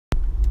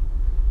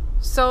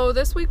So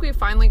this week we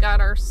finally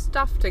got our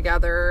stuff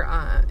together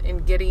in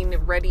getting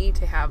ready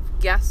to have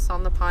guests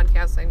on the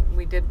podcast.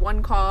 We did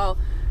one call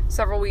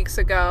several weeks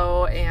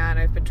ago, and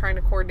I've been trying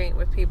to coordinate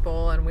with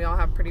people, and we all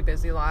have pretty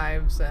busy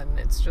lives, and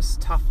it's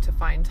just tough to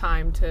find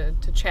time to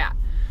chat.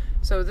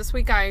 So this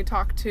week I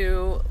talked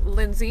to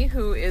Lindsay,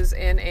 who is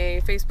in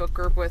a Facebook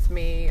group with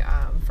me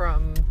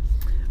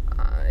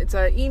it's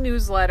an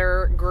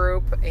e-newsletter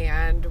group,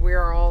 and we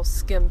are all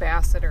Skim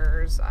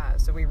ambassadors.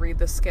 So we read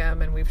the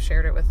Skim, and we've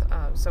shared it with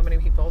so many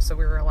people, so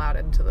we were allowed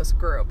into this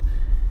group.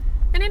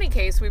 In any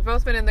case, we've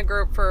both been in the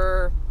group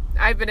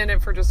I've been in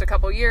it for just a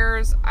couple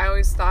years. I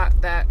always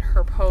thought that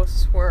her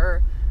posts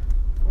were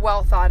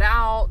well thought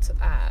out.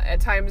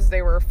 At times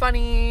they were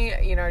funny,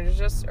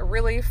 just a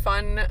really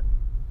fun,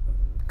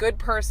 good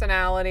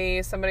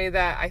personality, somebody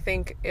that I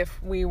think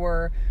if we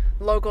were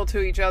local to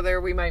each other,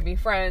 we might be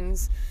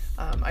friends.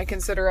 I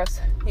consider us,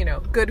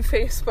 good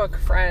Facebook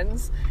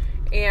friends.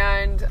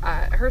 And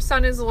her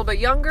son is a little bit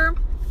younger,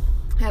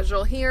 as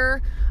you'll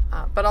hear.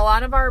 But a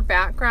lot of our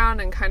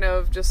background and kind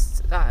of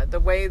just the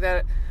way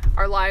that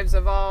our lives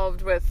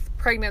evolved with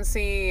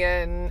pregnancy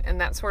and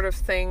that sort of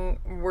thing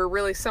were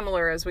really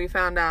similar, as we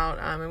found out.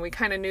 And we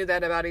kind of knew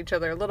that about each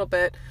other a little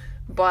bit,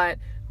 but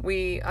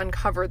we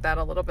uncovered that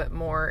a little bit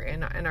more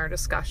in our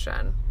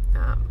discussion.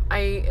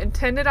 I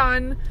intended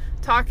on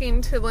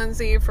talking to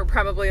Lindsay for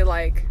probably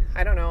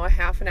a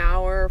half an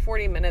hour,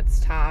 40 minutes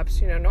tops,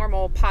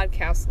 normal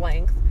podcast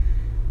length.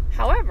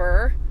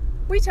 However,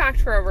 we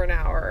talked for over an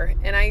hour,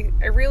 and I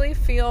really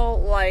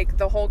feel like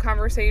the whole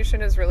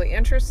conversation is really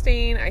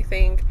interesting. I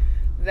think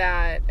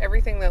that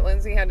everything that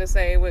Lindsay had to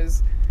say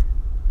was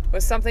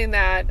something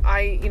that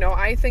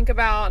I think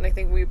about, and I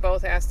think we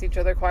both asked each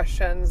other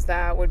questions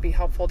that would be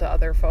helpful to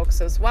other folks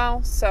as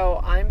well.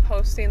 So I'm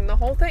posting the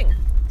whole thing.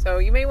 So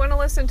you may want to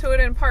listen to it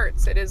in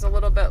parts. It is a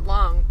little bit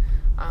long.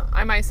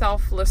 I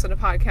myself listen to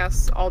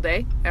podcasts all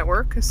day at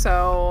work,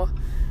 so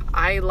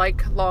I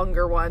like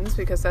longer ones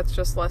because that's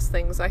just less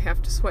things I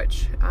have to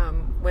switch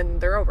when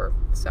they're over.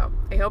 So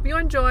I hope you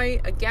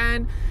enjoy.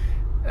 Again,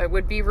 I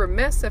would be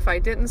remiss if I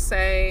didn't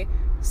say,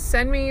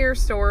 send me your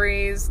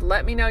stories.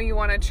 Let me know you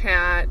want to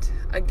chat.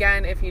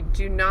 Again, if you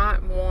do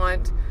not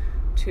want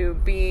to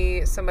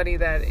be somebody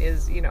that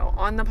is,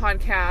 on the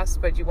podcast,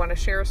 but you want to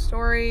share a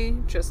story,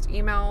 just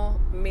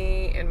email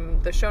me.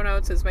 In the show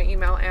notes is my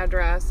email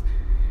address.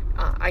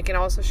 I can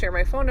also share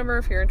my phone number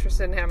if you're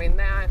interested in having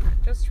that.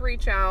 Just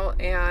reach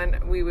out,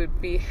 and we would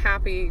be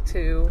happy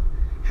to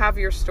have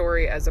your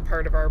story as a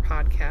part of our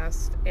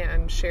podcast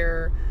and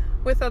share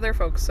with other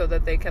folks so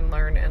that they can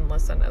learn and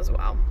listen as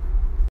well.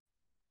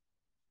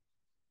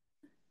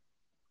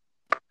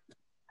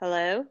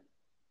 Hello?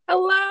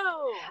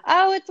 Hello!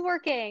 Oh, it's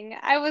working.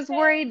 I was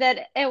worried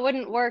that it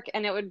wouldn't work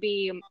and it would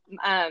be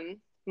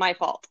my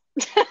fault.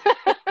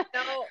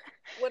 No,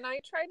 when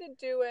I tried to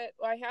do it,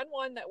 I had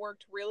one that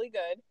worked really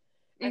good.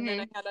 And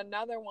then I had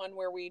another one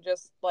where we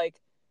just,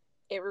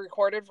 it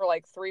recorded for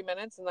 3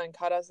 minutes and then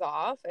cut us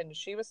off. And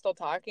she was still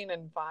talking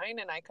and fine,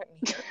 and I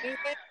couldn't hear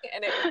anything.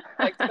 And it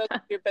was, so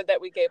stupid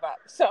that we gave up.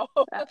 So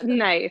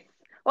Nice.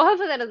 Well,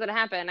 hopefully that doesn't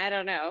happen. I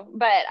don't know.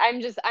 But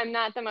I'm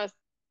not the most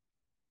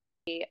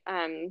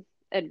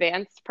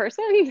advanced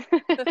person.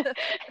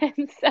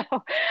 And so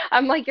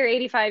I'm like your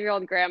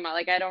 85-year-old grandma.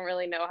 I don't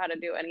really know how to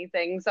do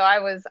anything. So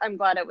I'm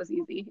glad it was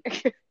easy.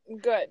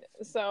 Good.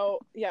 So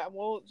yeah,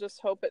 we'll just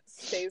hope it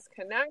stays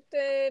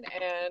connected,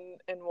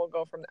 and we'll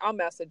go from there. I'll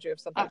message you if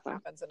something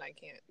happens and I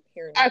can't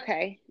hear anything.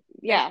 Okay.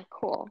 Yeah,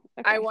 cool.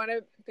 Okay. I want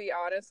to be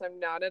honest, I'm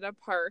not in a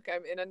park.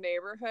 I'm in a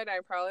neighborhood.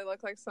 I probably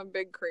look like some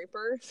big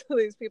creeper. So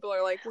these people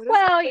are like,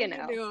 what is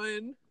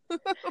doing?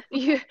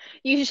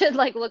 You should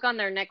look on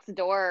their next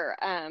door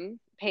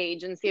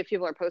page and see if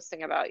people are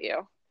posting about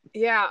you.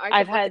 Yeah,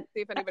 I can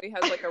see if anybody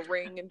has a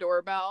ring and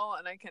doorbell,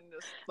 and I can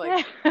just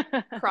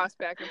cross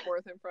back and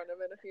forth in front of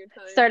it a few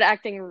times. Start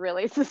acting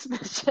really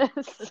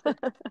suspicious.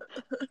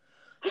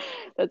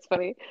 That's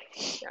funny.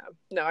 Yeah.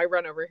 No, I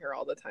run over here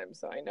all the time,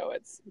 so I know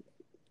it's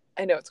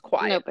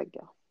quiet. No big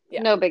deal.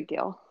 Yeah. No big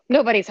deal.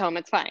 Nobody's home.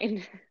 It's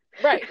fine.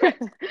 Right.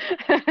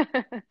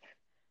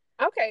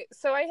 Okay,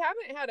 so I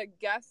haven't had a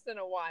guest in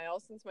a while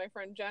since my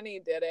friend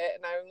Jenny did it,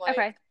 and I'm like,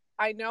 okay.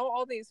 I know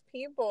all these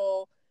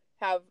people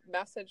have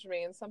messaged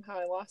me, and somehow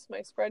I lost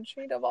my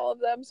spreadsheet of all of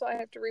them, so I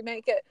have to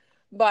remake it.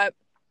 But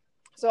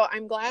so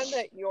I'm glad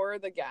that you're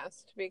the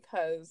guest,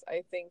 because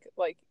I think,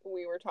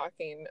 we were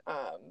talking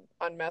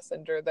on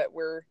Messenger, that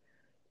we're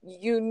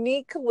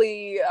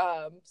uniquely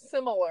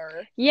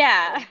similar.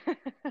 Yeah.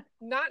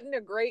 Not in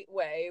a great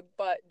way,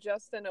 but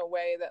just in a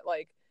way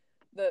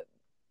that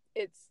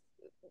it's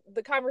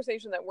the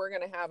conversation that we're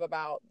going to have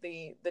about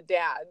the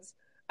dads,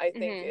 I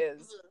think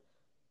is,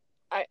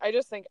 I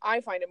just think I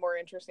find it more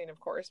interesting,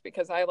 of course,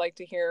 because I like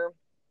to hear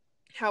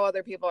how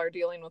other people are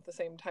dealing with the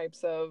same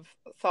types of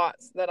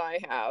thoughts that I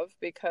have,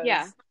 because,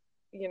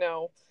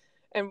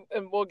 and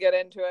we'll get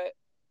into it.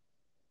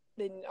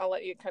 Then I'll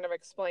let you kind of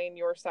explain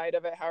your side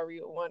of it, however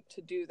you want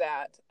to do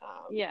that.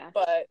 Yeah.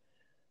 But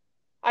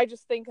I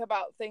just think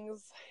about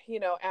things,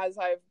 as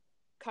I've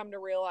come to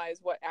realize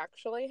what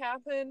actually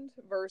happened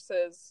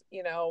versus,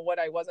 what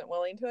I wasn't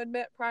willing to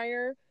admit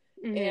prior.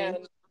 Mm-hmm.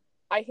 And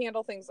I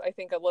handle things, I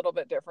think, a little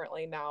bit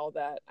differently now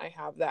that I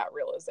have that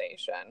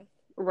realization.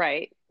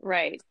 Right,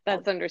 right.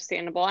 That's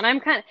understandable. And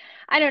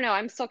I don't know,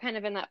 I'm still kind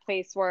of in that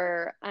place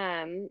where,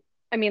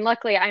 I mean,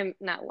 luckily, I'm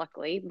not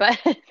luckily, but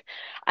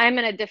I'm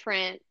in a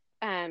different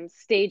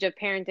stage of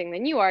parenting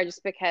than you are,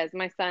 just because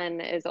my son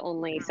is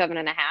only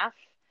 7.5,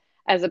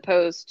 as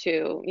opposed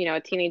to, a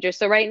teenager.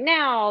 So right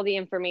now, the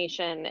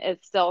information is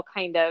still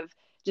kind of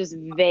just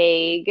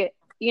vague,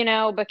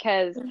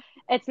 because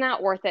it's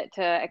not worth it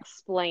to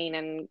explain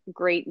in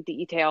great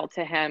detail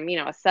to him,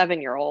 a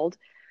 7-year-old,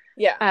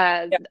 Yeah.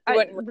 Yeah. You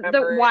wouldn't the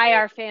remember why any of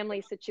our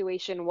family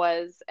situation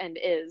was and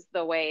is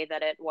the way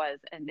that it was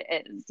and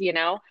is.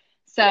 Yeah.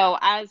 So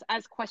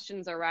as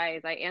questions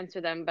arise, I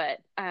answer them, but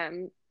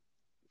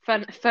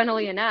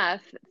funnily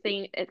enough,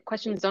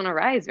 questions don't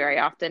arise very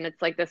often.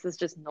 It's like this is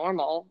just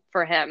normal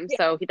for him, Yeah.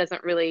 so he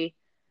doesn't really,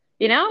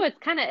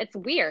 it's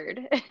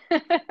weird.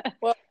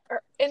 Well,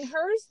 and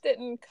hers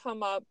didn't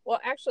come up. Well,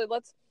 actually,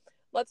 let's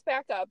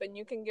back up, and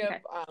you can give.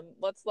 Okay.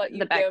 Let's let The you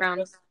give background.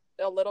 just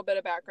a little bit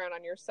of background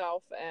on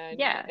yourself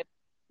Yeah. and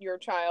your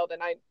child,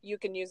 and you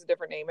can use a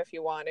different name if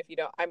you want. If you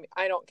don't,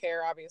 I don't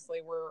care.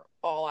 Obviously, we're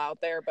all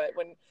out there, but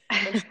when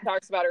she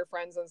talks about her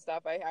friends and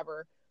stuff, I have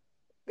her,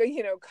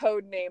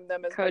 code name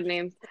them as Code much as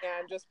name. you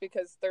can, just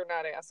because they're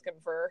not asking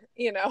for.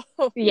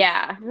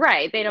 Yeah,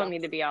 right. They don't Yeah.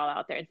 need to be all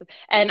out there.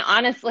 And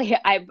honestly,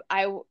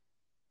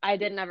 I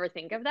didn't ever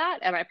think of that,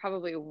 and I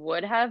probably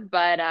would have,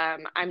 but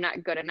I'm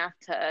not good enough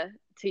to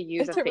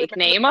use a To fake remember.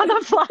 name on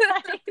the fly.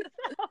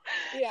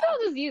 Yeah. So I'll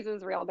just use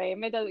his real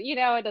name. It does,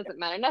 it doesn't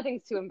matter.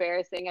 Nothing's too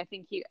embarrassing. I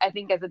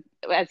think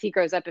as he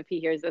grows up, if he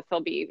hears this, he'll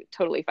be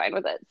totally fine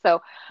with it.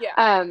 So,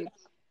 Yeah.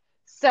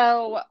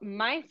 so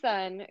my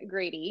son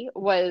Grady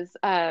was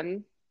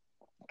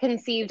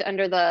conceived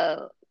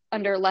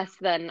under less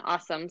than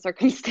awesome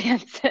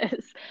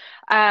circumstances.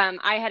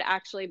 I had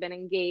actually been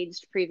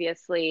engaged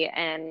previously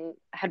and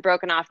had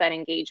broken off that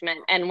engagement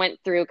and went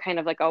through kind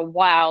of like a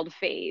wild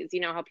phase. You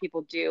know how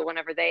people do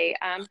whenever they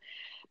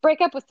break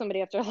up with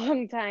somebody after a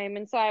long time.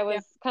 And so I Yeah.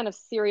 was kind of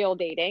serial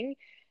dating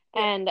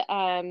Yeah.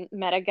 and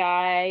met a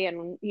guy,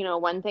 and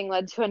one thing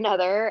led to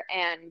another.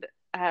 And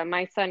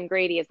my son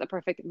Grady is the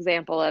perfect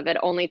example of it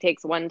only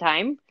takes one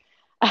time.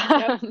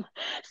 Yep.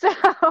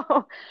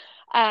 So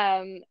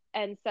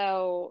and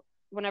so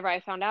whenever I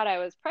found out I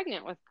was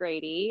pregnant with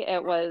Grady,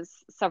 it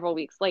was several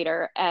weeks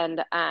later,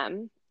 and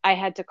I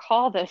had to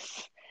call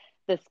this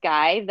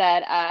guy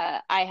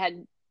that I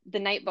had the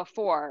night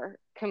before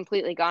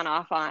completely gone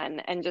off on,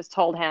 and just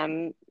told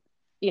him,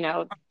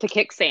 to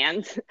kick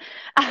sand.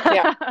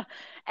 Yeah.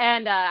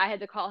 And I had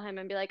to call him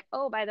and be like,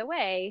 "Oh, by the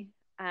way,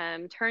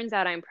 turns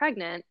out I'm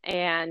pregnant,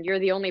 and you're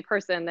the only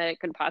person that it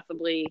could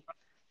possibly,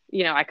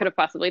 I could have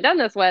possibly done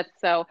this with."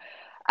 So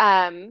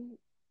um,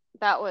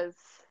 that was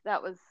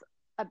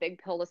a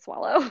big pill to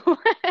swallow.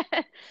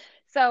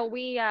 So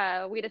we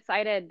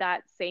decided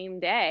that same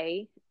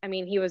day. I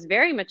mean, he was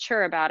very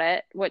mature about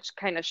it, which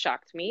kind of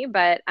shocked me,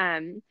 but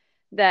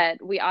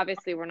that we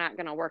obviously were not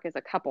going to work as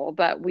a couple,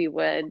 but we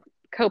would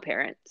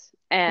co-parent,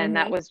 and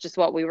that Mm-hmm. was just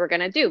what we were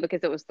going to do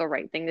because it was the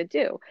right thing to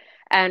do.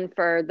 And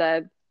for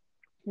the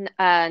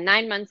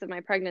 9 months of my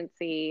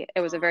pregnancy,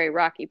 it was a very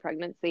rocky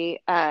pregnancy.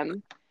 I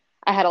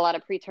had a lot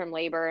of preterm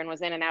labor and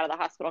was in and out of the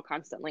hospital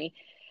constantly.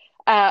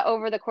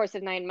 Over the course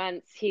of 9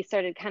 months, he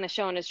started kind of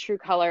showing his true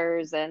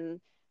colors.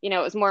 And, it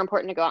was more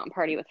important to go out and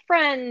party with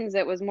friends.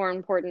 It was more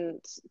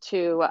important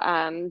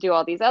to do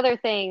all these other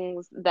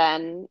things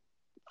than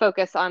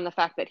focus on the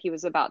fact that he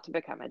was about to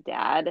become a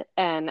dad.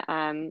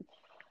 And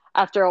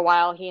after a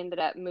while, he ended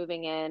up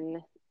moving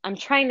in. I'm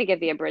trying to give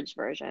the abridged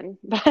version,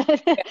 but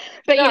Yeah.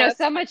 but No, that's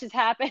so much has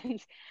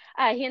happened.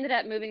 He ended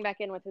up moving back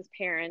in with his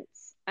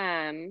parents.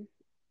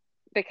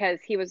 Because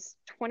he was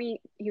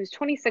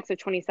 26 or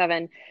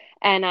 27,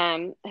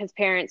 and his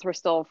parents were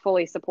still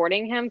fully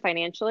supporting him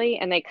financially,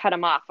 and they cut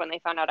him off when they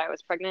found out I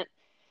was pregnant.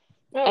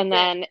 oh, And good.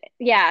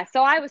 then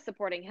so I was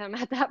supporting him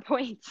at that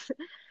point.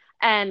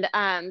 And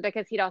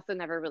because he'd also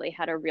never really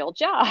had a real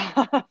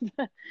job.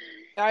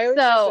 I always used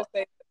to So say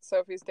that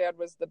Sophie's dad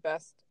was the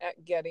best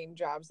at getting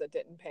jobs that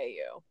didn't pay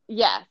you.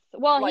 yes,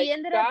 well, he Like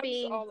ended up jobs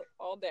being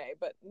all day,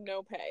 but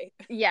no pay.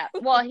 yeah,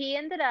 well, he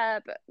ended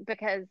up,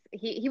 because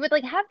he would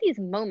like have these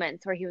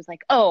moments where he was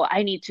like, "Oh,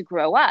 I need to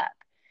grow up."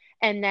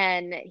 And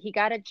then he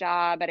got a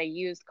job at a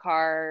used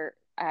car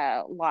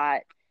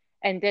lot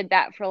and did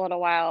that for a little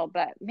while.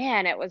 But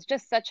man, it was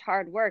just such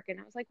hard work. And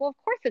I was like, well, of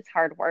course it's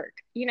hard work.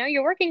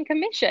 You're working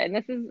commission.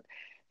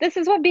 This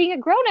is what being a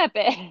grown up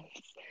is.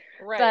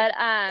 Right.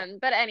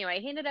 But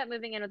anyway, he ended up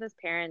moving in with his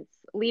parents,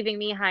 leaving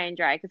me high and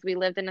dry because we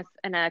lived in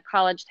a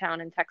college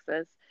town in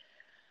Texas.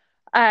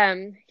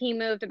 He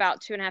moved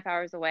about 2.5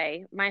 hours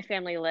away. My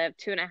family lived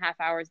 2.5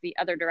 hours the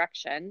other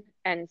direction.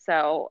 And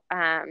so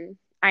I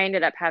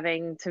ended up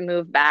having to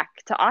move back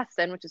to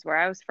Austin, which is where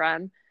I was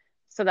from,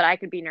 so that I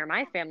could be near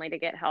my family to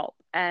get help.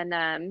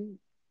 And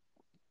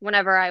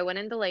whenever I went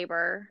into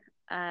labor,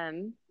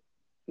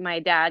 my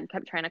dad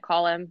kept trying to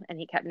call him and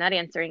he kept not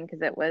answering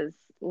because it was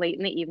late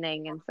in the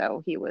evening. And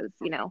so he was,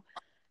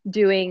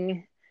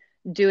 doing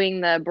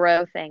the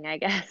bro thing, I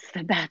guess,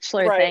 the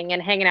bachelor Right. thing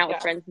and hanging out with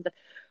Yeah. friends and stuff.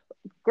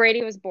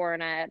 Grady was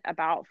born at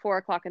about 4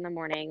 o'clock in the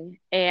morning,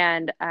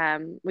 and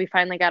we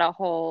finally got a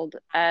hold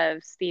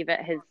of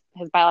Steven.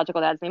 His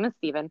biological dad's name is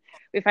Steven.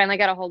 We finally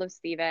got a hold of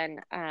Steven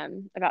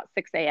about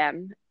 6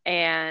 a.m.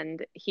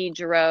 and he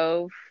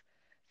drove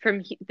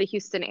from the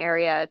Houston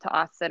area to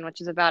Austin,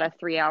 which is about a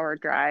 3-hour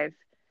drive.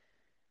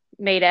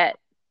 Made it,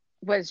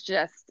 was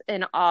just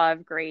in awe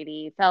of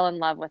Grady, fell in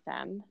love with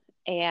him,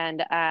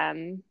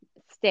 and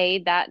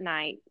stayed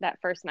that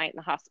first night in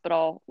the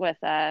hospital with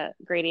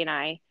Grady and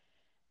I,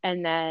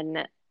 and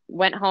then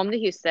went home to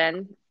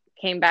Houston,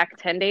 came back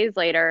 10 days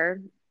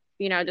later,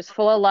 just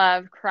full of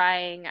love,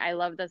 crying. I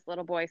love this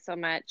little boy so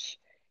much,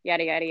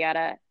 yada, yada,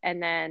 yada.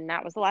 And then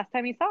that was the last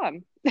time he saw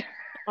him.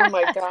 Oh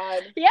my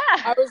God. Yeah.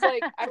 I was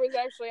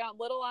actually a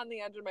little on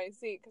the edge of my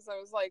seat because I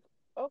was like,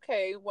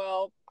 okay,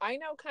 well, I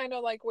know kind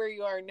of like where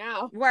you are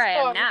now. Where I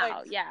So am I'm now,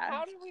 like, yeah.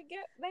 how did we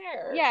get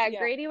there? Yeah,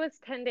 Grady was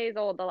 10 days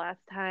old the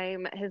last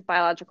time his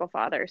biological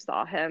father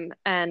saw him.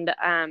 And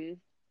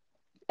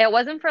it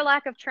wasn't for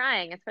lack of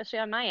trying, especially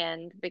on my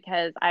end,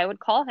 because I would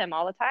call him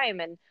all the time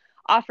and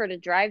offer to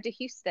drive to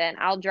Houston.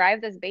 I'll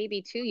drive this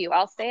baby to you.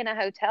 I'll stay in a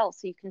hotel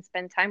so you can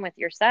spend time with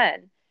your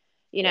son,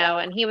 Yeah.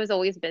 and he was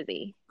always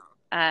busy.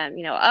 Oh,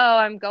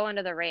 I'm going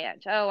to the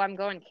ranch. Oh, I'm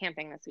going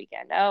camping this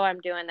weekend. Oh,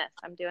 I'm doing this.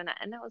 I'm doing that.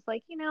 And it was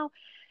like,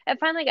 it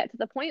finally got to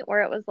the point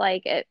where it was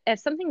like, if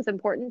something's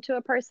important to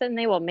a person,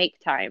 they will make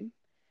time.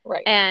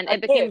 Right. And A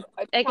it became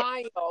kid, a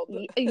child.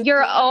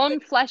 your own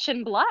flesh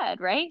and blood,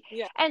 right?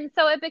 Yeah. And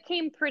so it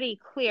became pretty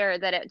clear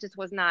that it just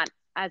was not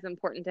as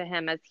important to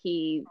him as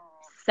he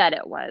said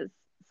it was.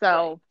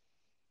 So,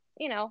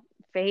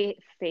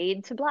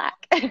 fade to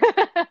black.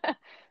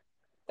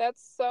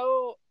 That's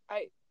so,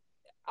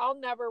 I'll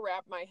never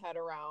wrap my head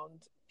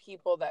around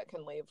people that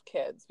can leave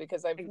kids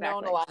because I've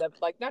known a lot of,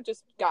 like, not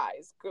just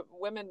guys,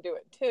 women do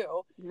it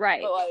too.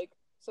 Right. But like,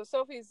 so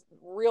Sophie's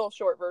real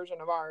short version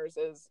of ours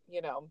is,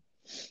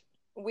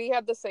 we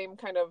had the same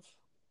kind of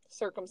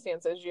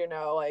circumstances,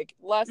 like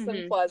less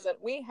than pleasant.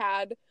 We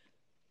had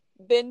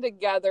been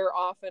together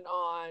off and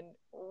on,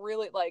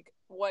 really. Like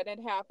what had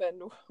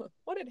happened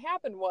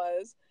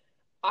was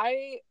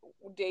I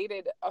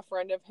dated a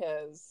friend of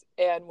his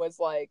and was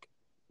like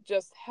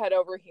just head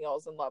over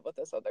heels in love with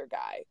this other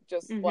guy,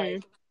 just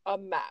like a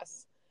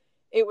mess.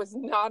 It was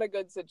not a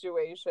good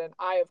situation.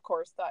 I, of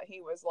course, thought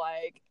he was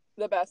like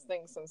the best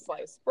thing since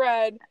sliced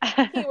bread.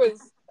 He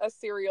was a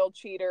serial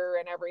cheater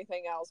and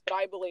everything else, but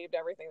I believed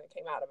everything that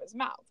came out of his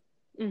mouth.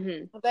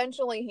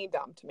 Eventually, he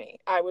dumped me.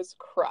 I was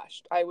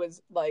crushed. I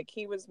was like,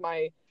 he was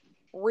my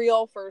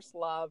real first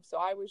love, so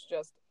I was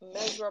just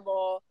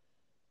miserable.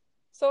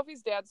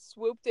 Sophie's dad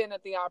swooped in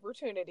at the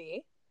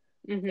opportunity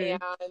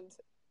and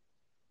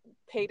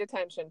paid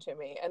attention to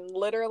me, and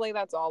literally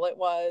that's all it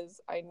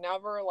was. I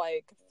never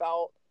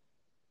felt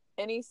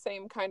any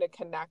same kind of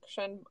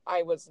connection.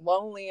 I was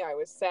lonely, I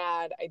was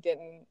sad, I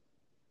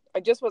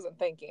just wasn't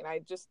thinking.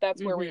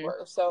 That's where we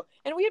were. So,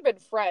 and we had been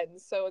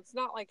friends, so it's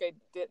not like I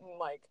didn't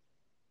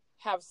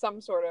have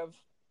some sort of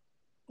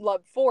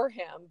love for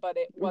him, but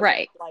it wasn't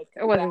right. like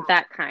it wasn't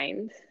that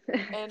kind.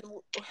 And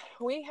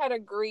we had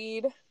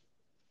agreed,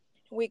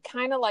 we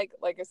kind of like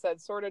I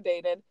said, sort of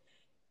dated,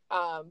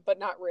 but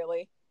not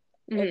really.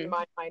 In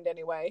my mind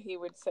anyway. He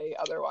would say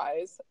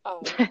otherwise.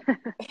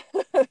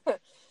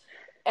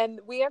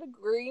 And we had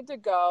agreed to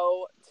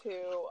go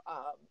to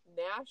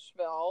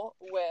Nashville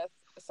with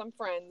some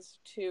friends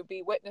to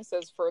be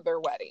witnesses for their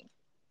wedding.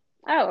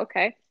 Oh,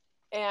 okay.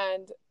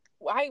 And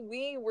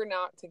we were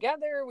not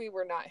together. We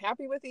were not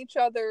happy with each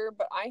other,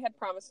 but I had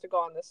promised to go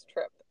on this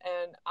trip,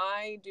 and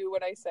I do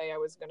what I say I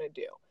was going to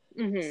do.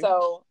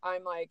 So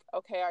I'm like,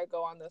 okay, I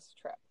go on this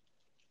trip.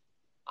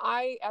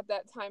 I, at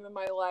that time in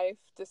my life,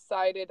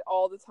 decided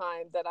all the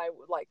time that I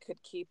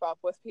could keep up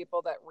with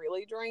people that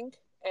really drink,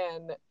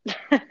 and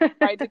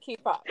tried to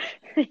keep up.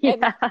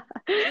 Yeah.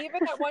 And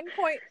even at one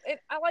point,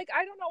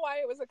 I don't know why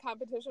it was a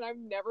competition. I've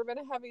never been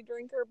a heavy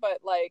drinker,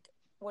 but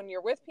when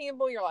you're with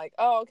people, you're like,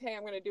 oh, okay,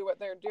 I'm going to do what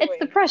they're doing. It's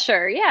the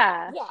pressure.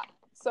 Yeah. Yeah.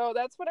 So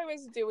that's what I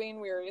was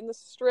doing. We were in the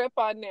strip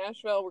on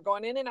Nashville. We're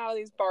going in and out of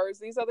these bars.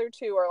 These other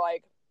two are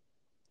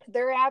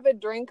they're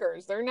avid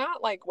drinkers. They're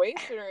not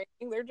wasted or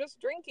anything. They're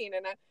just drinking.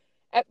 And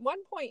at one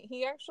point,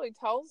 he actually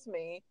tells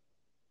me,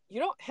 you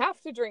don't have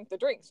to drink the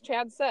drinks.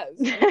 Chad says,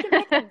 you can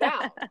put them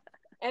down.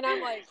 And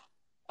I'm like,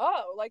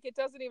 oh, it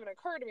doesn't even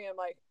occur to me. I'm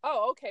like,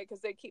 oh, okay,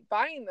 because they keep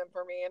buying them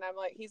for me. And I'm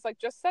like, he's like,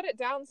 just set it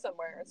down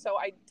somewhere. So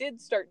I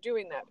did start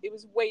doing that. It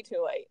was way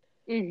too late.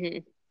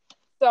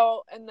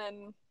 So, and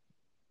then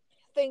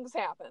things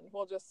happened.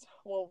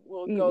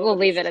 We'll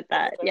leave it at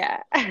that.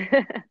 Yeah.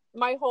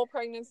 My whole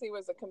pregnancy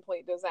was a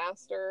complete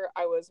disaster.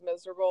 I was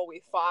miserable.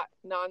 We fought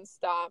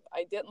nonstop.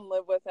 I didn't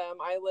live with him.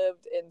 I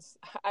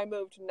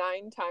moved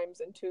 9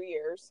 times in 2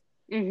 years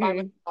by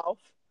myself.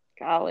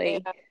 Golly.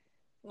 And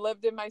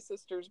lived in my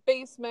sister's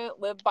basement,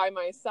 lived by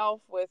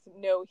myself with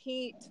no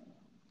heat,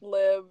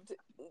 lived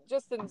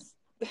just in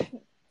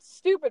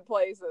stupid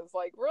places,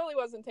 like really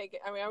wasn't taking,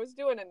 I mean, I was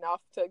doing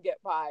enough to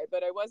get by,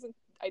 but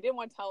I didn't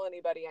want to tell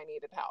anybody I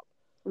needed help.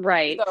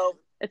 Right. So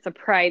It's a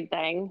pride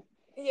thing.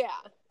 yeah,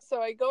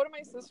 so I go to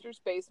my sister's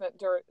basement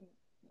during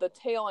the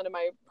tail end of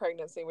my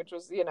pregnancy, which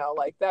was,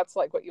 like that's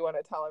like what you want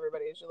to tell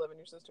everybody is you live in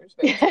your sister's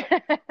basement.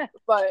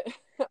 But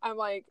I'm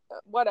like,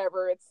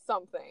 whatever, it's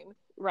something.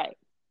 Right.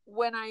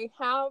 When I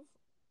have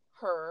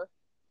her,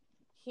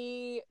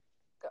 I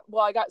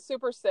got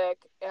super sick.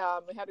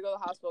 We had to go to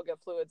the hospital, get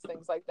fluids,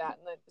 things like that.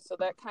 And then, so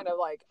that kind of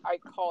like, I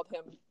called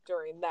him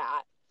during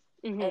that.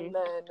 Mm-hmm. And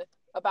then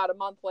about a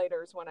month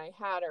later is when I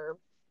had her.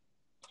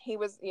 He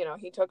was,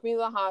 he took me to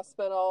the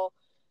hospital.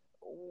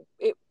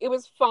 It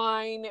was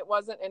fine. It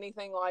wasn't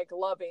anything like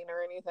loving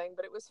or anything,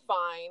 but it was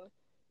fine.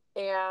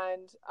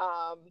 And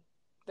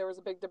there was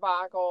a big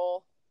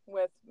debacle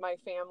with my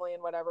family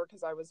and whatever,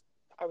 because I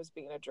was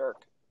being a jerk.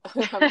 To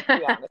be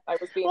honest, I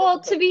was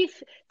being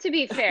to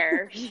be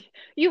fair,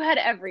 you had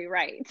every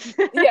right.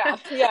 yeah,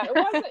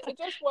 it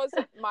just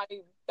wasn't my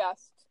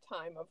best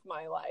time of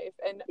my life.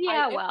 And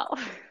I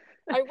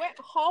went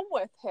home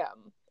with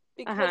him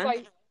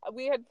because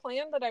we had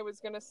planned that I was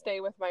going to stay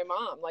with my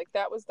mom. Like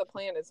that was the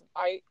plan. Is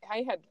I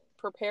had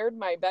prepared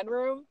my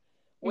bedroom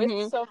with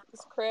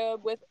Sophie's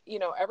crib, with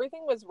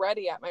everything was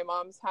ready at my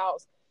mom's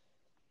house.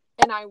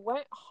 And I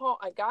went home.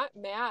 I got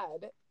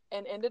mad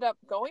and ended up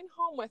going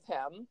home with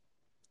him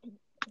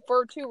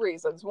for two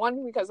reasons.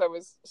 One, because I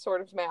was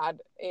sort of mad,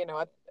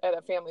 at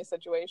a family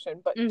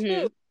situation. But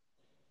two,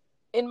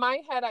 in my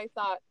head, I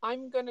thought,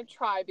 I'm going to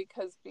try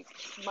because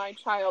my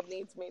child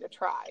needs me to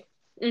try.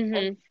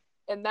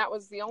 And that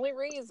was the only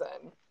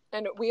reason.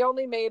 And we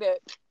only made it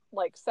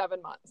like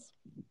 7 months.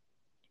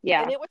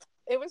 Yeah. And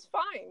it was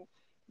fine.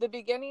 The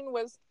beginning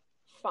was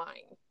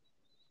fine.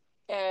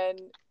 And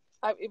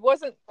it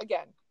wasn't,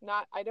 again,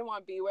 I didn't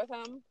want to be with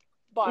him,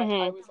 but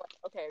I was like,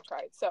 okay, I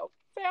tried. So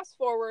fast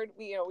forward,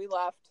 we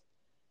left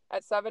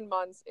at 7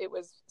 months. It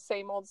was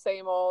same old.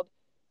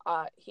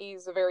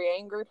 He's a very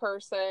angry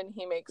person.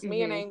 He makes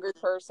me an angry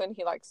person.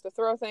 He likes to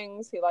throw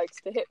things. He likes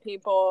to hit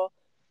people.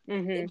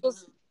 It's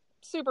just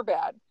super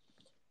bad.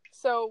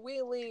 So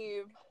we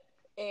leave,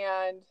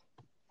 and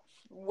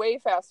way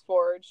fast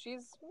forward,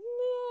 she's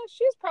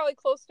probably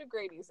close to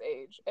Grady's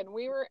age. And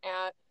we were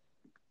at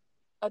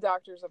a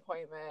doctor's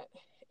appointment,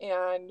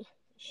 and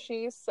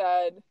she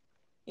said,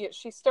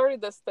 she started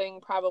this thing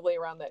probably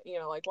around that,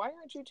 like, why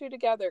aren't you two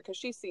together? Because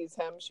she sees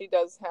him. She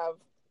does have,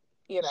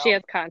 she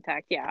has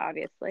contact. Yeah,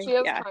 obviously. She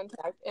has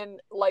contact. And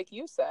like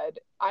you said,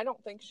 I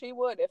don't think she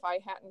would if I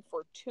hadn't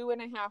for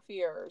 2.5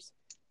 years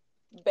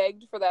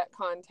begged for that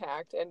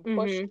contact and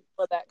pushed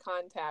for that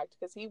contact,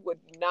 because he would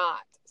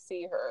not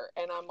see her.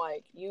 And I'm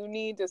like, you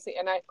need to see.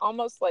 And I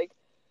almost like,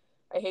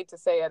 I hate to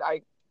say it,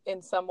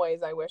 in some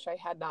ways I wish I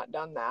had not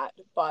done that,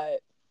 but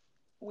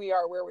we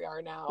are where we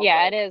are now.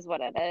 Yeah, it is what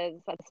it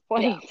is at this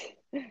point.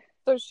 Yeah.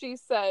 So she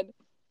said,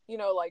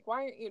 like,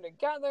 why aren't you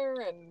together?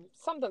 And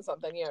something,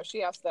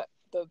 she asked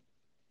the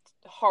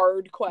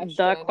hard question.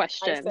 The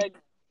question. I said,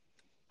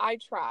 I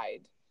tried.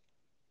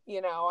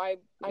 I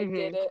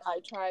did it. I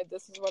tried.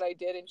 This is what I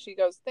did. And she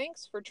goes,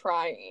 thanks for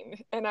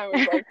trying. And I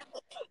was like,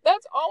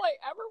 that's all I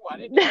ever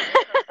wanted to hear.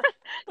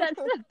 That's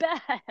the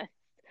best.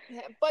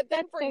 Yeah, but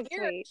then for years,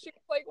 she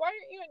was like, why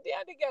aren't you and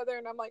Dad together?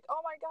 And I'm like, oh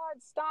my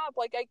God, stop.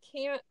 Like, I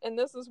can't. And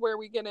this is where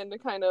we get into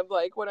kind of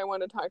like what I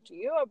want to talk to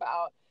you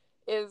about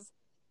is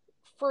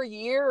for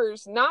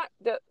years, not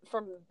that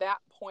from that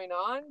point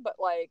on, but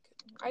like,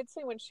 I'd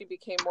say when she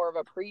became more of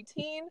a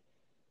preteen,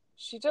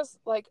 she just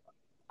like,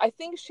 I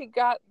think she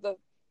got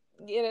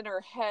in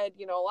her head,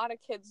 a lot of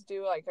kids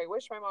do, like, I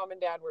wish my mom and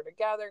dad were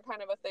together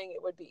kind of a thing.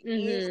 It would be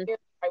easier.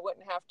 I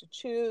wouldn't have to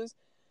choose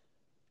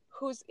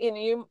who's in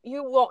you.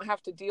 You won't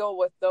have to deal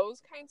with those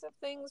kinds of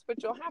things,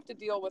 but you'll have to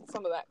deal with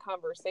some of that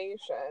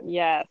conversation.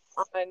 Yes.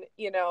 On,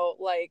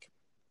 like,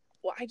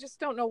 well, I just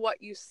don't know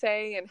what you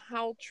say and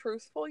how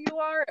truthful you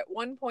are. At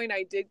one point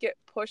I did get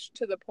pushed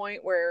to the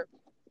point where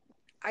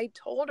I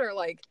told her,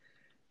 like,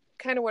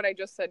 kind of what I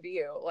just said to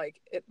you,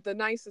 like, the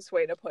nicest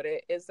way to put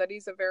it is that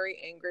he's a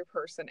very angry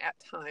person at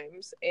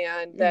times,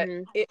 and that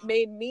it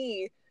made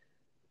me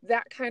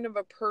that kind of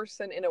a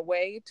person in a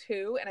way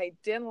too. And I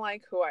didn't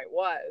like who I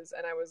was.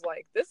 And I was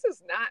like, this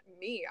is not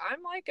me.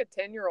 I'm like a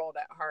 10-year-old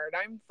at heart.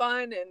 I'm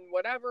fun and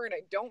whatever. And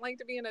I don't like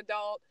to be an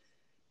adult.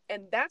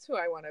 And that's who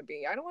I want to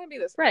be. I don't want to be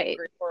this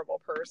angry,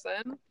 horrible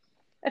person.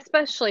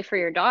 Especially for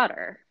your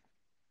daughter.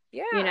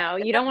 Yeah.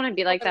 You don't want to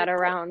be like that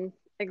around.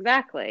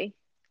 Exactly.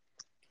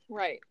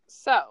 Right.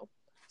 So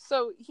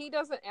he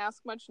doesn't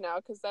ask much now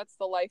because that's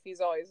the life he's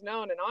always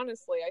known. And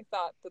honestly, I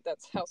thought that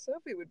that's how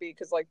Sophie would be,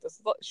 because like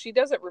she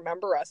doesn't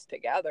remember us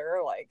together.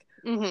 Like,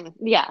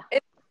 yeah,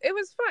 it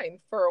was fine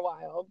for a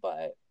while,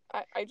 but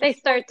I just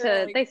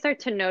they start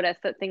to notice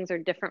that things are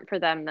different for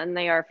them than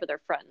they are for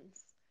their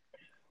friends.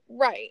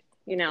 Right.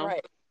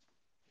 Right.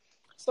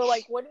 So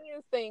like, what do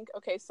you think?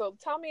 Okay, so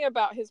tell me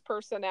about his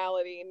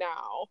personality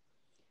now.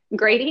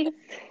 Grady?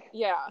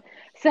 Yeah.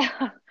 So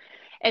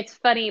it's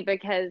funny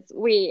because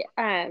we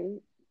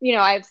you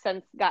know, I've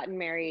since gotten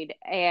married,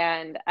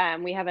 and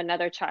we have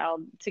another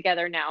child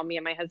together now, me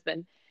and my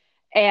husband.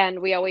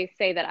 And we always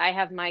say that I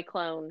have my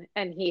clone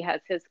and he has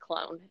his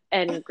clone.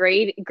 And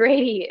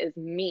Grady is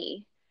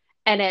me.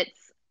 And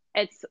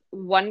it's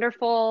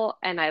wonderful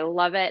and I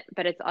love it,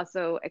 but it's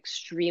also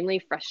extremely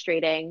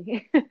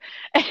frustrating.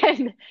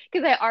 And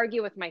because I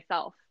argue with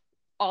myself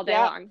all day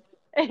Yeah. long.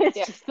 It's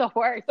just the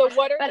worst. So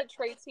what are But the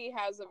traits he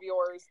has of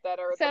yours that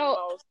are the so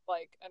most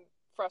like and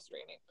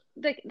frustrating?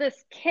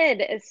 this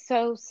kid is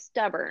so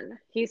stubborn.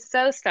 He's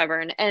so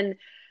stubborn. And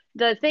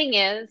the thing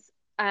is,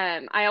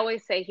 I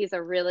always say he's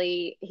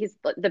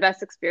the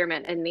best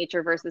experiment in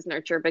nature versus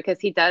nurture because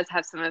he does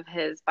have some of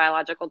his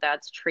biological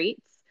dad's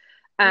traits.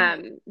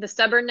 The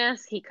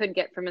stubbornness he could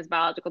get from his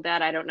biological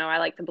dad. I don't know. I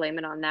like to blame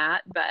it on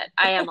that, but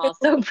I am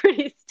also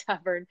pretty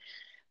stubborn.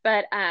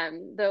 But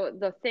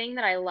the thing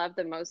that I love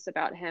the most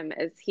about him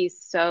is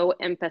he's so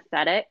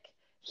empathetic.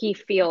 He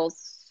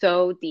feels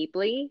so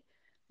deeply.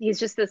 He's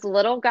just this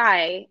little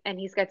guy and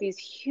he's got these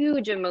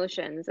huge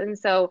emotions. And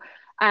so,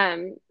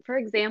 for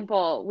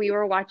example, we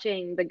were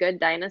watching The Good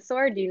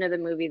Dinosaur. Do you know the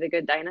movie The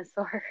Good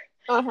Dinosaur?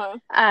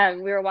 Uh-huh.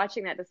 We were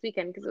watching that this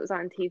weekend because it was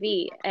on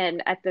TV.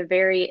 And at the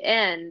very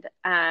end,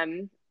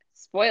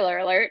 spoiler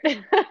alert, at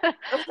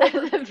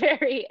the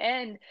very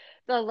end,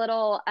 the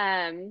little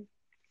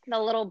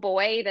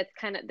boy that's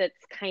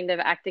kind of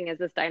acting as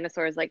this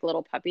dinosaur's like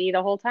little puppy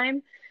the whole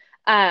time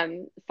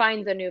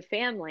finds a new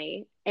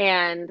family,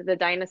 and the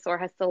dinosaur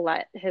has to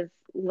let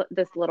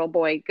this little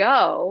boy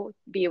go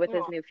be with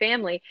his new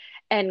family.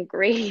 And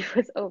Grady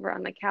was over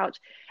on the couch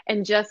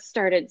and just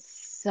started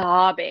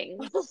sobbing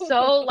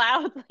so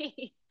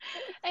loudly.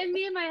 And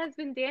me and my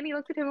husband Danny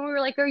looked at him and we were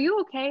like, "Are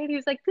you okay?" And he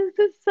was like, "This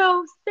is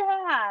so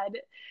sad."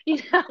 You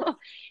know,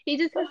 he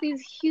just has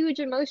these huge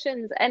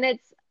emotions, and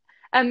it's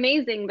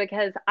amazing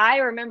because I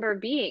remember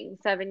being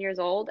 7 years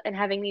old and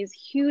having these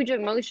huge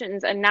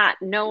emotions and not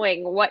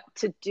knowing what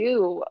to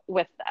do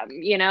with them,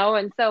 you know?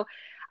 And so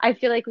I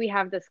feel like we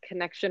have this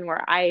connection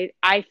where I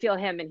feel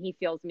him and he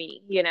feels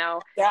me, you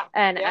know? Yeah.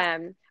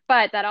 And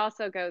but that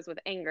also goes with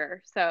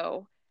anger.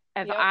 So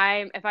if Yep.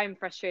 I'm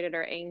frustrated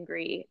or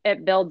angry,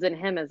 it builds in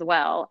him as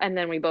well. And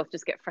then we both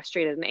just get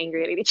frustrated and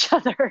angry at each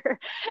other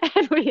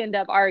and we end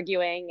up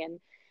arguing,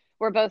 and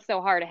we're both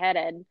so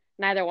hard-headed.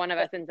 Neither one of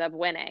us ends up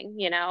winning,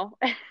 you know?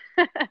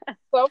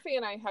 Sophie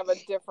and I have a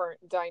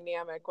different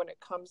dynamic when it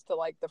comes to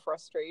like the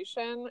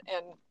frustration,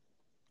 and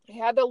I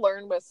had to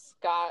learn with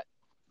Scott,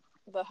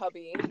 the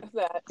hubby,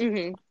 that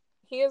Mm-hmm.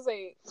 he is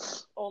a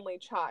only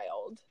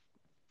child,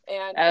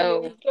 and Oh.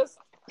 I mean, just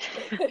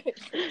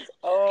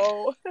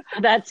oh,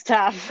 That's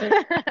tough.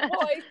 well,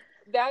 like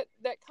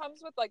that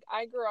comes with like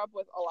I grew up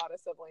with a lot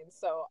of siblings,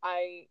 so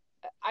I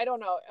don't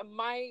know.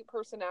 My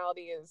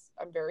personality is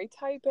I'm very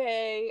type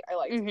A. I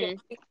like to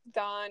get things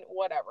done,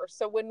 whatever.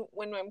 So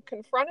when I'm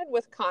confronted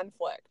with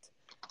conflict,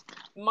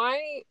 in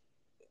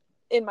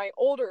my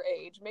older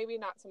age, maybe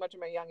not so much in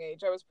my young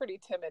age, I was pretty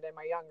timid in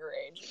my younger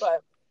age,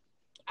 but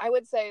I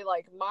would say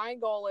like my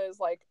goal is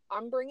like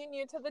I'm bringing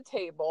you to the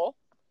table.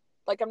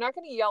 Like I'm not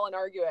going to yell and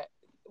argue it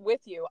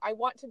with you. I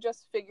want to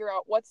just figure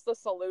out what's the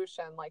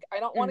solution. Like I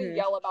don't want to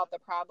yell about the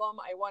problem.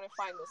 I want to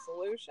find the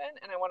solution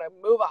and I want to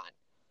move on.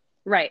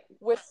 Right.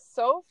 With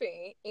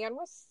Sophie and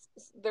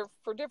they're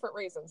for different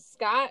reasons.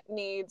 Scott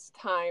needs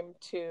time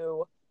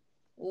to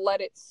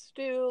let it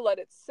stew, let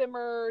it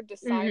simmer,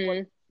 decide what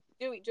to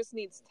do. He just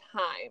needs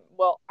time.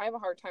 Well, I have a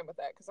hard time with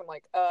that because I'm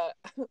like,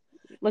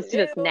 let's do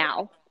this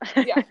now.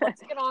 Yeah,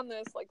 let's get on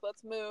this. Like,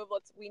 let's move.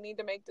 We need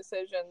to make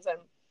decisions. And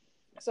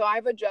so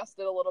I've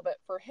adjusted a little bit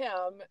for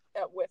him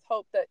with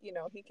hope that, you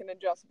know, he can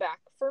adjust back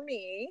for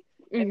me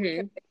and we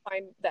can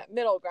find that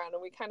middle ground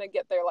and we kind of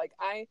get there. Like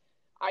I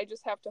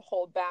just have to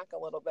hold back a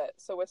little bit.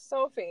 So with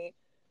Sophie,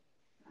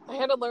 I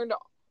had to learn to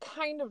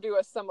kind of do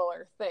a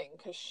similar thing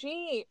because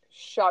she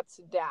shuts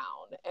down,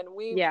 and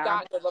we've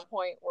gotten to the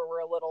point where we're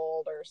a little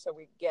older, so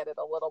we get it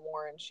a little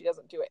more, and she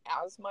doesn't do it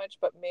as much.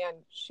 But man,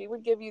 she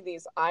would give you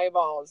these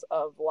eyeballs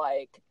of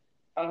like,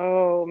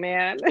 oh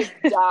man,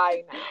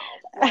 die now.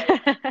 Like,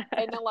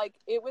 and then like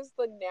it was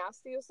the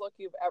nastiest look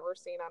you've ever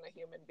seen on a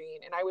human being.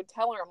 And I would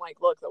tell her, I'm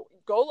like, look,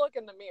 go look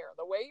in the mirror.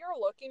 The way you're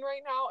looking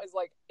right now is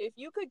like, if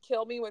you could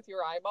kill me with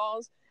your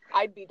eyeballs,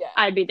 I'd be dead.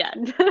 I'd be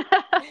dead.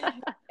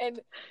 And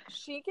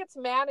she gets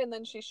mad and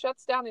then she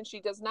shuts down and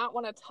she does not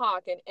want to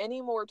talk. And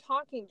any more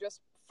talking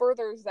just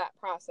furthers that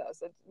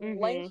process. It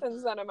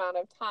lengthens that amount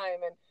of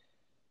time. And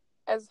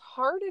as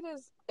hard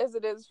as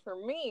it is for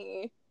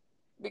me,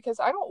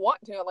 because I don't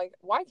want to, like,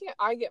 why can't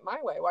I get my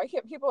way? Why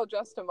can't people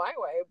adjust to my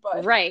way?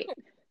 But right.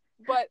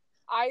 But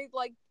I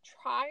like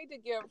try to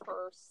give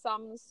her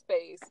some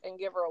space and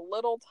give her a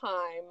little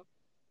time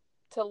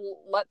to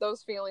let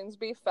those feelings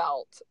be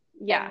felt.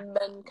 Yeah. And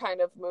then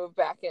kind of move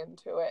back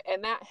into it.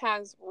 And that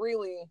has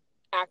really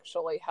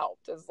actually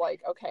helped, is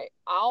like, okay,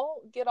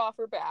 I'll get off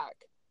her back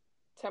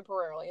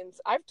temporarily. And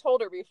I've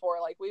told her before,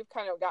 like, we've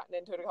kind of gotten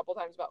into it a couple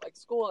times about like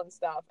school and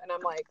stuff. And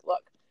I'm like,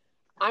 look,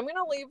 I'm going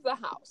to leave the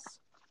house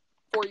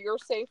for your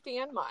safety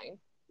and mine,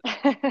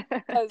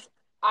 because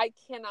I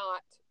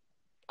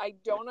I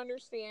don't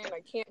understand.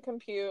 I can't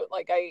compute.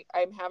 Like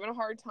I'm having a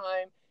hard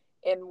time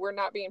and we're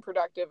not being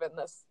productive in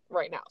this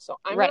right now. So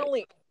I'm going Right. to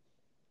leave.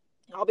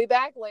 I'll be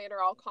back later.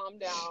 I'll calm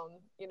down.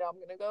 You know, I'm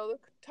going to go to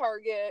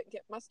Target,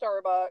 get my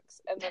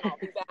Starbucks, and then I'll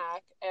be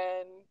back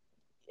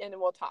and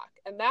we'll talk.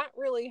 And that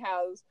really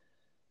has,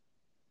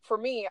 for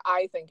me,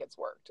 I think it's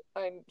worked.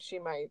 And she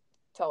might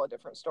tell a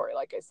different story,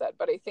 like I said,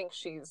 but I think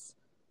she's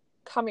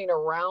coming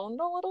around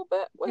a little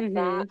bit with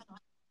that.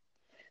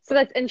 So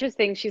that's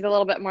interesting. She's a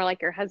little bit more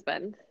like your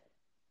husband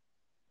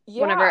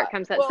whenever Yeah. it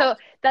comes to. Well, So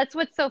that's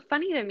what's so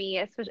funny to me,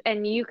 especially,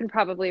 and you can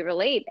probably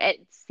relate at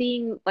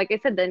seeing, like I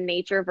said, the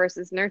nature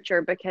versus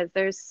nurture, because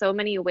there's so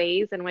many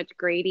ways in which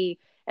Grady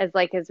is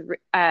like his,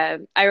 I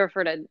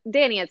refer to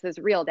Danny as his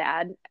real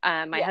dad,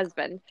 my yeah.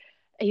 husband.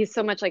 He's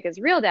so much like his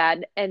real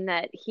dad, and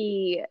that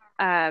they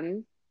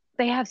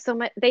have so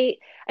much, I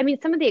mean,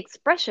 some of the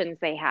expressions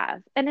they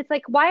have, and it's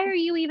like, why are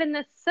you even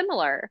this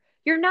similar?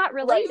 You're not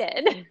Right.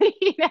 related,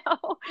 you know?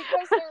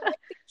 Because they're with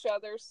each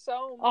other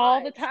so much.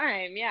 All the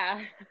time,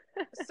 yeah.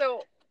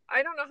 So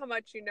I don't know how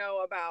much you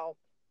know about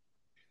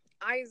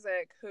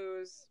Isaac,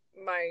 who's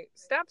my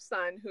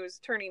stepson, who's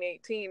turning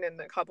 18 in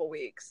a couple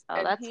weeks. Oh,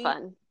 And that's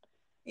fun.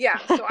 yeah,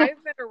 so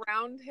I've been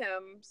around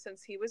him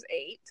since he was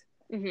 8,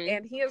 Hmm.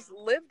 and he has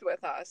lived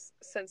with us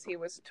since he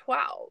was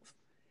 12.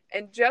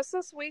 And just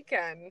this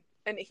weekend,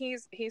 and he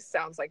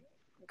sounds like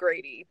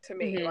Grady to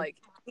me. Hmm. Like,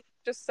 he's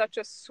just such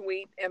a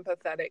sweet,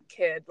 empathetic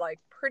kid, like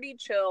pretty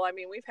chill. I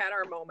mean, we've had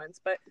our moments,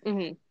 but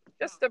Hmm.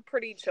 just a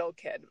pretty chill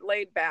kid,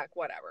 laid back,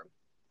 whatever.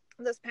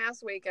 This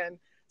past weekend,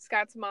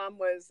 Scott's mom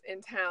was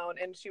in town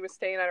and she was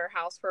staying at her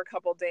house for a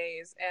couple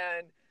days.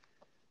 And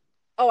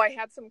I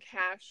had some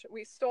cash.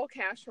 We stole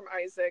cash from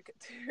Isaac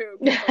to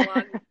get the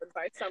lawn mowed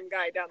by some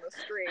guy down the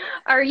street.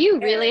 Are you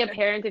really a And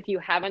parent if you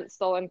haven't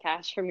stolen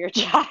cash from your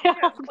child?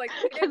 yeah, like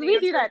he Because didn't we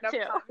do answer that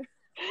enough too. time.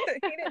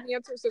 He didn't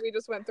answer, so we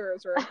just went through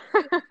his room.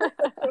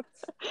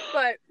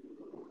 But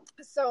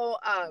so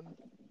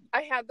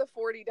I had the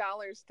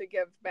 $40 to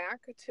give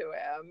back to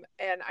him,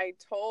 and I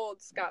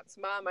told Scott's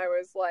mom, I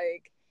was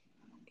like,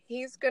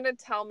 he's gonna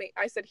tell me,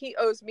 I said he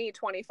owes me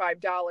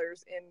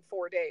 $25 in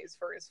 4 days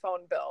for his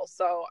phone bill.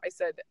 So I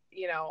said,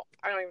 you know,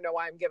 I don't even know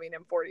why I'm giving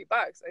him $40.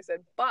 I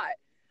said, but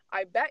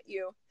I bet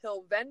you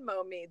he'll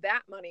Venmo me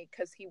that money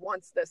because he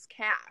wants this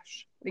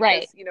cash. Because,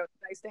 Right. you know, it's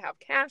nice to have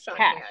cash on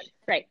Cash. hand.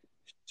 Right.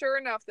 Sure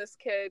enough, this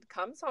kid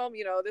comes home,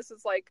 you know, this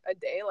is like a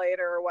day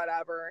later or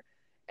whatever.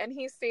 And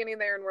he's standing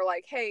there and we're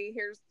like, hey,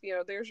 here's, you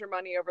know, there's your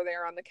money over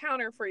there on the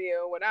counter for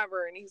you,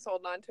 whatever. And he's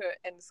holding on to it.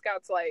 And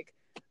Scott's like,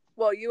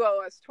 well, you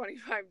owe us $25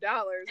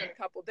 in a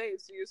couple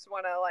days. So you just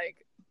want to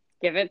like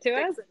give it to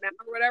fix us it now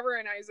or whatever.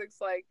 And Isaac's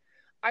like,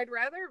 I'd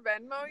rather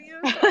Venmo you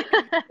so I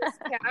can get this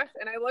cash.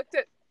 And I looked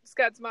at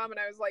Scott's mom and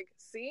I was like,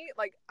 see,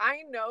 like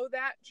I know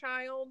that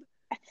child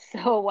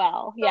so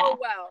well. Yeah. so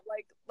well.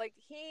 Like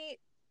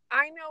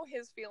I know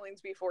his feelings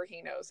before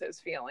he knows his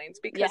feelings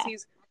because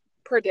he's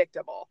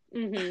predictable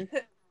in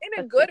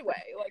a good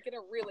way, like in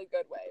a really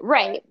good way.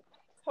 Right.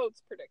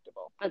 Totes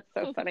predictable. That's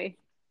so funny.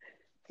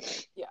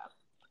 Yeah.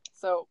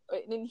 So,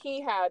 and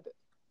he had,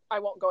 I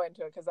won't go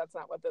into it because that's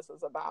not what this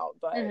is about,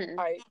 but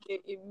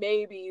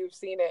maybe you've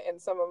seen it in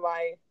some of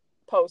my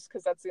posts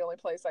because that's the only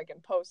place I can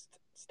post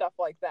stuff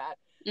like that.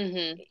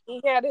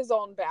 He had his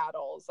own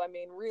battles. I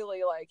mean,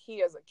 really, like he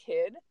is a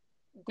kid,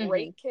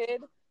 great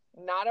kid,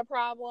 not a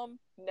problem,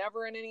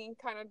 never in any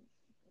kind of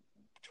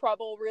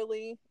trouble,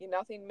 really,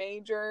 nothing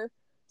major,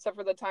 except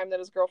for the time that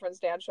his girlfriend's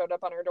dad showed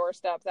up on her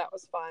doorstep. That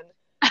was fun.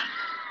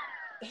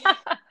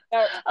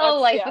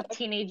 Life of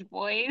teenage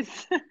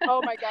boys.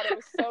 Oh my God, it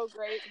was so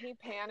great. He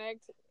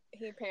panicked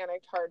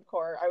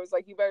hardcore. I was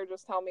like, you better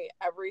just tell me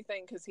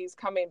everything because he's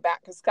coming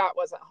back because Scott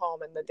wasn't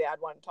home and the dad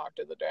wanted to talk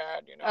to the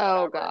dad, you know.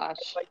 Oh whatever. gosh.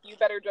 Like, you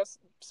better just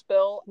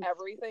spill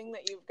everything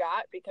that you've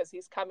got because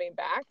he's coming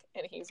back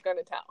and he's going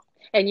to tell.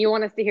 And you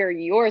want us to hear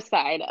your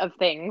side of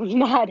things,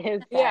 not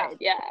his side.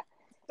 Yeah.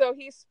 So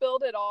he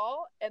spilled it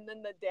all, and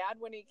then the dad,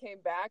 when he came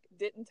back,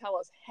 didn't tell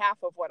us half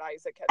of what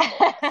Isaac had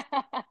told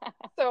us.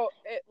 So,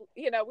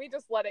 we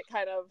just let it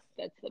kind of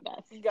that's the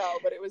best go,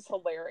 but it was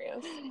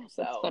hilarious.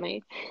 So that's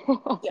funny.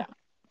 Yeah.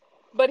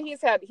 But he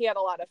had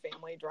a lot of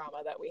family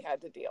drama that we had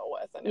to deal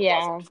with.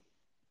 And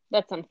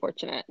that's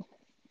unfortunate.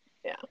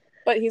 Yeah.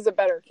 But he's a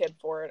better kid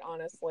for it,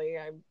 honestly.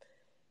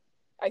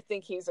 I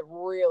think he's a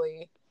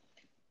really,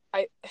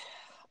 I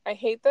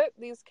hate that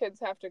these kids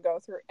have to go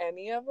through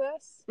any of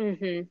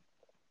this.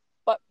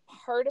 But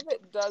part of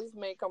it does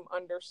make them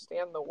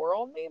understand the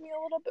world maybe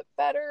a little bit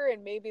better,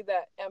 and maybe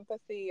that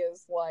empathy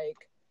is like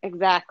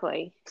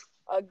exactly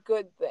a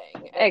good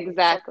thing.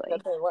 Exactly.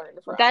 That they learned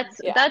from.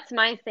 That's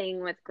my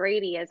thing with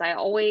Grady is I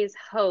always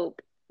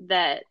hope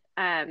that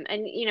and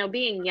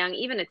being young,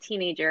 even a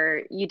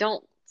teenager, you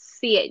don't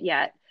see it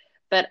yet,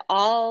 but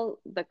all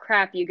the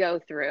crap you go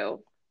through,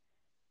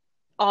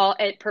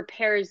 it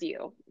prepares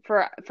you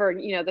for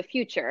the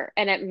future,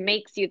 and it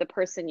makes you the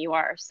person you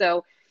are.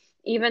 So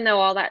even though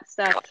all that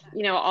stuff,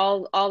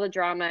 all the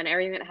drama and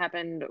everything that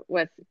happened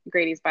with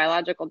Grady's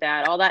biological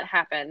dad, all that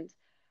happened,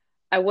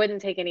 I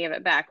wouldn't take any of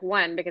it back.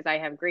 One, because I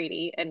have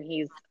Grady and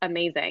he's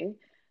amazing,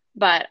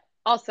 but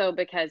also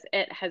because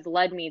it has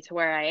led me to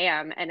where I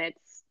am, and it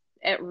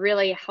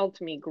really helped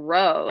me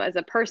grow as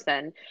a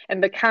person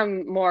and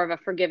become more of a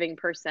forgiving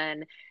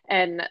person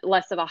and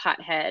less of a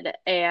hothead.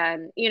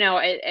 And,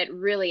 it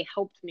really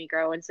helped me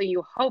grow. And so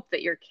you hope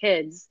that your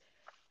kids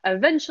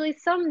eventually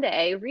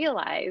someday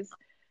realize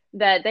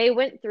that they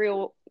went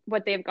through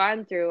what they've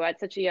gone through at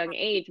such a young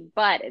age,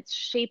 but it's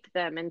shaped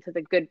them into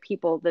the good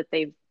people that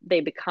they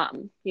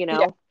become,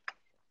 Yeah.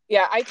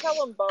 Yeah, I tell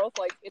them both,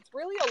 like, it's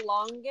really a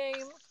long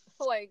game.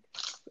 Like,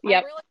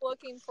 Yep. I'm really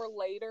looking for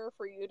later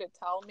for you to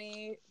tell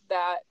me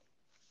that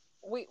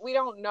we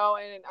don't know.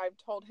 And I've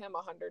told him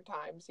 100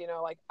 times,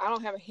 like, I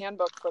don't have a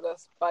handbook for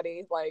this,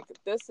 buddy. Like,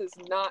 this is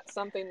not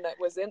something that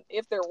was in,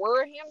 if there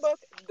were a handbook,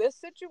 this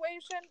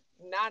situation,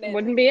 not in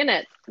Wouldn't it. be in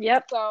it.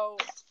 Yep. So,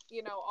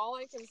 all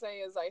I can say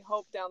is I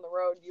hope down the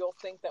road you'll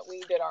think that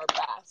we did our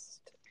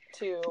best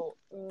to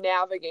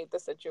navigate the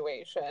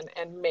situation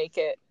and make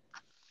it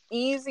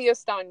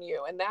easiest on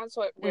you. And that's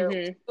what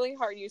it's really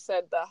hard. You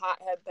said the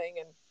hothead thing,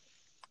 and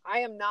I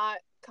am not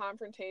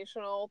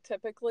confrontational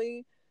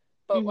typically,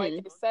 but like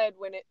I said,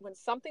 when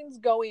something's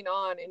going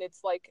on and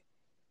it's like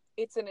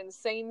it's an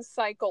insane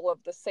cycle of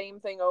the same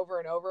thing over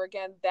and over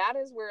again, that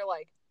is where,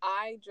 like,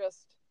 I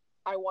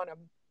want to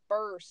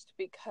burst,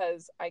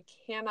 because I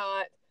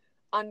cannot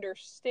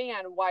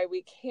understand why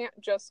we can't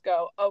just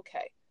go,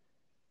 okay,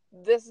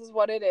 this is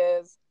what it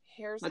is,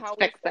 here's how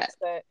we fix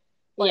it.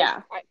 Like,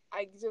 yeah.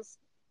 I just,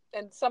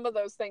 and some of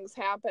those things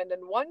happened.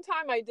 And one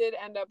time I did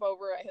end up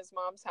over at his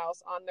mom's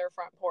house on their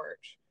front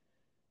porch.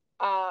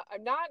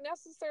 I'm not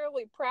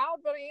necessarily proud,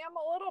 but I am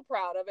a little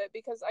proud of it,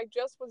 because I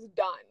just was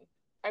done.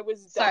 I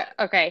was done. Sorry,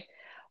 okay.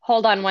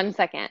 Hold on one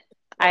second.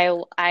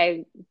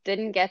 I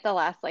didn't get the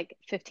last like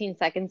 15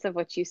 seconds of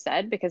what you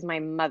said because my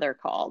mother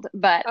called,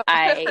 but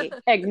I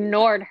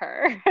ignored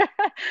her.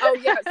 Oh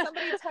yeah,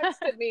 somebody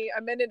texted me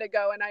a minute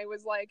ago and I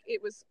was like,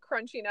 it was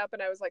crunching up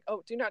and I was like,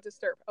 oh, do not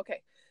disturb.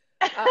 Okay.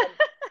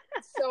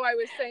 So I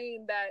was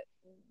saying that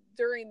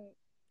during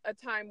a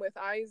time with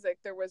Isaac,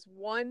 there was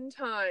one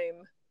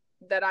time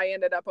that I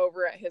ended up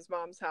over at his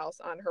mom's house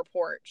on her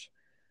porch,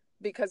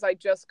 because I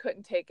just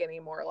couldn't take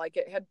anymore. Like,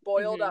 it had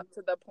boiled up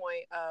to the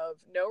point of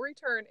no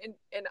return.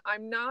 And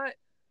I'm not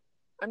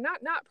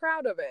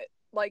proud of it.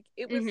 Like,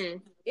 it was,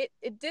 it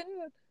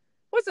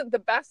wasn't the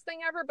best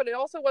thing ever, but it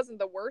also wasn't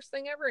the worst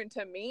thing ever. And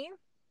to me,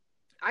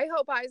 I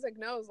hope Isaac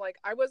knows, like,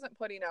 I wasn't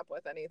putting up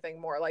with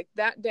anything more. Like,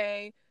 that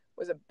day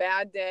was a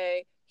bad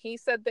day. He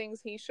said things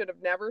he should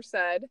have never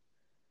said.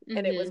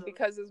 And it was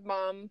because his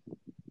mom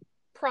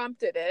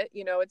prompted it.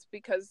 It's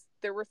because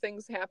there were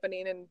things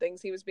happening and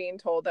things he was being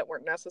told that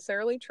weren't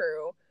necessarily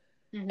true.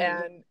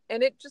 And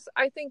it just,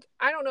 I think,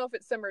 I don't know if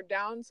it simmered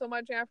down so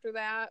much after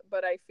that,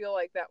 but I feel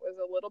like that was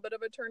a little bit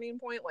of a turning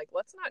point. Like,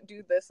 let's not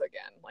do this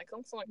again. Like,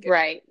 let's not get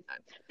right.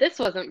 This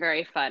wasn't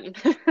very fun.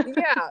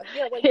 yeah.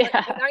 Like,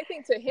 and I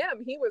think to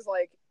him, he was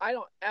like, I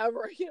don't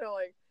ever,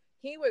 like,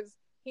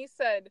 he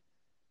said,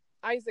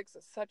 Isaac's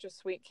such a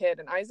sweet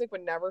kid, and Isaac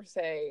would never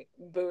say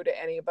boo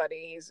to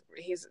anybody.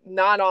 He's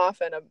not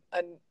often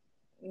a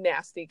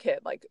nasty kid.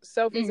 Like,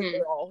 Sophie's a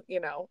girl,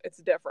 it's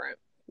different.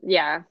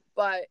 Yeah.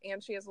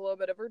 And she has a little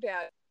bit of her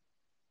dad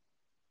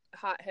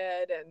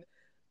hothead and,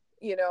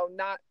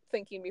 not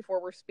thinking before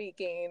we're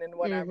speaking and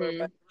whatever.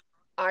 But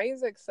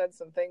Isaac said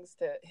some things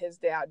to his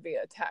dad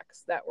via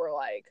text that were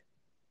like,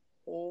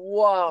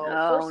 whoa.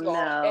 First of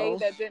all, A,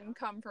 that didn't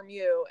come from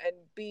you, and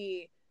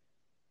B,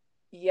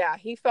 yeah,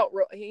 he felt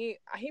he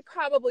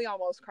probably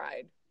almost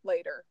cried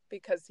later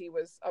because he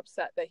was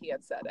upset that he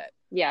had said it.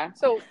 Yeah.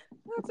 So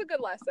that's a good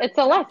lesson. It's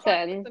a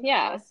lesson.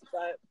 Yeah.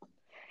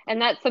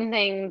 And that's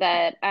something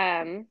that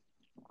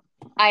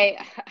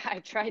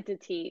I tried to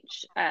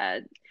teach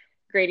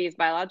Grady's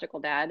biological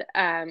dad,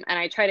 and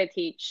I try to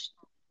teach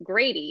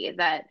Grady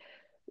that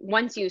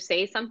once you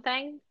say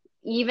something,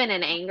 even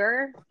in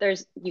anger,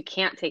 you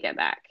can't take it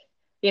back.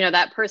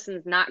 That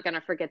person's not going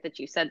to forget that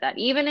you said that.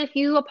 Even if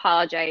you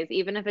apologize,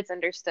 even if it's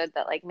understood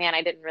that, like, man,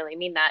 I didn't really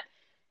mean that,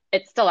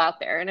 it's still out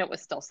there and it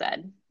was still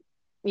said,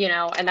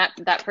 and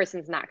that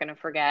person's not going to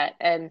forget.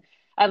 And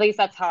at least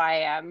that's how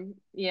I am.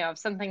 If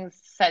something's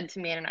said to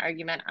me in an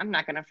argument, I'm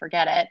not going to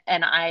forget it.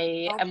 And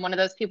I am one of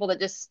those people that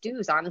just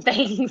stews on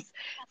things.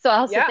 So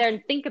I'll sit there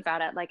and think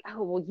about it like,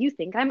 oh, well, you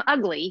think I'm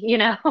ugly,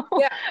 Yeah.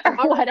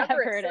 or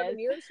whatever it is. 7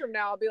 years from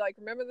now, I'll be like,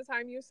 remember the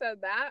time you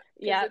said that?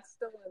 Yeah. It's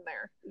still in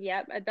there.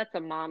 Yeah. That's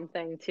a mom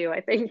thing too, I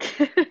think.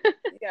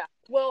 Yeah.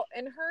 Well,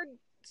 and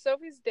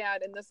Sophie's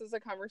dad, and this is a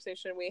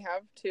conversation we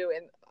have too.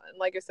 And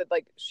like I said,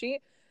 like,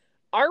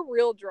 our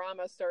real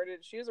drama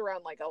started, she was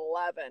around like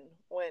 11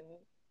 when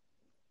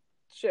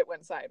shit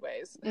went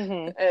sideways.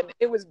 And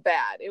it was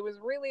bad. It was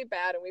really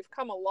bad. And we've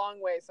come a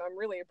long way. So I'm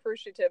really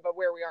appreciative of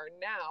where we are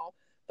now.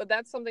 But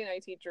that's something I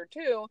teach her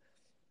too,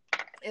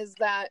 is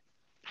that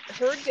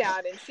her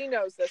dad, and she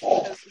knows this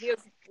because he has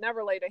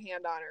never laid a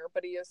hand on her,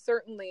 but he has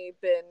certainly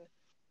been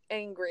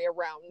angry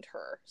around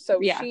her.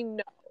 So she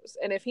knows.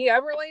 And if he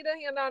ever laid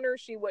a hand on her,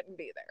 she wouldn't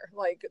be there.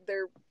 Like,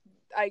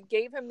 I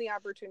gave him the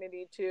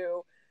opportunity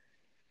to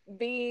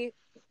be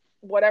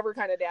whatever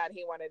kind of dad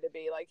he wanted to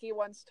be. Like, he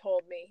once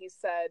told me, he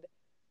said,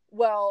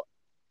 well,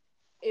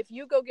 if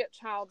you go get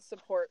child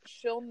support,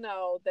 she'll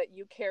know that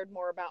you cared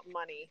more about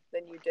money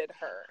than you did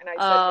her. And I said,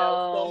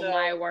 no, she'll know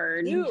my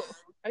word. you.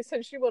 I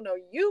said, she will know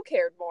you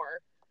cared more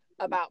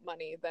about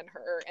money than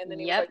her. And then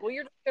he was like, well,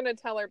 you're just going to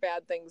tell her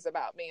bad things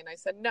about me. And I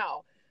said,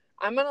 no,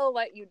 I'm going to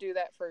let you do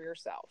that for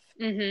yourself.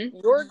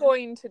 You're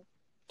going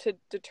to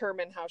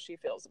determine how she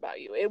feels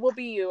about you. It will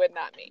be you and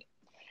not me.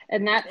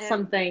 And that's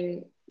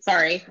something,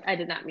 sorry, I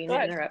did not mean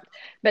to interrupt,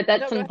 but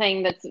that's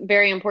something that's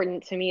very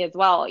important to me as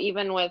well.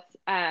 Even with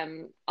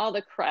all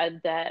the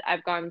crud that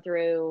I've gone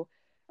through,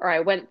 or I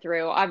went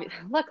through,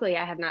 luckily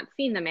I have not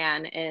seen the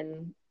man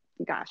in,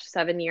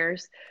 7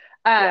 years.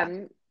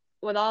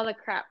 With all the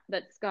crap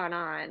that's gone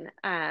on,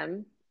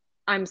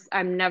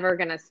 I'm never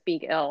going to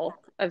speak ill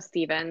of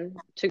Steven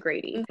to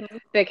Grady,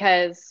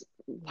 because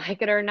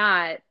like it or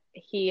not,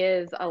 he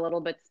is a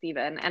little bit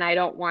Steven, and I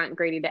don't want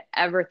Grady to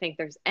ever think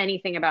there's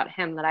anything about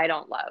him that I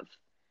don't love.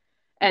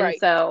 And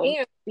so,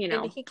 and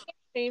he can't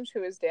change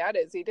who his dad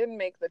is. He didn't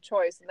make the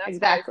choice. And that's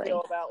how I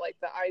feel about like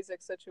the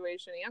Isaac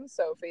situation and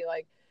Sophie.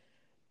 Like,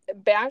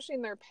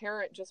 bashing their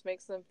parent just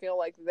makes them feel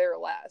like they're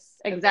less.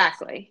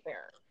 Exactly.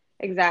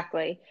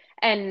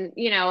 And,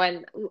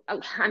 and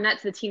I'm not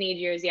to the teenage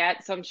years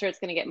yet, so I'm sure it's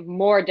going to get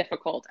more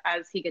difficult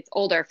as he gets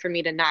older for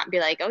me to not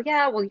be like, oh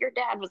yeah, well, your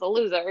dad was a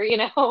loser,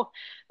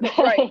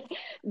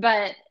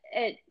 but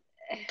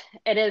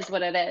it is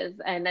what it is.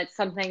 And it's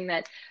something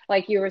that,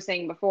 like you were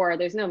saying before,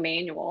 there's no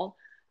manual.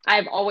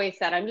 I've always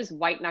said I'm just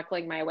white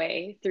knuckling my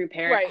way through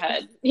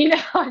parenthood.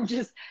 I'm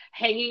just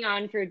hanging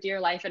on for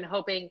dear life and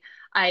hoping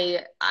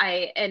I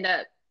end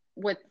up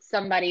with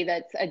somebody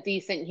that's a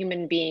decent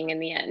human being in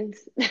the end.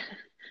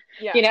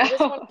 I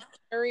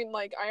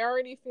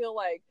already feel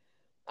like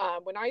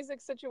when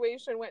Isaac's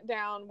situation went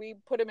down, we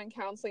put him in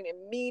counseling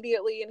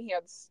immediately, and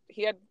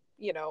he had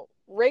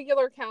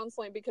regular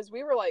counseling, because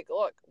we were like,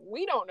 look,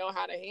 we don't know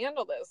how to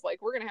handle this.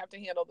 Like, we're going to have to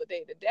handle the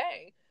day to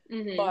day.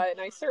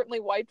 And I certainly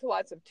wiped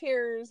lots of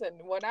tears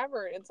and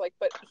whatever. It's like,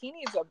 but he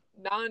needs a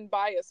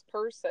non-biased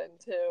person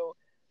to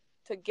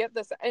get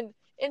this. And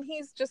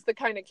he's just the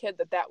kind of kid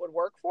that would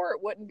work for.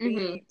 It wouldn't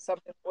be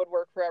something that would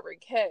work for every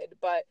kid.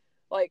 But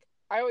like,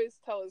 I always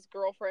tell his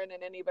girlfriend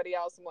and anybody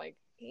else, I'm like,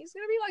 he's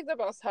going to be like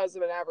the best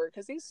husband ever,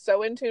 because he's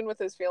so in tune with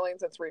his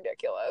feelings. It's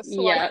ridiculous.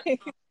 Yeah.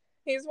 Like,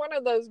 he's one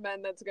of those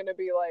men that's going to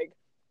be like,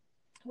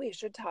 we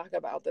should talk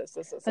about this.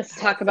 Let's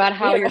talk about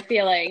how you're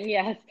feeling.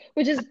 Yes.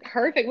 Which is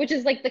perfect. Which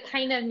is like the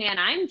kind of man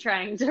I'm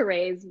trying to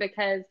raise,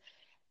 because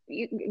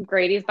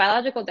Grady's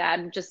biological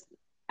dad,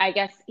 I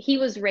guess he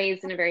was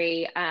raised in a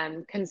very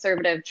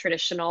conservative,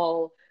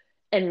 traditional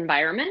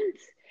environment.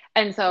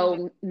 And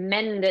so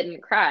men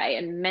didn't cry,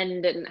 and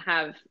men didn't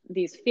have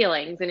these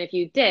feelings. And if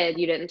you did,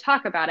 you didn't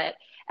talk about it.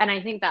 And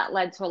I think that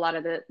led to a lot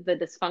of the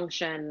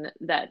dysfunction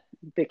that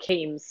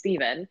became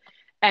Steven.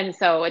 And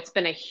so it's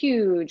been a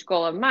huge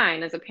goal of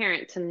mine as a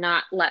parent to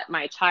not let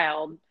my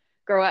child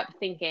grow up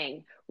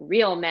thinking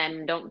real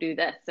men don't do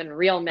this and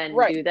real men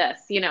do this,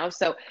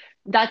 so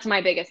that's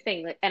my biggest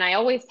thing. And I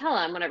always tell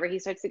him whenever he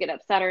starts to get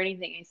upset or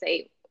anything, I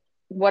say,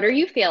 what are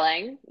you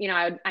feeling?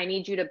 I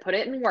need you to put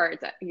it in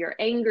words. You're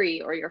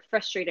angry, or you're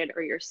frustrated,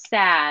 or you're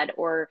sad,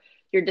 or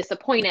you're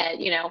disappointed,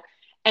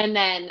 and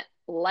then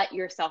let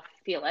yourself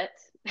feel it.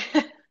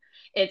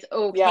 It's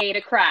okay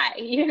to cry,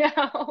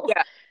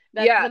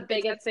 That's the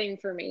biggest thing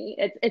for me.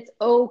 It's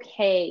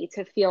okay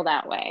to feel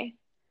that way.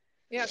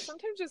 Yeah,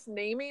 sometimes just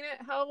naming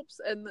it helps.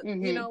 And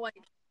like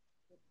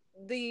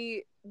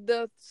the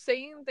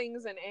saying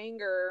things in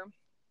anger,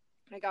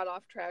 I got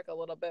off track a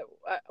little bit.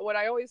 What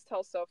I always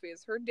tell Sophie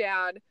is her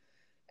dad,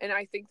 and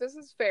I think this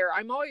is fair,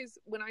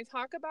 when I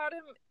talk about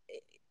him,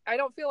 I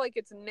don't feel like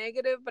it's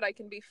negative, but I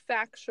can be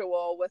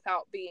factual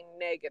without being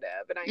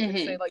negative. And I can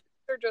say, like,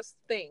 they're just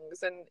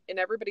things, and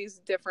everybody's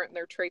different, and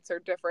their traits are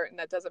different, and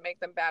that doesn't make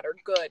them bad or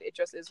good. It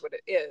just is what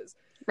it is.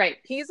 Right.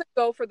 He's a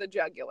go for the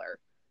jugular.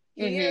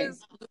 He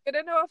is, get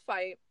into a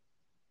fight,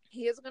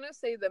 he is going to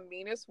say the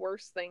meanest,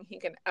 worst thing he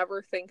can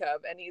ever think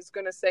of, and he's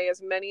going to say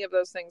as many of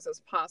those things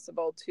as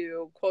possible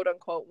to, quote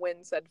unquote,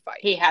 win said fight.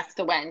 He has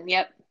to win.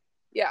 Yep.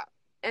 Yeah.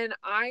 And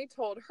I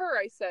told her,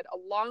 I said, a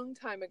long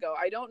time ago,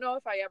 I don't know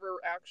if I ever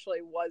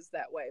actually was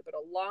that way, but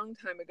a long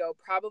time ago,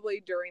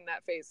 probably during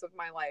that phase of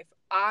my life,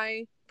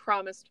 I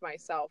promised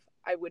myself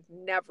I would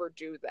never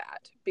do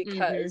that,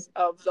 because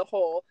of the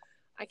whole,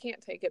 I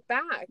can't take it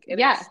back. And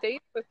it stays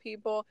with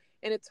people,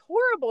 and it's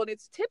horrible. And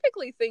it's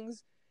typically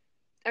things,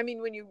 I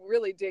mean, when you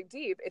really dig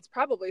deep, it's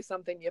probably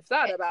something you've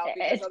thought about.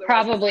 It's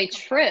probably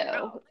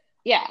true.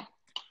 Yeah.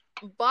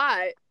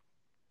 But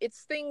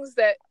it's things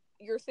that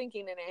you're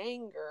thinking in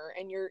anger,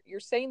 and you're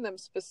saying them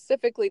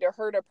specifically to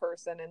hurt a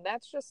person. And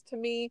that's just, to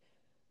me,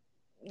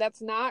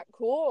 that's not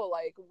cool.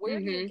 Like, where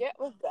do you get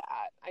with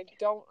that? I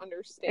don't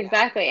understand.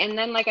 Exactly. And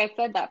then, like I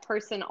said, that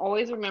person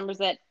always remembers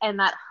it, and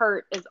that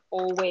hurt is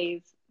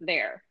always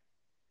there.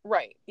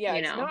 Right. Yeah.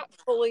 It's not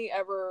fully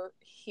ever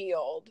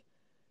healed.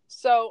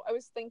 So I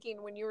was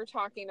thinking, when you were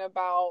talking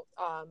about,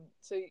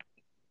 so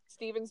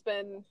Steven's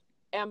been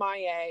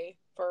MIA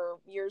for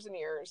years and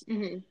years.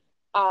 Mm-hmm.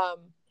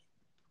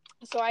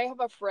 So I have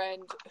a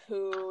friend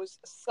whose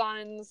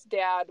son's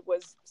dad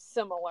was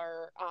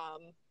similar.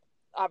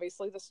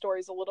 Obviously the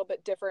story's a little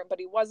bit different, but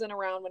he wasn't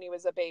around when he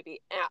was a baby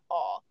at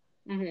all.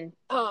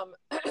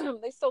 Mm-hmm.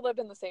 They still lived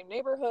in the same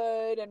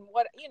neighborhood, and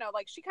what,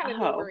 like she kind of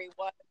knew where he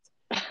was.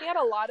 He had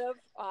a lot of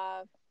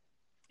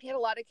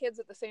kids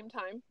at the same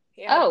time.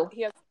 He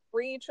has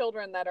 3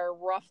 children that are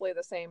roughly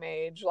the same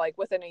age, like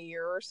within a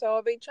year or so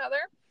of each other.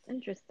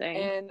 Interesting.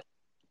 And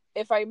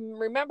if I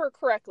remember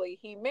correctly,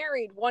 he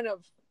married one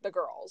of the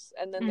girls,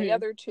 and then the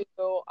other 2,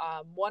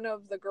 one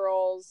of the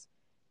girls,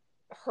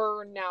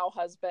 her now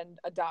husband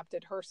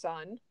adopted her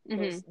son.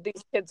 These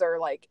kids are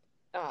like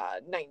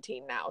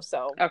 19 now,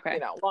 so a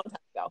long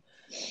time ago.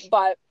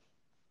 But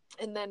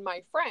and then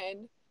my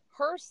friend,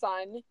 her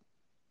son,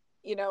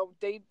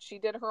 she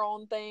did her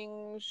own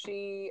thing.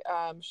 She's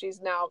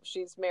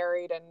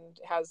married and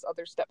has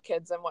other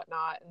stepkids and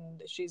whatnot,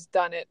 and she's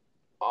done it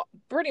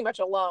pretty much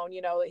alone.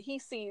 He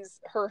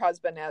sees her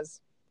husband as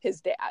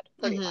his dad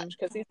pretty much,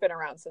 because he's been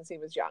around since he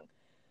was young.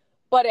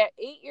 But at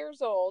 8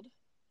 years old,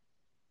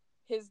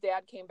 his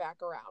dad came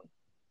back around.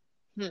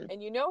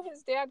 And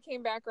his dad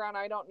came back around.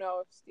 I don't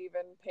know if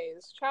Steven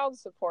pays child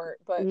support,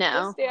 but his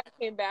dad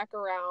came back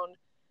around.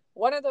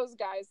 One of those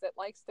guys that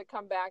likes to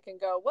come back and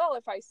go, well,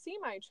 if I see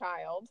my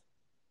child,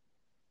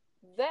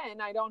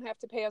 then I don't have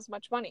to pay as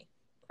much money.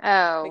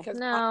 Oh,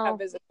 because I don't have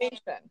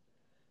visitation.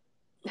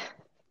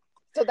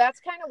 So that's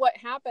kind of what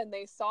happened.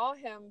 They saw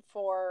him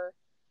for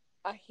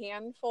a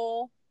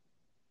handful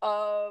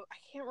of, I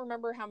can't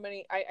remember how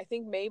many, I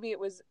think maybe it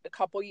was a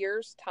couple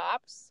years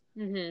tops,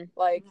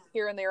 like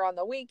here and there on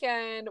the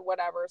weekend,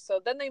 whatever. So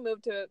then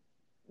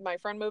my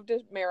friend moved to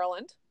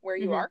Maryland, where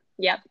you are.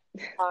 Yep.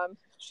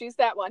 She's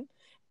that one.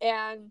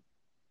 And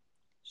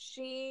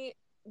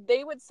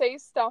they would say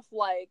stuff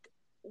like,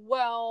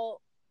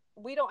 well,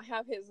 we don't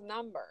have his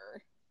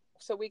number,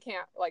 so we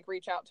can't like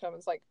reach out to him.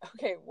 It's like,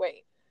 okay,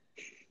 wait,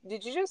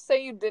 did you just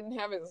say you didn't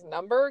have his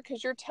number?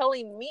 Because you're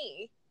telling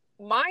me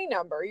my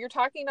number. You're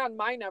talking on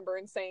my number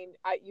and saying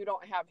you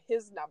don't have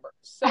his number.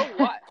 So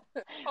what?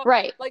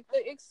 Right. Like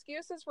the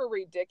excuses were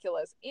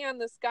ridiculous.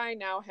 And this guy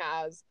now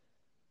has,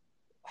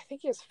 I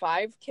think he has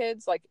 5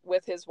 kids, like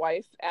with his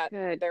wife at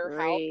their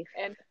house.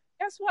 And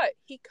guess what?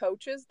 He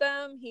coaches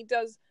them. He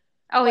does.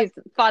 Oh, he's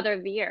father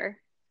of the year.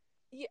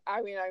 Yeah,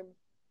 I mean,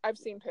 I've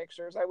seen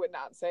pictures. I would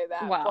not say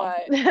that. Wow.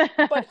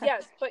 But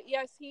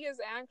yes, he is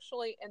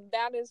actually, and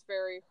that is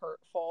very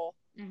hurtful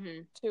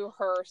to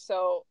her.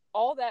 So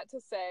all that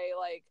to say,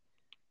 like,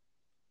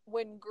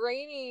 when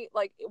Grady,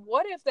 like,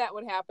 what if that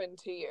would happen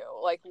to you?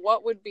 Like,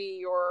 what would be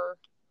your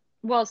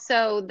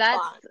so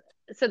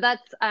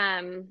that's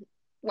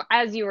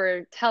as you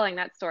were telling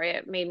that story,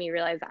 it made me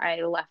realize I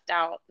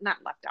not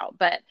left out,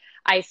 but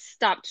I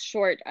stopped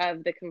short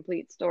of the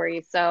complete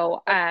story.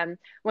 So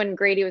when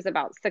Grady was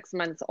about 6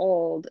 months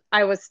old,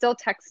 I was still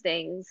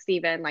texting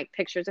Steven like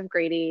pictures of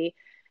Grady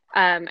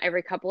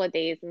every couple of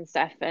days and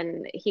stuff.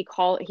 And he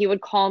would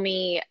call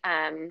me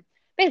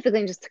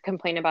basically just to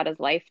complain about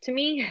his life to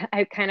me.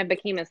 I kind of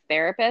became his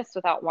therapist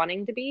without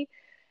wanting to be.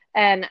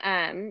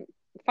 And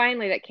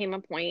finally that came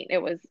a point.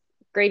 It was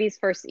Grady's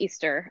first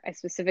Easter. I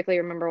specifically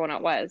remember when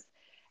it was.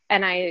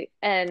 And I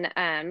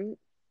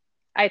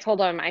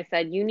told him, I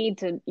said,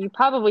 you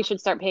probably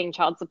should start paying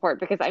child support,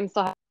 because I'm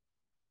still having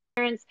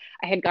parents.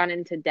 I had gone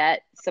into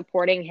debt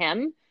supporting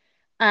him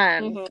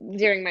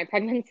during my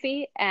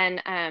pregnancy.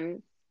 And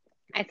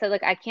I said,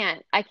 look, I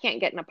can't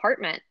get an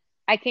apartment.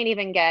 I can't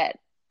even get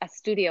a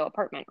studio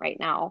apartment right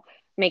now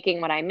making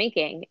what I'm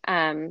making.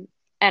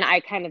 And I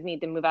kind of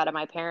need to move out of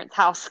my parents'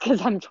 house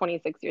because I'm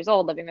 26 years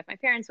old living with my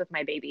parents with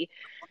my baby.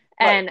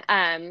 Right.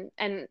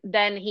 And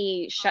then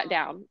he shut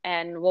down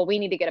and, well, we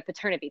need to get a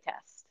paternity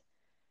test.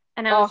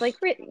 And I was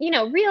like,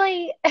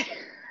 really?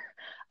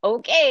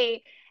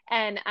 Okay.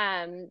 And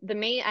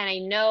I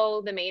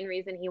know the main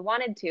reason he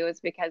wanted to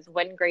is because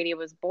when Grady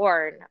was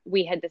born,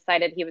 we had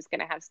decided he was going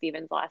to have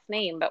Steven's last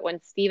name. But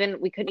when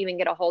we couldn't even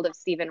get a hold of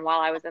Steven while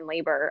I was in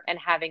labor and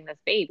having this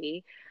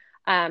baby.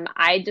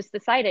 I just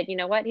decided, you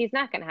know what, he's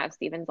not going to have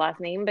Steven's last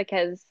name,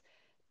 because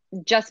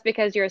just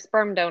because you're a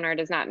sperm donor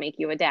does not make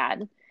you a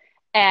dad.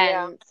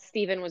 And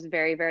Steven was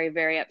very, very,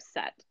 very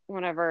upset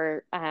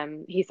whenever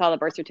he saw the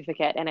birth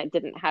certificate and it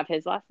didn't have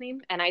his last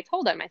name. And I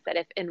told him, I said,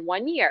 if in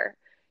 1 year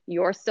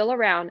you're still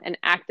around and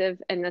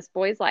active in this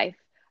boy's life,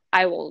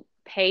 I will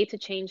pay to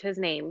change his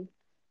name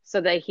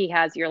so that he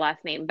has your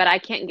last name. But I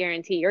can't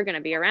guarantee you're going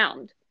to be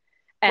around.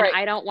 And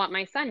I don't want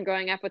my son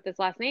growing up with this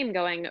last name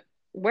going,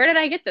 where did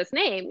I get this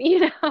name?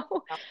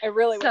 I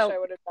really wish I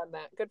would have done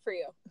that. Good for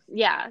you.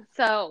 Yeah.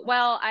 So,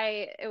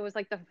 it was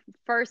like the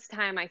first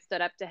time I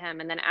stood up to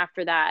him. And then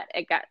after that,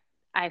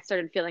 I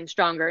started feeling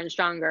stronger and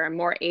stronger and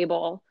more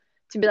able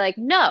to be like,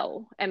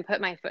 no, and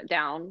put my foot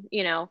down,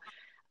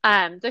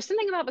 There's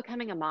something about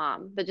becoming a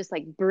mom that just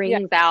like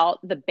brings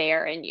out the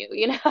bear in you,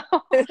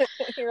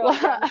 You're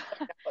like,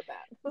 with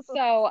that.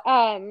 So,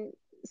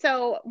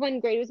 So when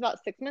Grady was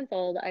about 6 months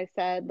old, I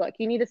said, look,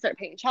 you need to start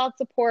paying child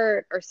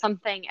support or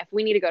something. If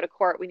we need to go to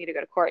court, we need to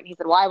go to court. And he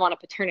said, well, I want a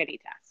paternity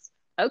test.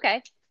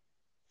 Okay.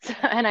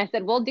 And I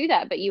said, we'll do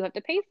that, but you have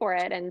to pay for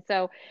it. And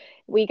so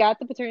we got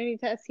the paternity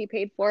test. He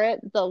paid for it.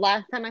 The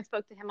last time I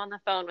spoke to him on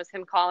the phone was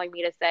him calling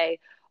me to say,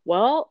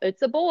 well,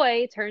 it's a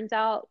boy. Turns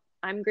out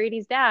I'm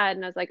Grady's dad.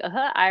 And I was like,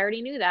 I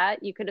already knew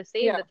that. You could have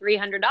saved Yeah. the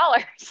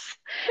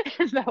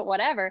 $300, but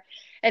whatever.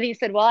 And he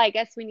said, well, I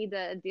guess we need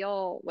to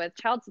deal with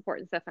child support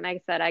and stuff. And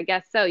I said, I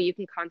guess so. You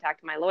can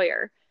contact my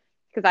lawyer,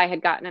 because I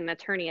had gotten an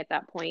attorney at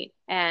that point.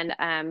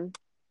 And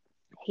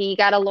he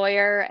got a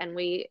lawyer, and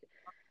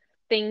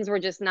things were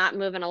just not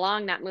moving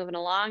along.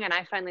 And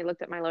I finally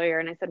looked at my lawyer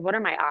and I said, what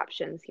are my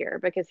options here?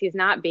 Because he's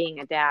not being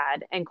a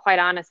dad. And quite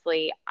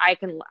honestly, I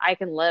can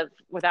live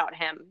without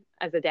him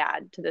as a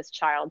dad to this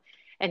child.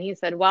 And he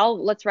said,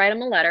 well, let's write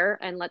him a letter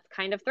and let's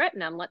kind of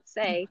threaten him. Let's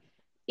say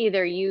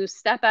either you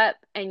step up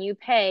and you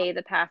pay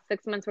the past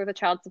 6 months worth of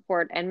child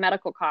support and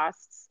medical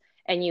costs,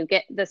 and you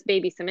get this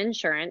baby some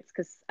insurance,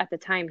 because at the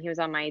time he was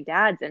on my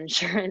dad's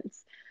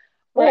insurance,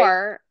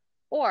 Right.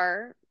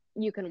 or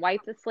you can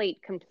wipe the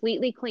slate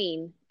completely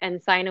clean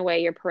and sign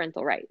away your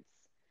parental rights.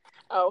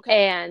 Oh,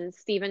 okay. And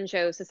Stephen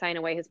chose to sign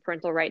away his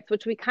parental rights,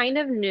 which we kind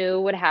of knew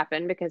would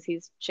happen because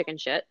he's chicken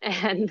shit,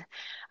 and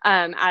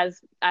as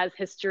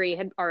history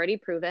had already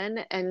proven.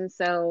 And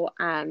so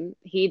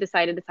he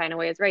decided to sign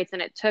away his rights,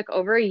 and it took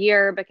over a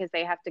year because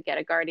they have to get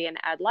a guardian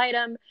ad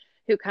litem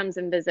who came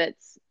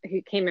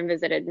and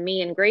visited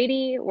me and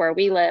Grady where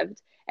we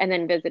lived, and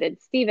then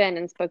visited Stephen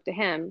and spoke to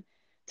him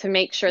to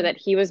make sure that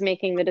he was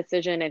making the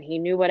decision and he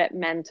knew what it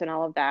meant and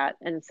all of that.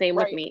 And same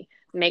with Right. me,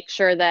 make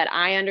sure that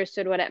I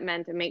understood what it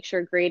meant and make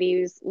sure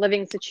Grady's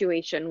living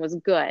situation was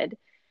good.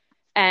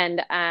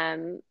 And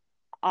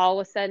all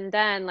was said and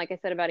done, like I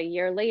said, about a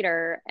year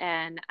later,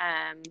 and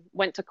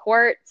went to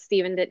court.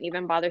 Stephen didn't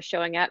even bother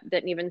showing up,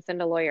 didn't even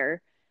send a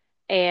lawyer.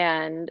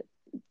 And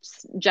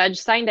judge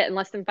signed it in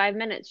less than 5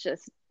 minutes,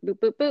 just boop,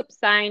 boop, boop,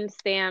 signed,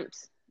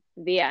 stamped,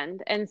 the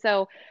end. And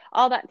so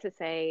all that to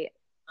say,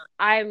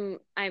 I'm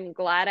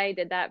glad I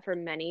did that for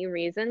many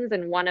reasons.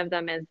 And one of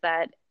them is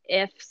that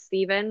if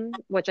Stephen,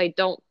 which I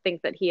don't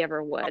think that he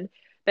ever would,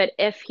 but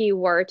if he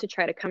were to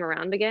try to come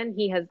around again,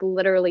 he has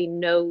literally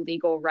no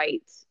legal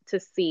right to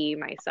see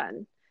my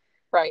son.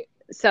 Right.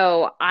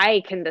 So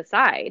I can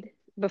decide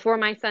before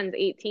my son's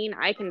 18,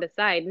 I can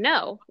decide,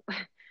 no,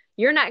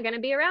 you're not going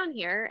to be around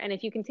here. And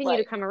if you continue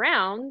to Right. come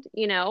around,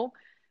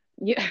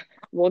 you,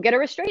 we'll get a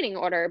restraining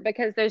order,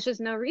 because there's just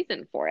no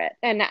reason for it.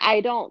 And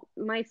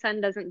my son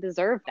doesn't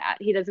deserve that.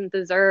 He doesn't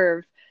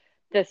deserve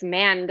this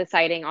man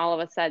deciding all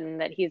of a sudden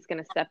that he's going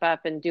to step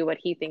up and do what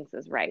he thinks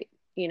is right.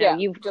 Yeah.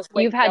 Just You've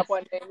waking had, up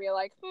one day and be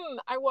like,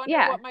 I wonder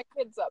yeah, what my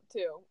kid's up to.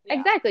 Yeah.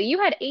 exactly. You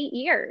had 8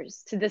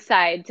 years to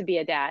decide to be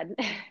a dad.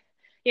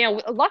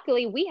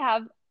 Luckily we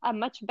have a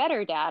much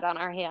better dad on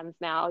our hands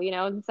now,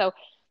 and so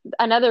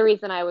another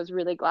reason I was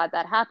really glad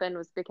that happened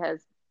was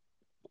because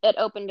it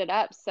opened it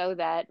up so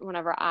that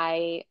whenever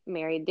I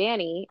married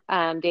Danny,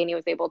 Danny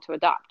was able to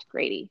adopt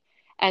Grady.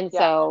 And Yeah.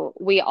 so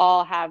we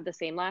all have the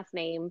same last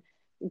name.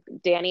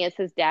 Danny is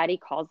his dad. He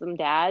calls him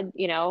dad.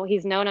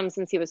 He's known him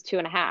since he was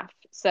 2.5.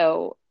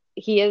 So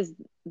he is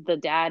the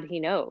dad he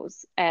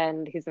knows,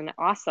 and he's an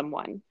awesome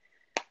one.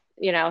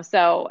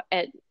 So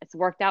it's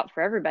worked out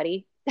for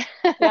everybody.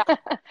 Yeah.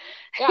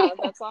 Yeah.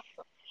 That's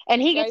awesome.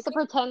 And he Yeah. gets to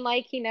pretend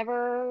like he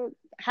never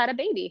had a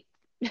baby.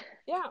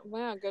 Yeah.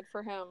 Well, good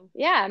for him.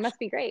 Yeah, it must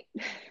be great.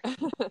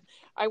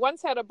 I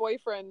once had a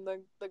boyfriend,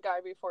 the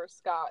guy before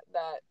Scott,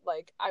 that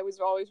like I was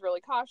always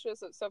really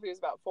cautious. Sophie was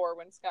about 4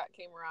 when Scott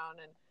came around,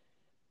 and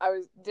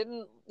I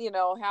didn't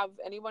have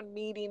anyone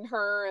meeting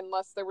her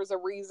unless there was a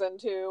reason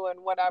to,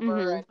 and whatever.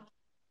 Mm-hmm. And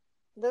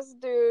this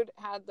dude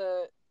had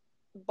the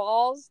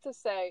balls to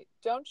say,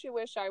 "Don't you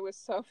wish I was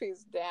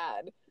Sophie's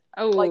dad?"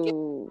 Oh,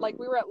 like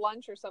we were at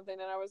lunch or something,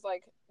 and I was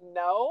like,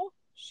 "No,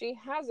 she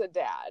has a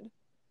dad.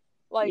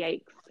 Like,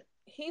 yikes.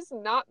 he's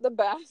not the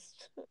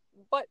best,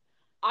 but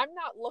I'm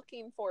not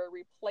looking for a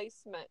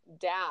replacement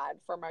dad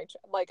for my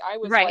like I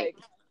was Right. like,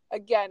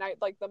 again, I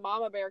like the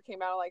mama bear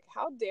came out like,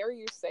 how dare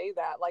you say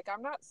that? Like,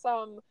 I'm not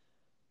some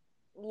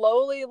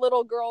lowly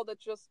little girl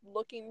that's just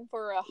looking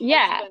for a husband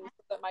Yeah. so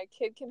that my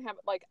kid can have,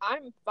 like,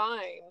 I'm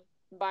fine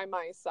by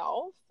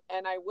myself,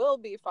 and I will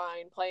be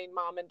fine playing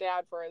mom and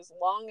dad for as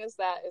long as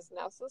that is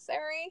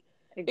necessary."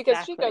 Exactly.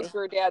 Because she goes to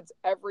her dad's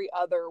every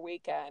other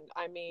weekend.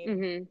 I mean,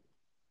 Mm-hmm.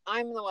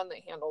 I'm the one that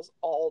handles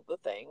all the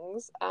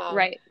things.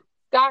 Right.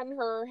 Scott and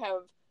her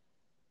have,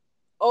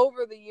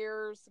 over the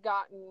years,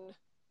 gotten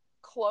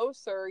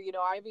closer.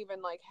 I've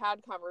even like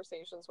had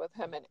conversations with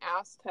him and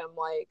asked him,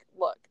 like,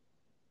 look,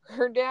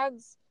 her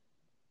dad's,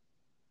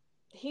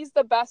 he's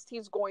the best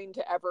he's going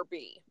to ever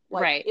be.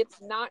 Like, right. It's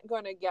not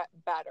going to get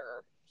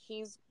better.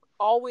 He's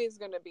always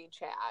going to be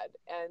Chad.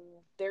 And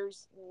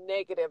there's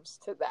negatives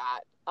to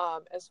that,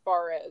 as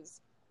far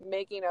as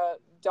making a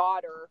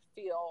daughter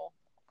feel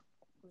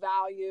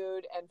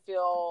valued and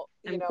feel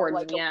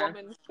important, like a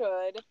woman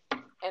should.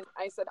 And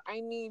I said, I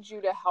need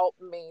you to help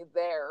me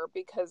there,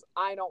 because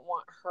I don't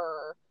want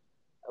her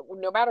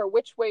no matter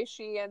which way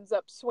she ends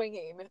up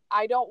swinging,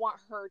 I don't want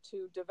her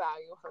to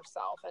devalue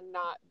herself and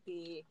not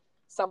be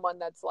someone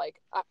that's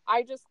like,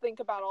 I just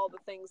think about all the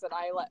things that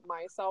I let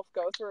myself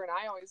go through. And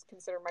I always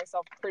consider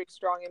myself a pretty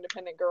strong,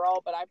 independent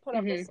girl, but I put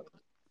up with some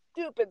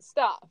stupid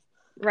stuff.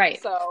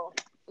 Right. So,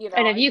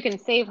 and if you can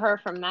save her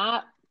from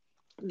that,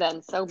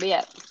 then so be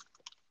it.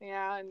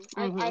 Yeah, and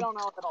I don't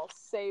know if it'll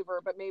save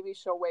her, but maybe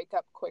she'll wake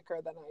up quicker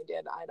than I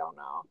did. I don't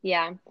know.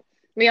 Yeah.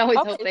 We always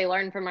hope they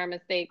learn from our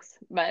mistakes,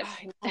 but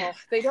I know.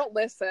 They don't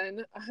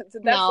listen.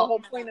 That's the whole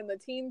point in the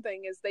teen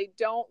thing is they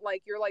don't,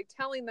 like, you're like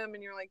telling them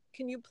and you're like,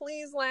 can you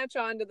please latch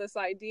on to this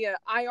idea?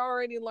 I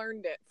already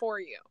learned it for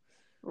you.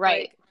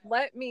 Right. Like,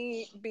 let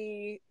me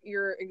be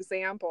your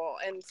example.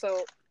 And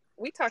so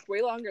we talked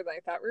way longer than I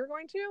thought we were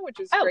going to, which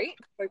is great.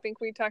 I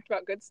think we talked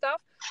about good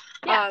stuff.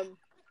 Yeah.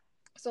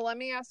 So let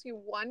me ask you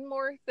one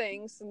more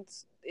thing,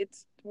 since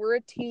we're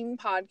a teen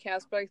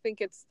podcast, but I think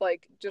it's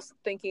like just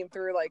thinking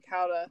through like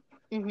how to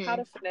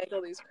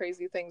finagle these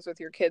crazy things with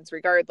your kids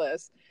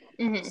regardless.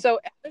 So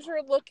as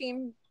you're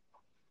looking,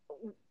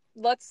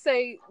 let's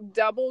say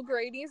double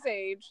Grady's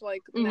age,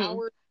 like now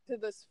we're to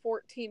this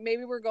 14,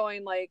 maybe we're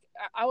going like,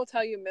 I will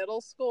tell you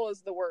middle school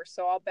is the worst.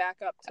 So I'll back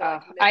up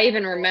to I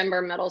even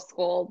remember middle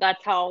school.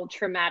 That's how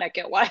traumatic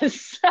it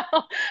was. So,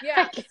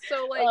 yeah.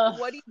 So like,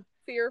 what do you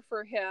fear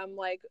for him?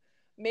 Like,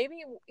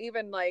 maybe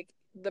even like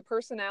the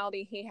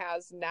personality he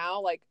has now,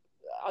 like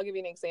I'll give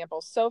you an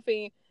example.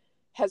 Sophie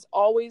has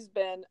always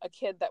been a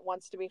kid that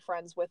wants to be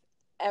friends with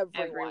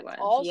everyone.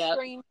 All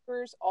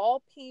strangers,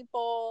 all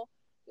people.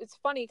 It's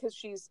funny because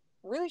she's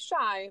really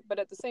shy, but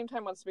at the same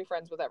time wants to be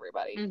friends with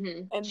everybody.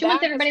 And she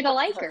wants everybody to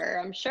like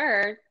her. I'm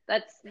sure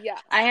that's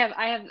I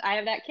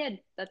have that kid.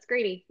 That's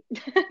Grady.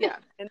 Yeah,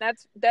 and that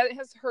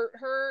has hurt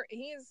her.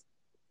 He's,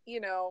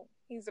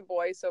 he's a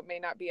boy, so it may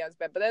not be as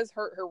bad, but that has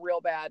hurt her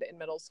real bad in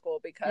middle school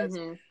because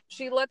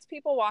she lets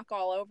people walk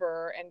all over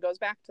her and goes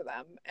back to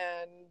them.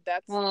 And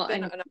that's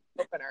been an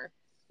opener.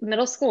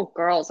 Middle school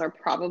girls are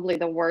probably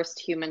the worst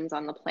humans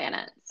on the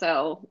planet.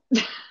 So,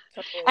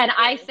 and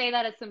I say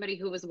that as somebody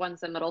who was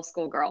once a middle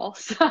school girl.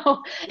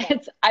 So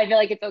I feel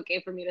like it's okay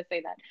for me to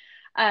say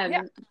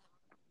that.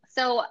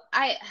 So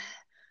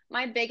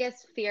my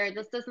biggest fear,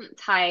 this doesn't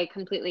tie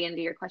completely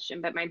into your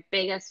question, but my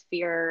biggest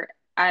fear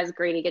as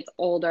Grady gets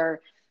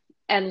older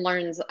and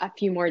learns a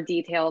few more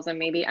details and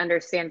maybe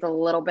understands a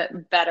little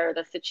bit better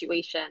the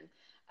situation.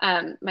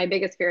 My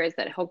biggest fear is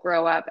that he'll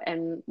grow up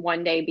and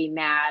one day be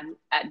mad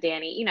at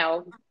Danny.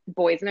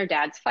 Boys and their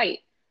dads fight.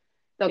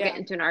 They'll get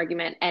into an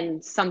argument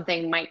and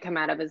something might come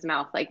out of his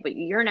mouth like, but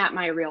you're not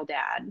my real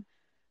dad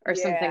or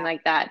something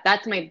like that.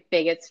 That's my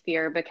biggest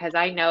fear because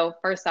I know,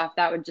 first off,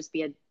 that would just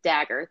be a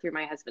dagger through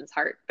my husband's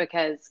heart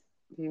because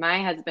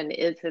my husband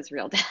is his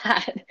real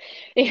dad.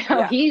 He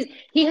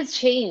has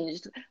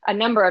changed a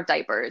number of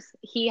diapers.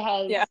 He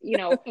has,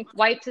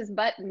 wiped his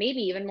butt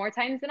maybe even more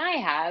times than I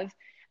have.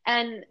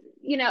 And,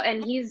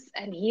 and he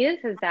is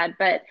his dad,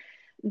 but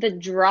the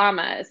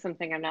drama is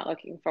something I'm not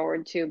looking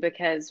forward to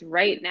because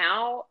right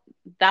now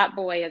that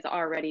boy is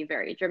already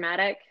very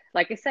dramatic.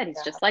 Like I said,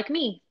 he's just like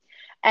me.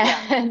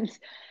 And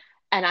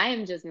I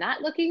am just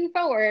not looking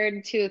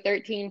forward to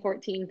 13,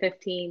 14,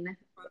 15.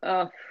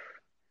 Oh,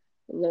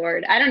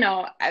 Lord. I don't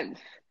know. I'm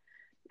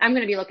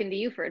going to be looking to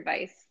you for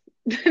advice.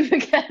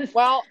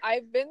 Well,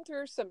 I've been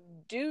through some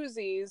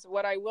doozies.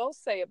 What I will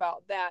say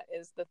about that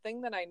is the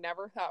thing that I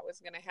never thought was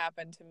going to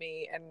happen to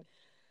me. And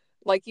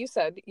like you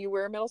said, you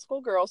were a middle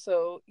school girl,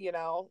 so,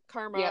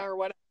 karma or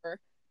whatever.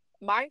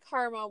 My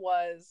karma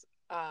was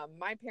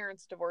my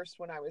parents divorced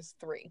when I was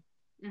 3.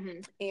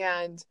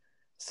 And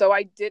so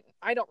I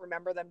don't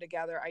remember them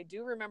together. I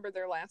do remember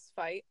their last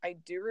fight. I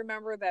do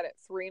remember that at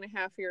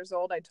 3.5 years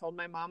old, I told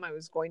my mom I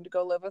was going to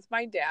go live with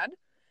my dad.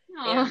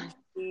 And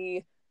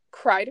she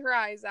cried her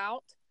eyes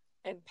out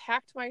and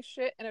packed my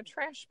shit in a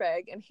trash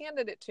bag and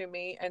handed it to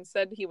me and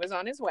said he was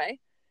on his way.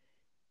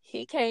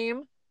 He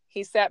came,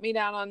 he sat me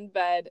down on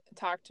bed,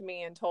 talked to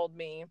me and told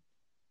me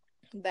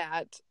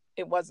that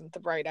it wasn't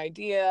the right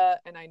idea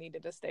and I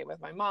needed to stay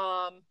with my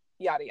mom,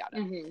 yada,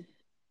 yada.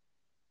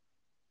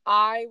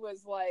 I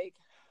was like,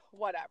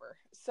 whatever.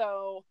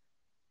 So,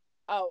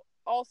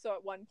 also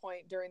at one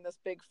point during this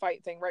big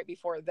fight thing, right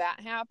before that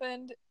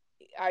happened,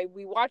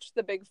 we watched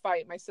the big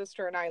fight. My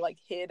sister and I like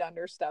hid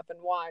under stuff and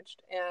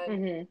watched,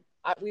 and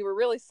we were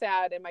really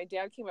sad. And my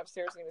dad came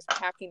upstairs and he was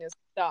packing his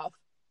stuff,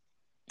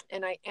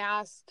 and I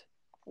asked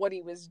what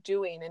he was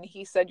doing, and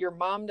he said, "Your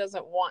mom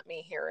doesn't want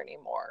me here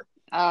anymore."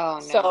 Oh,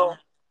 no. So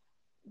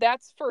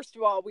that's, first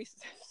of all,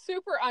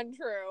 super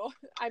untrue.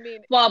 I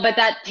mean, well, but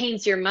that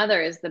paints your mother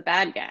as the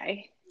bad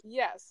guy.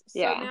 Yes.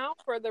 So now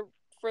for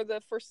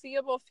the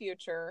foreseeable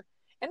future,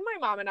 and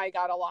my mom and I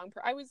got along.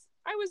 I was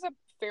a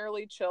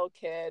fairly chill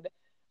kid.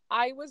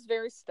 I was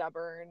very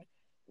stubborn,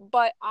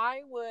 but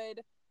I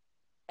would,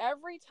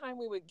 every time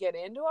we would get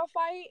into a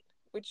fight,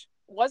 which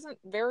wasn't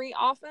very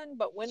often,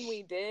 but when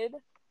we did,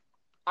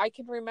 I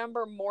can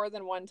remember more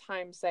than one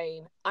time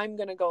saying, I'm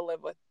going to go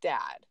live with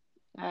Dad.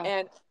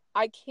 And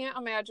I can't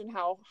imagine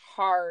how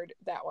hard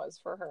that was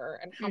for her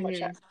and how much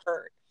that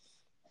hurt.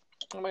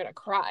 I'm going to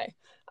cry.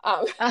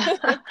 Um,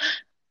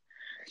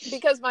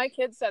 because my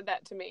kid said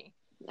that to me.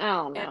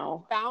 Oh, And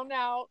no. found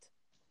out.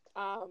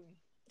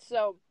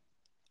 So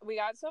we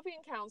got Sophie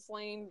in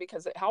counseling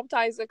because it helped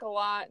Isaac a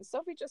lot. And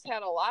Sophie just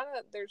had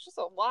there's just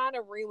a lot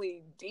of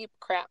really deep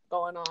crap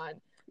going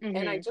on. Mm-hmm.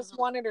 And I just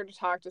wanted her to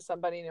talk to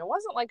somebody. And it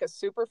wasn't like a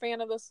super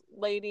fan of this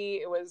lady.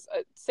 It was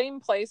a same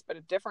place, but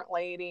a different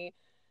lady.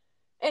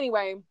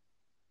 Anyway,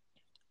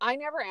 I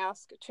never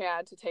ask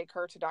Chad to take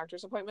her to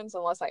doctor's appointments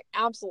unless I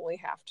absolutely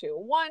have to.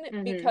 One,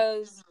 Mm-hmm.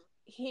 because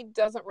he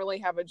doesn't really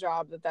have a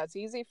job that's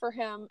easy for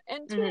him.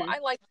 And two, Mm-hmm. I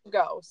like to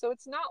go. So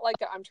it's not like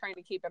I'm trying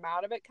to keep him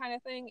out of it kind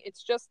of thing.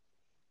 It's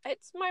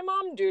my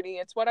mom duty.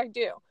 It's what I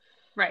do.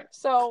 Right.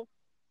 So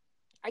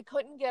I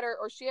couldn't get her,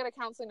 or she had a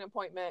counseling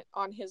appointment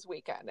on his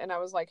weekend. And I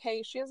was like,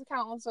 hey, she has a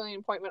counseling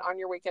appointment on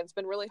your weekend. It's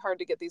been really hard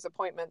to get these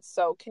appointments.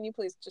 So can you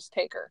please just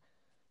take her?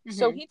 Mm-hmm.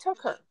 So he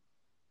took her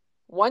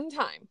one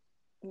time.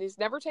 And he's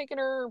never taken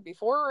her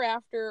before or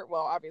after.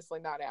 Well, obviously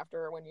not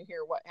after when you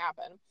hear what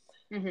happened.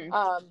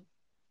 Mm-hmm.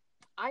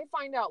 I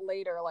find out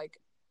later, like,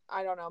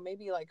 I don't know,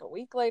 maybe like a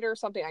week later or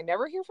something. I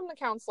never hear from the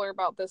counselor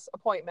about this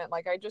appointment.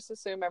 Like, I just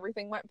assume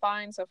everything went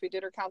fine. So if we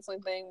did her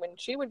counseling thing, when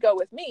she would go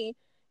with me,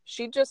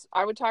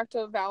 I would talk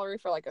to Valerie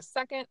for like a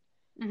second.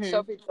 Mm-hmm.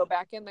 Sophie'd go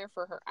back in there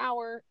for her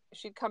hour.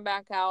 She'd come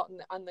back out,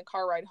 and on the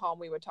car ride home,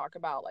 we would talk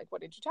about, like,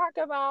 what did you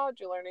talk about?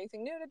 Did you learn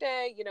anything new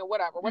today? You know,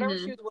 whatever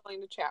mm-hmm. she was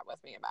willing to chat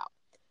with me about.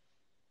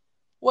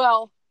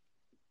 Well,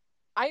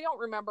 I don't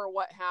remember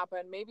what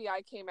happened. Maybe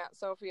I came at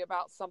Sophie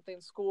about something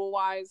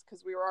school-wise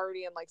because we were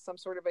already in like some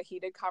sort of a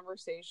heated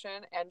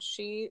conversation. And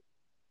she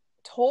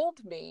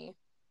told me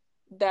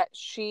that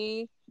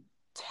she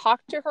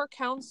talked to her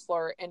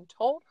counselor and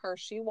told her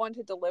she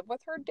wanted to live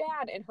with her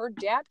dad. And her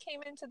dad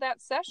came into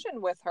that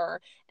session with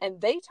her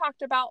and they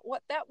talked about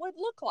what that would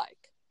look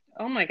like.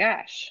 Oh my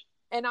gosh.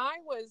 And I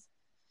was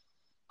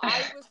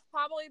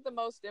probably the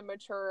most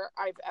immature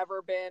I've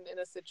ever been in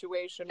a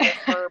situation with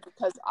her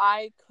because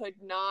I could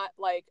not,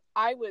 like,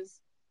 I was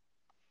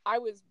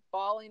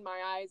bawling my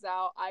eyes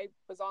out. I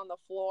was on the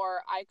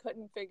floor. I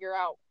couldn't figure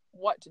out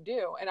what to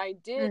do. And I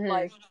did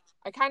mm-hmm.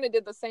 I kind of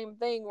did the same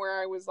thing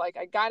where I was like,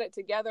 I got it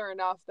together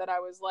enough that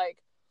I was like,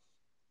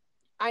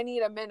 I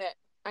need a minute.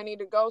 I need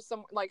to go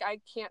like,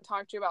 I can't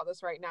talk to you about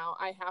this right now.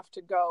 I have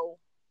to go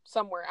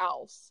somewhere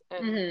else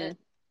and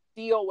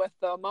deal with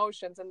the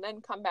emotions and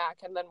then come back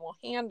and then we'll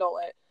handle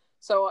it.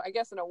 So I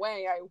guess in a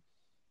way I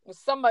was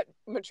somewhat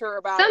mature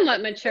about it.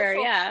 Somewhat mature,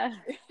 yeah.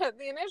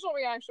 The initial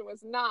reaction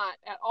was not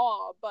at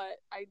all,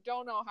 but I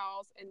don't know how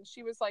else. And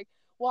she was like,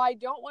 well, I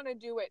don't want to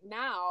do it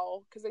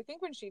now. Because I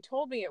think when she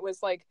told me it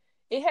was like,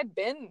 it had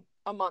been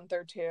a month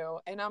or two.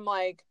 And I'm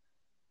like,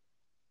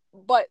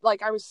 but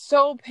like, I was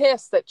so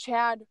pissed that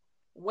Chad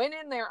went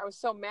in there. I was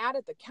so mad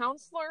at the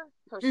counselor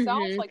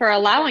herself. Mm-hmm. Like, for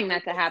allowing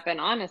that to happen,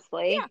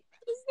 honestly. Yeah.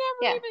 He's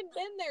never even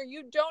been there.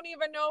 You don't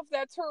even know if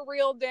that's her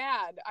real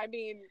dad. I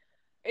mean,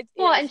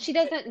 and she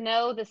doesn't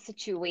know the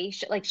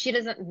situation. Like, she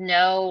doesn't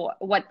know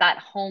what that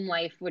home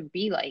life would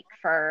be like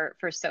for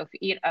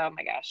Sophie. Oh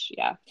my gosh.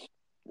 Yeah.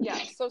 Yeah.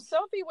 So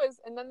Sophie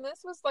and then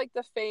this was like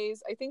the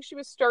phase, I think she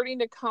was starting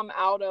to come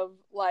out of,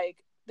 like,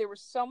 there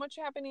was so much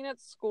happening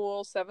at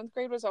school. 7th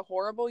grade was a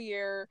horrible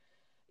year.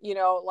 You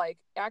know, like,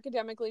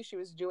 academically, she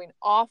was doing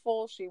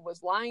awful. She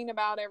was lying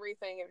about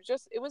everything.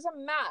 It was a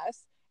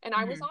mess. And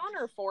I was on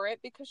her for it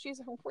because she's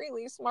a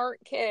really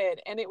smart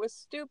kid. And it was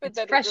stupid.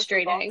 It's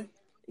frustrating.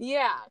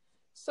 Yeah.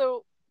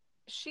 So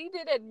she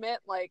did admit,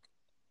 like,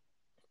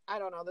 I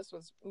don't know, this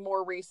was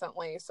more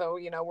recently. So,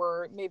 you know,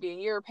 we're maybe a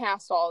year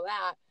past all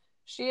that.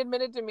 She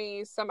admitted to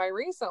me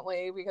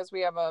semi-recently because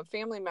we have a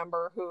family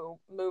member who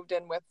moved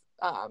in with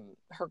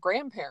her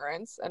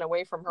grandparents and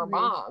away from her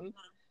mom.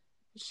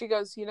 She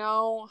goes, you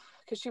know,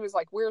 because she was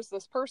like, where's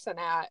this person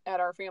at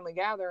our family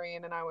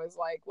gathering? And I was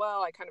like,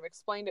 well, I kind of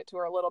explained it to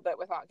her a little bit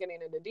without getting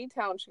into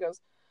detail. And she goes,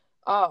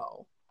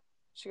 oh.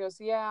 She goes,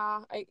 yeah.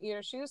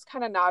 She just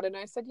kind of nodded. And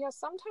I said, yeah,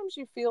 sometimes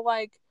you feel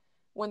like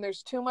when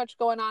there's too much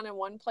going on in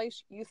one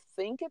place, you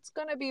think it's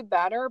going to be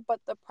better, but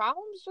the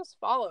problems just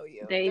follow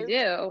you.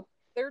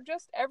 They're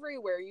just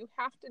everywhere. You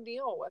have to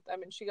deal with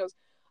them. And she goes,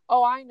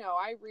 oh, I know.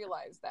 I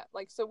realized that.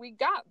 Like, so we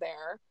got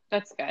there.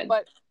 That's good.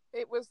 But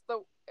it was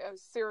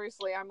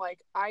seriously, I'm like,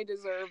 I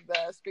deserve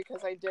this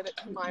because I did it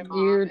to my mom.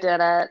 You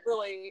did it.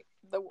 Really,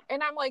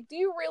 and I'm like, do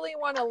you really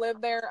want to live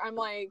there? I'm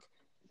like,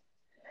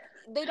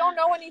 they don't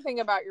know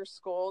anything about your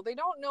school. They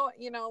don't know,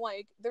 you know,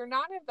 like, they're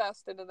not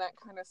invested in that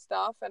kind of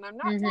stuff. And I'm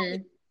not telling you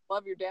to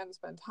love your dad and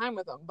spend time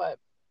with them, but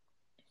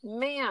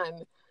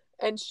man,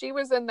 and she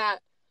was in that.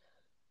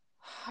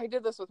 I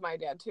did this with my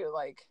dad too.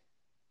 Like,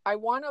 I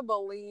want to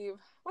believe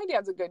my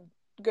dad's a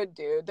good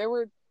dude. There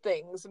were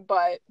things,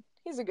 but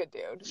he's a good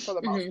dude for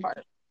the most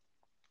part.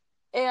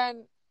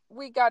 And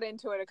we got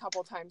into it a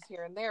couple times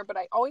here and there, but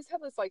I always had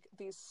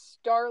these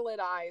starlit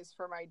eyes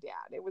for my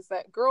dad. It was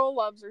that girl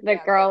loves her dad.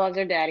 The girl loves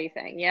her daddy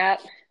thing. Yep.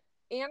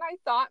 And I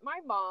thought my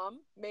mom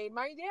made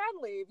my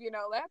dad leave. You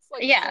know, that's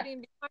like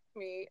sitting behind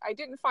me. I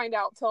didn't find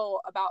out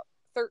till about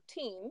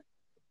 13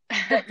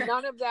 that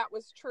none of that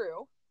was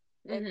true.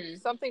 And Mm-hmm.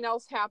 something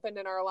else happened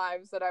in our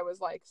lives that I was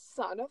like,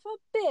 son of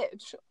a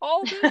bitch,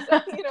 all this,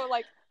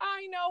 like,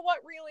 I know what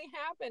really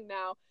happened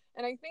now.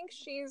 And I think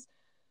she's,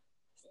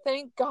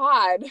 thank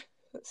God,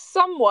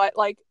 somewhat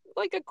like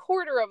a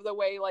quarter of the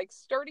way, like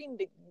starting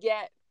to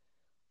get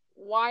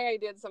why I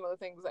did some of the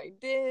things I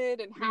did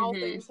and how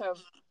Mm-hmm. things have,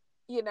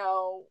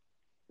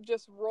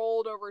 just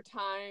rolled over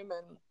time.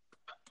 And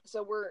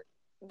so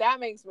that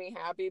makes me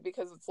happy,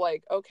 because it's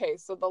like, okay,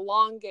 so the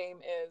long game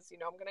is,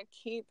 I'm going to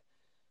keep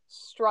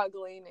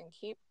struggling and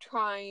keep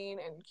trying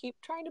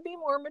to be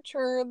more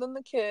mature than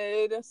the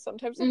kid.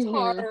 Sometimes it's Mm-hmm.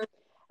 hard,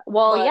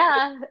 Well, but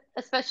yeah,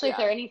 especially if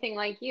yeah. they're anything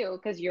like you,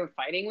 because you're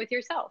fighting with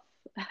yourself.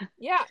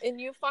 Yeah, and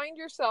you find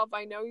yourself,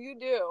 I know you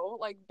do,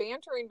 like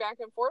bantering back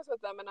and forth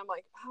with them, and I'm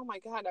like, oh my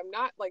God, I'm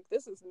not like,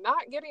 this is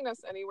not getting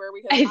us anywhere,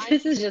 because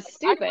This is just I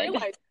stupid.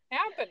 realize it's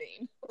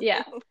happening.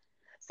 Yeah.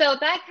 So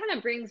that kind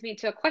of brings me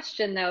to a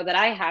question though that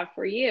I have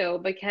for you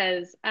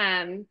because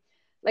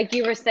like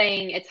you were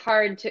saying it's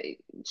hard to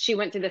she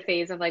went through the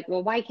phase of like,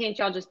 well, why can't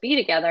y'all just be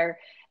together?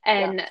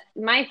 Yeah. And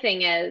my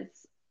thing is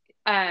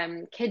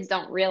kids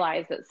don't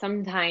realize that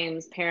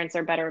sometimes parents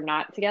are better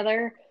not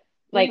together.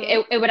 Like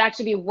Mm-hmm. it would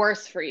actually be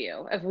worse for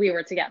you if we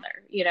were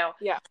together, you know?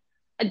 Yeah.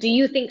 Do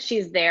you think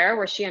she's there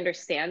where she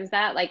understands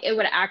that? Like it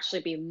would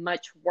actually be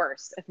much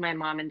worse if my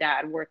mom and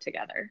dad were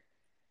together.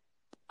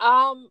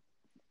 Um,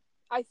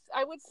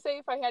 I would say,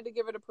 if I had to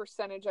give it a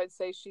percentage, I'd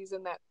say she's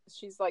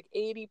like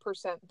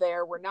 80%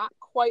 there. We're not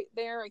quite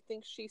there. I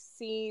think she's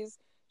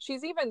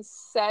even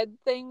said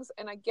things.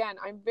 And again,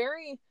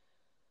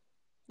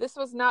 this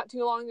was not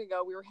too long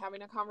ago. We were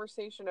having a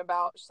conversation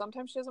about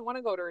sometimes she doesn't want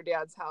to go to her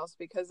dad's house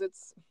because it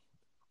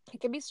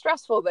can be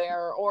stressful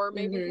there, or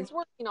maybe Mm-hmm. he's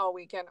working all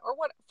weekend, or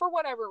for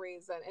whatever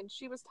reason. And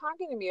she was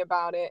talking to me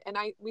about it. And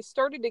we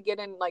started to get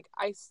in, like,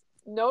 I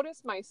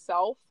noticed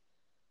myself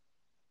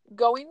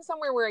going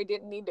somewhere where I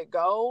didn't need to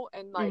go,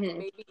 and like Mm-hmm.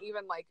 maybe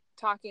even like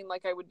talking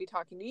like I would be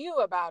talking to you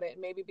about it,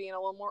 and maybe being a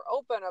little more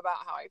open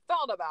about how I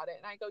felt about it.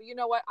 And I go, you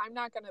know what? I'm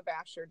not going to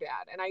bash your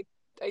dad. And I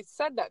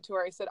said that to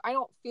her. I said, I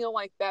don't feel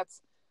like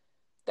that's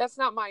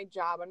not my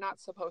job. I'm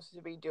not supposed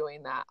to be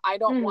doing that. I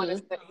don't want to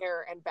Mm-hmm. sit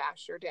here and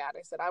bash your dad.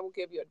 I said, I will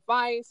give you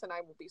advice, and I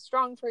will be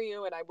strong for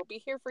you, and I will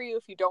be here for you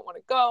if you don't want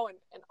to go,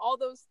 and all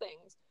those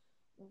things.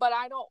 But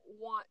I don't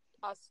want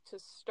us to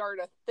start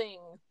a thing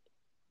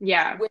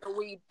Yeah. where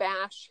we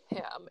bash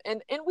him,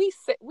 and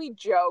we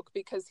joke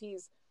because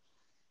he's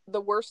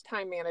the worst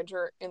time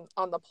manager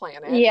on the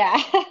planet.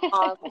 Yeah.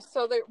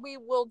 So that we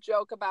will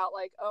joke about,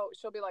 like, oh,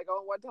 she'll be like,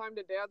 oh, what time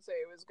did dad say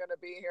he was going to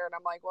be here? And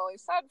I'm like, well, he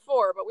said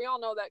 4, but we all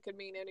know that could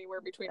mean anywhere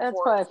between That's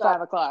 4 and probably 7.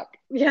 5 o'clock.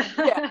 Yeah.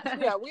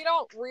 Yeah, we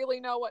don't really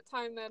know what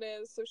time that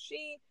is. So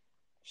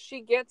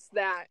she gets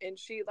that, and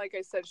she, like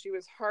I said, she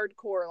was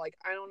hardcore, like,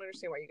 I don't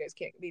understand why you guys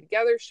can't be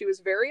together. She was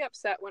very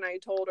upset when I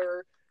told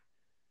her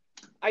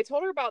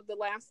about the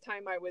last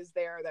time I was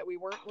there, that we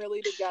weren't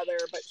really together,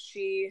 but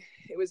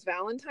it was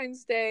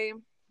Valentine's Day.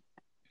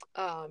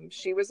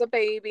 She was a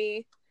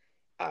baby.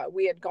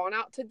 We had gone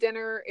out to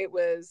dinner. It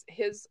was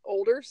his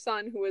older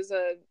son, who was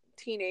a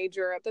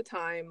teenager at the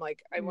time.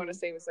 Like, I want to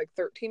say it was like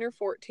 13 or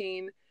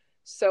 14.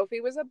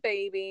 Sophie was a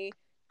baby,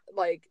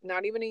 like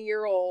not even a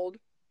year old.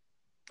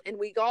 And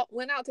we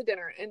went out to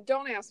dinner, and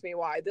don't ask me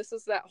why. This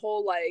is that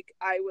whole, like,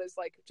 I was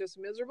like just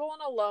miserable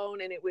and alone,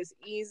 and it was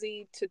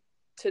easy to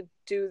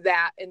do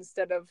that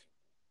instead of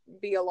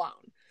be alone.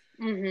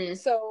 Mm-hmm.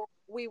 So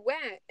we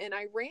went, and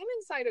I ran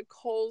inside a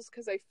Kohl's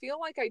because I feel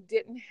like I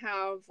didn't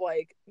have,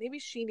 like, maybe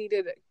she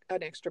needed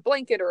an extra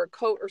blanket or a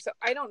coat or so.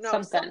 I don't know.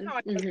 Something. Somehow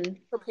I was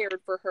prepared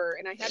for her,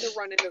 and I had to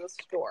run into the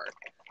store.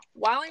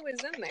 While I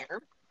was in there,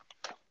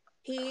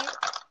 he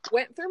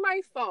went through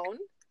my phone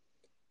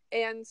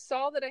and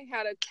saw that I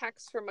had a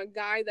text from a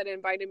guy that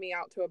invited me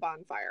out to a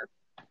bonfire.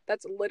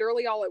 That's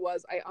literally all it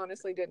was. I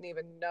honestly didn't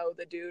even know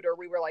the dude, or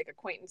we were like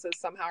acquaintances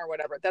somehow or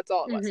whatever. That's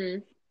all it was. Mm-hmm.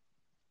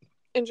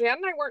 And Jan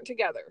and I weren't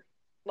together.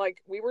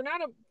 Like, we were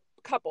not a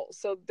couple,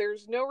 so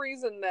there's no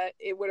reason that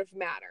it would have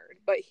mattered.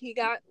 But he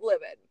got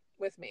livid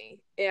with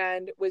me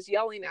and was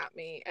yelling at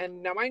me.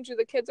 And now, mind you,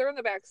 the kids are in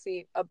the back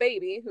seat. A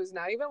baby who's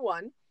not even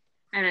 1,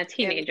 And a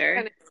teenager,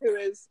 and who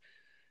is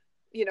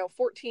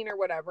 14 or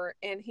whatever.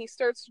 And he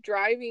starts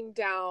driving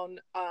down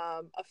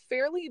a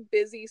fairly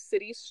busy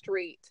city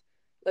street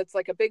that's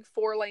like a big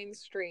 4-lane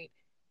street,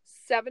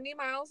 70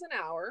 miles an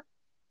hour.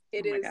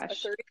 It is a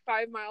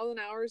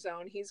 35-mile-an-hour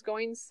zone. He's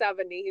going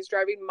 70. He's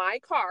driving my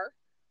car.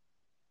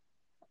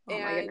 Oh,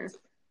 my goodness.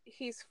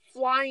 He's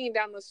flying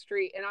down the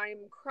street, and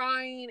I'm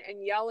crying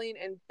and yelling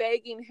and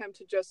begging him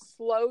to just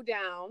slow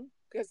down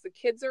because the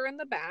kids are in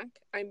the back.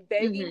 I'm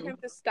begging him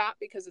to stop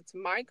because it's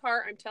my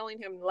car. I'm telling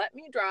him, let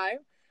me drive.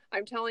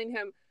 I'm telling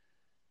him,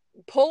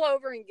 pull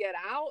over and get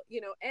out,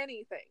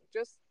 anything.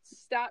 Just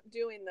stop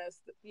doing this.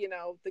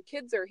 The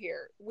kids are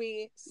here.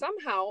 We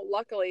somehow,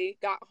 luckily,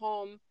 got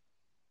home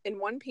in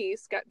one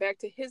piece, got back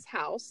to his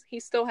house. He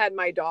still had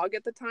my dog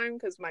at the time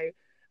because I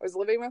was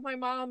living with my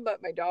mom,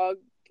 but my dog,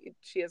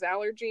 she has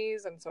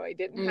allergies, and so I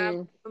didn't have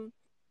him.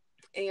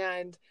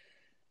 And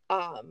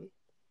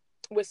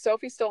with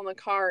Sophie still in the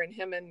car and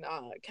him and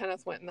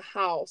Kenneth went in the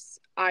house,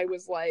 I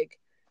was like,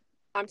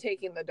 I'm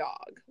taking the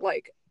dog.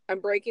 Like, I'm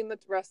breaking the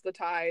rest of the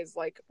ties.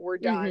 Like, we're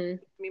done.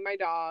 Mm-hmm. Me, my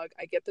dog.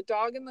 I get the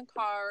dog in the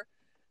car.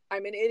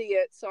 I'm an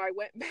idiot. So I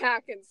went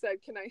back and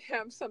said, can I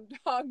have some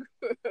dog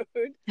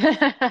food?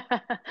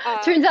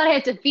 Turns out I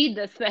have to feed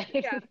this thing.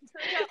 Yeah, turns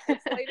out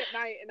it's late at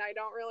night and I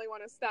don't really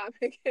want to stop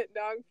and get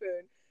dog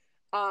food.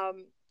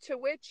 To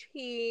which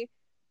he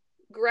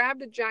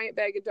grabbed a giant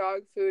bag of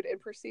dog food and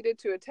proceeded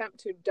to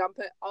attempt to dump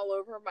it all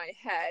over my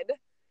head.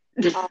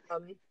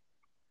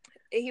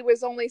 He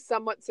was only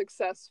somewhat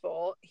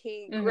successful.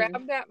 He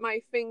grabbed at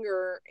my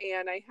finger,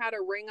 and I had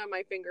a ring on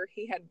my finger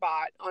he had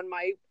bought on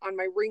my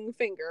ring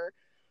finger.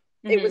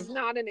 It was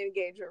not an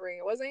engagement ring.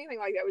 It wasn't anything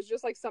like that. It was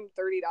just like some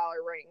 $30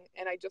 ring,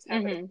 and I just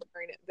happened to be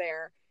wearing it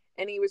there.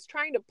 And he was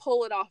trying to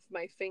pull it off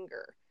my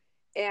finger,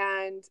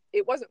 and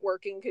it wasn't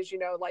working because, you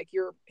know, like,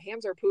 your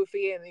hands are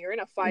poofy and you're in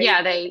a fight.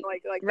 Yeah, like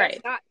right.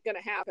 That's not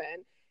gonna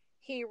happen.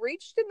 He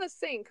reached in the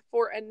sink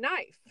for a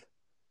knife.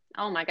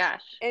 Oh my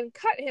gosh! And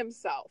cut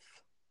himself.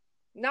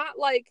 Not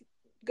like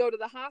go to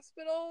the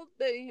hospital.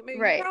 He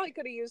probably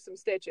could have used some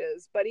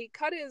stitches, but he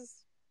cut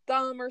his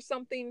thumb or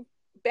something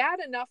bad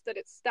enough that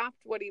it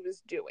stopped what he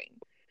was doing.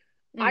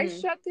 I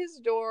shut his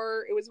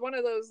door. It was one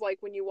of those, like,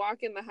 when you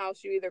walk in the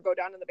house, you either go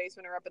down in the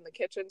basement or up in the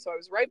kitchen. So I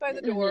was right by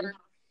the door.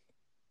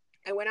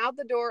 I went out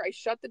the door. I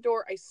shut the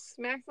door. I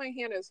smacked my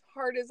hand as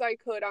hard as I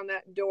could on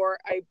that door.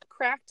 I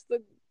cracked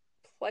the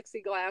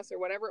plexiglass or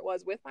whatever it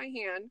was with my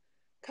hand,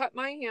 cut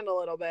my hand a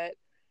little bit,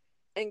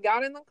 and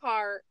got in the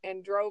car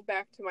and drove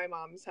back to my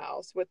mom's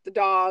house with the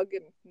dog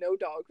and no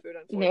dog food,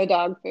 unfortunately. No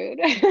dog food.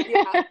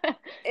 Yeah.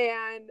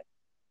 And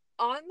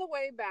on the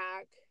way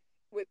back,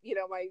 with, you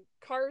know, my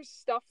car's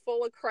stuffed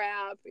full of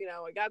crap, you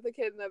know, I got the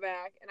kid in the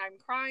back and I'm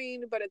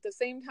crying, but at the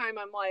same time,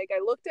 I'm like, I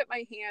looked at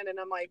my hand and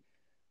I'm like,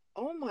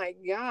 oh my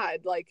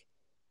God, like,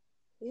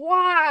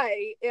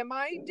 why am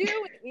I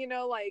doing, you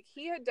know, like,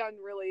 he had done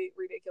really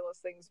ridiculous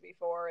things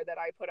before that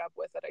I put up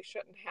with that I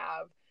shouldn't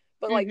have.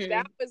 But, like,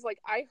 that was, like,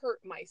 I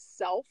hurt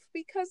myself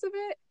because of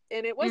it.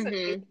 And it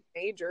wasn't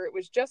major. It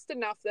was just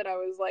enough that I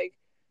was like,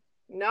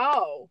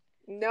 no.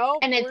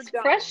 And it's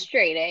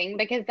frustrating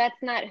because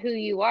that's not who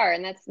you are.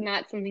 And that's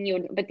not something you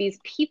would, but these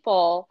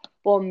people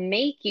will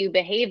make you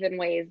behave in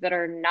ways that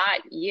are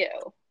not you.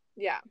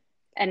 Yeah.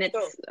 And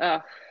it's,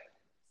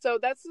 so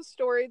that's the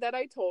story that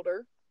I told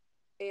her.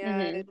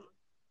 And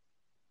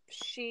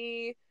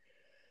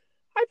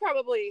I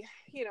probably,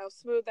 you know,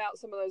 smoothed out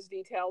some of those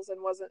details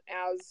and wasn't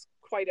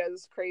quite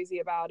as crazy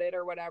about it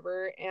or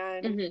whatever.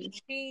 And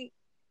she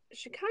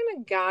kind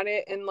of got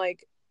it, and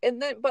like,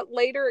 and then, but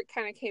later it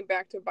kind of came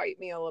back to bite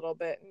me a little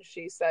bit. And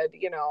she said,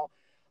 you know,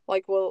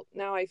 like, well,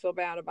 now I feel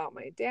bad about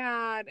my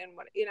dad. And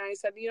what, you know, I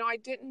said, you know, I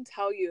didn't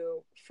tell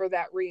you for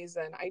that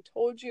reason. I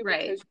told you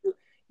because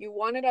you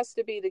wanted us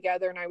to be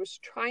together. And I was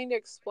trying to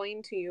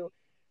explain to you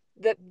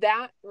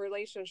that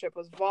relationship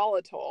was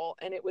volatile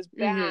and it was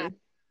bad.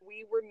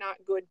 We were not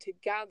good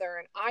together,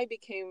 and I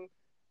became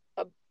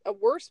a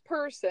worse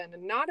person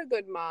and not a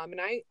good mom.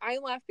 And I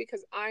left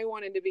because I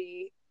wanted to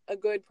be a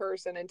good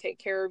person and take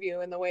care of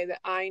you in the way that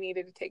I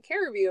needed to take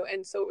care of you.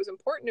 And so it was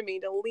important to me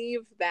to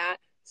leave that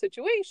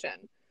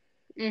situation.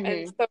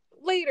 And so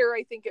later,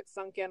 I think it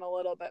sunk in a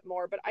little bit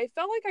more, but I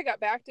felt like I got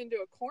backed into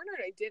a corner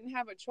and I didn't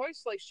have a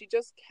choice. Like, she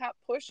just kept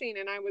pushing,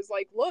 and I was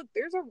like, look,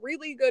 there's a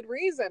really good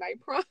reason, I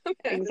promise.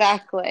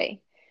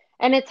 Exactly.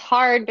 And it's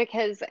hard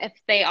because if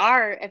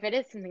it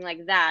is something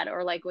like that,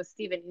 or like with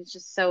Steven, he's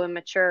just so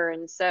immature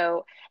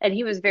and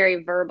he was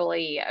very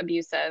verbally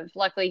abusive.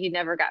 Luckily, he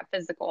never got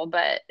physical,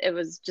 but it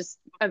was just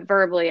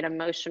verbally and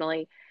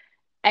emotionally.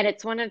 And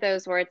it's one of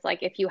those where it's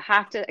like, if you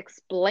have to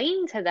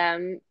explain to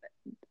them,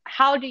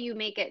 how do you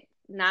make it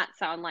not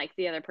sound like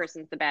the other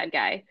person's the bad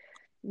guy?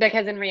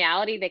 Because in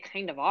reality, they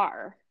kind of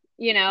are,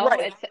 you know.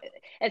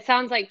 It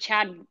sounds like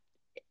Chad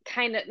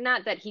kind of,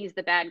 not that he's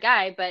the bad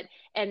guy, but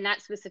in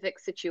that specific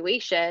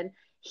situation,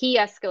 he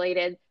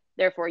escalated,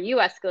 therefore you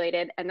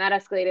escalated, and that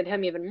escalated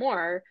him even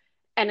more.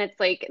 And it's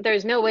like,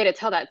 there's no way to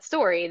tell that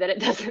story that it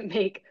doesn't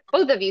make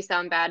both of you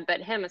sound bad,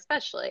 but him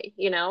especially,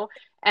 you know.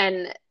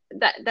 And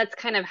that's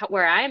kind of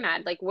where I'm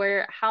at. Like,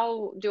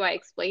 how do I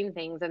explain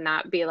things and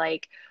not be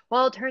like,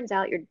 well, it turns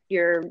out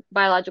your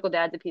biological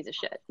dad's a piece of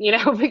shit, you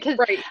know? Because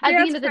at the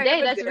end of the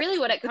day, that's really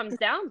what it comes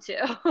down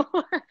to.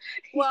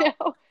 Well, you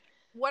know?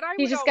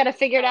 He's just got to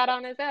figure it out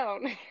on his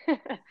own.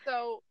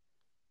 So,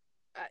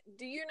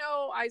 do you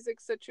know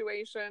Isaac's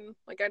situation?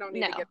 Like, I don't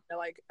need to get into,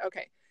 like,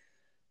 okay.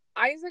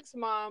 Isaac's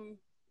mom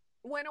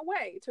went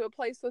away to a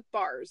place with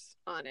bars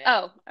on it.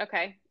 Oh,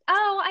 okay.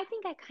 Oh, I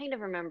think I kind of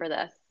remember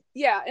this.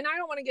 Yeah, and I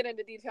don't want to get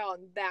into detail on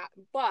that,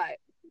 but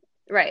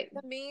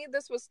to me,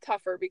 this was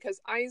tougher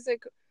because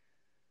Isaac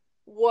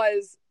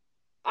was,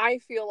 I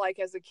feel like,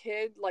 as a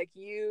kid, like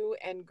you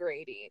and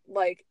Grady,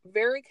 like,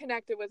 very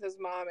connected with his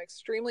mom,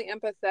 extremely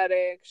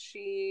empathetic.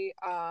 She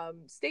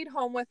stayed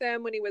home with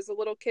him when he was a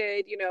little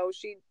kid. You know,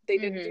 they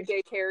didn't do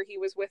daycare. He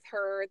was with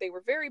her. They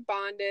were very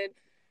bonded.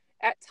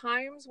 At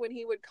times when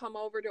he would come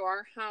over to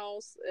our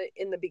house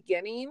in the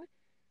beginning,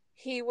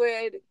 he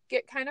would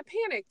get kind of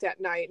panicked at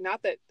night.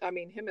 Not that, I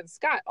mean, him and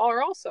Scott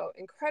are also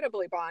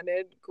incredibly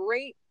bonded,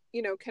 great,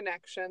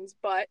 connections,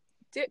 but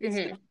it's Mm-hmm.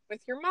 different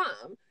with your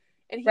mom.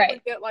 And he Right.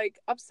 would get like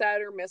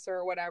upset or miss her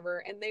or whatever.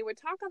 And they would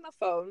talk on the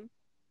phone.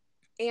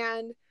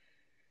 And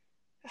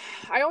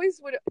I always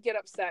would get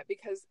upset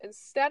because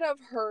instead of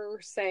her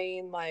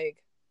saying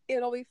like,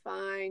 it'll be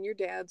fine, your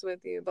dad's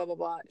with you, blah, blah,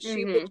 blah,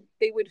 Mm-hmm.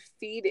 they would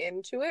feed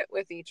into it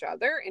with each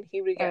other, and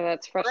he would Oh, get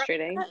that's more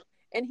frustrating. upset,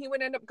 and he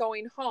would end up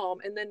going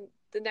home. And then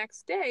the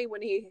next day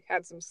when he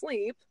had some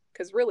sleep,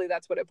 because really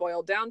that's what it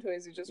boiled down to,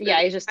 is he's just Yeah,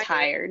 very he's just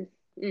tired.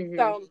 tired. Mm-hmm.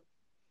 So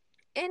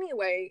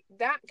anyway,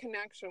 that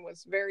connection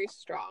was very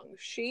strong.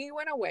 She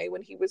went away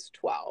when he was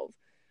 12.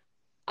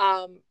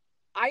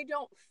 I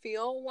don't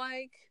feel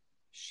like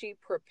she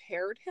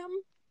prepared him,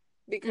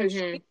 because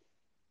Mm-hmm.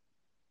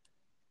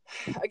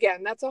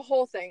 again, that's a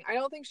whole thing. I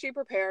don't think she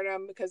prepared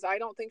him, because I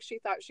don't think she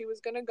thought she was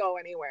going to go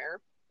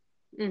anywhere.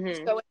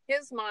 Mm-hmm. So in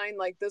his mind,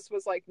 like, this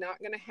was like not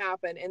going to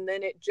happen. And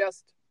then it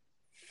just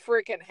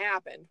freaking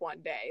happened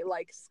one day.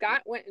 Like,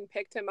 Scott went and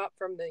picked him up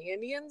from the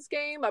Indians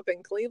game up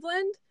in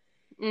Cleveland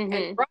and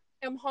Mm-hmm. brought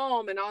him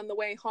home. And on the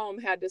way home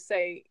had to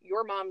say,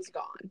 your mom's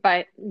gone.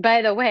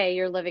 By the way,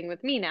 you're living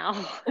with me now.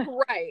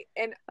 Right.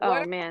 And what Oh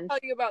I man. tell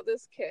you about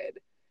this kid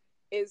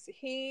is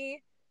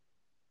he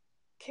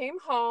came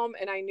home,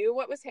 and I knew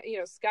what was,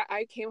 Scott,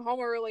 I came home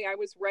early. I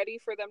was ready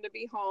for them to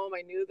be home.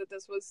 I knew that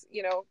this was,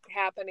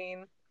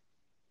 happening.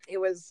 It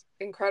was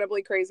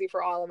incredibly crazy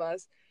for all of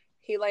us.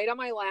 He laid on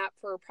my lap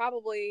for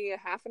probably a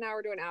half an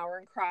hour to an hour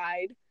and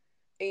cried.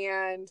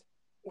 And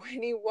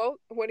when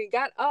he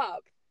got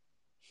up,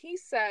 he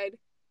said,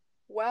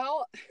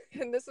 well,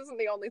 and this isn't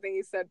the only thing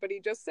he said, but he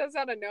just says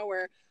out of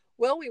nowhere,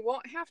 well, we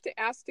won't have to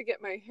ask to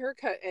get my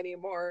haircut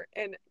anymore,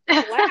 and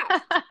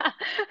laughed.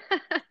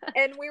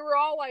 And we were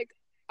all like,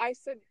 I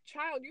said,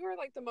 child, you are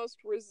like the most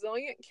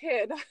resilient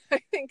kid I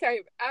think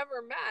I've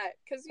ever met.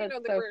 Because, That's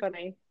so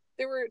funny.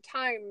 there were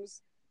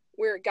times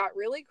where it got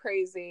really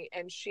crazy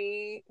and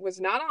she was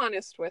not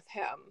honest with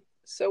him.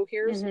 So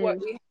here's what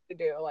we had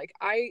to do. Like,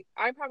 I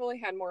probably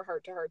had more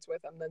heart to hearts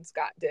with him than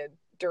Scott did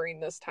during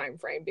this time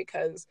frame,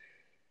 because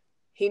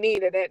he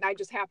needed it. And I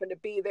just happened to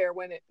be there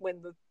when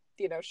the,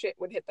 shit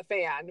would hit the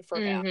fan for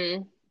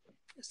him.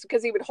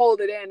 Because he would hold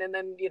it in, and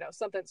then,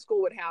 something at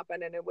school would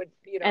happen, and it would,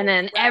 And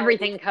then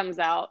everything comes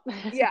out.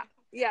 Yeah.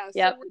 Yep.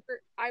 So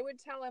I would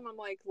tell him, I'm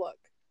like, look,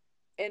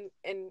 and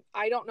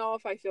I don't know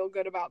if I feel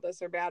good about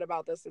this or bad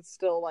about this. It's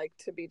still like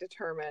to be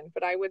determined.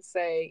 But I would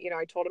say,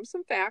 I told him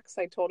some facts.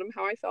 I told him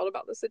how I felt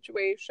about the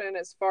situation,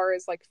 as far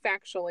as like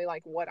factually,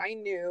 like what I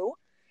knew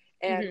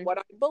and what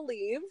I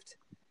believed.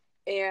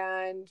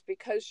 And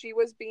because she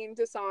was being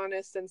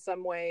dishonest in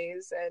some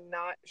ways and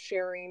not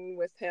sharing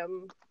with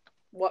him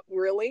what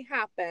really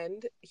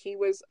happened, he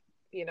was,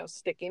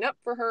 sticking up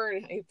for her,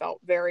 and he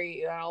felt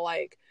very,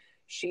 like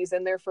she's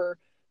in there for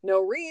no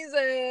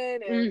reason,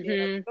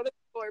 and other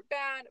people are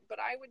bad. But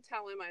I would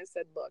tell him, I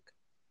said, look,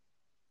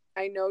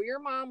 I know your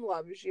mom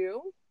loves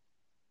you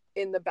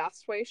in the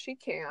best way she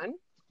can,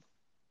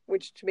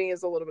 which to me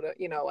is a little bit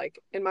of, like,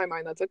 in my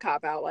mind, that's a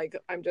cop out. Like,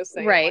 I'm just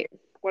saying, right.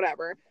 like,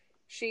 whatever.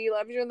 She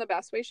loves you in the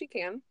best way she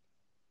can.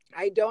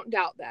 I don't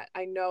doubt that.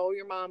 I know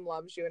your mom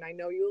loves you, and I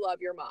know you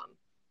love your mom.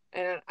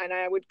 And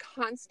I would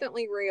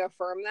constantly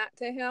reaffirm that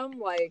to him.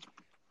 Like,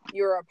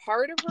 you're a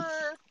part of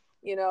her,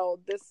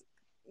 this,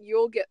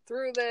 you'll get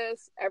through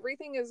this.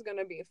 Everything is going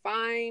to be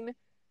fine.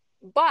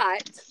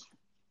 But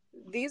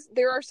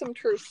there are some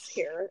truths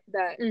here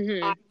that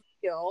I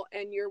feel,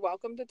 and you're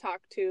welcome to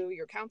talk to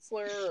your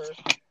counselor or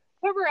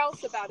whoever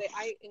else about it.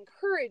 I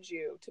encourage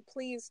you to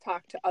please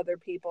talk to other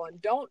people, and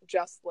don't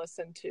just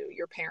listen to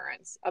your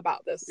parents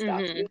about this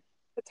stuff. You need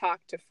to talk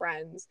to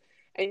friends,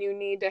 and you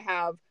need to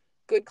have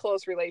good,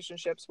 close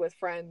relationships with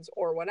friends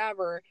or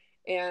whatever.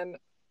 And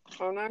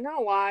I'm not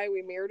gonna lie,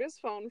 we mirrored his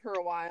phone for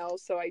a while,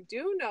 so I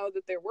do know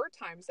that there were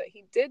times that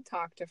he did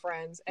talk to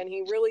friends, and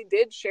he really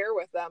did share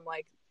with them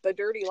like the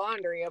dirty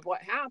laundry of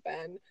what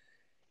happened.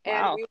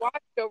 And we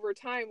watched over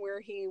time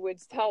where he would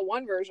tell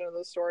one version of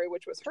the story,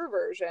 which was her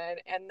version,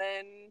 and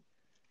then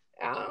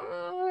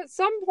at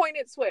some point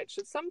it switched.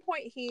 At some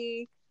point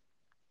he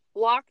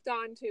locked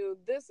on to,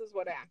 this is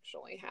what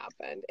actually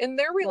happened, and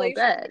their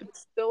relationship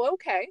is still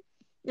okay.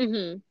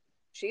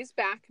 She's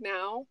back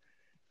now.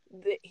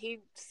 He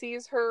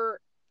sees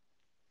her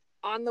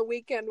on the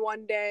weekend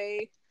one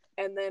day,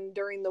 and then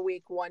during the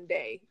week one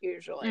day,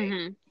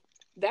 usually.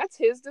 That's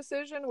his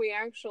decision.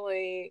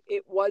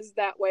 It was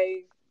that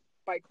way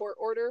by court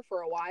order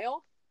for a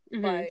while,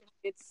 but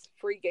it's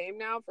free game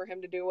now for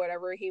him to do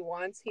whatever he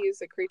wants. He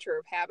is a creature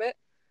of habit.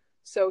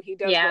 So he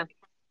does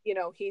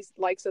he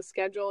likes a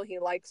schedule. He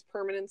likes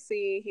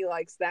permanency. He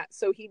likes that.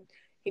 So he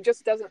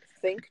just doesn't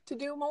think to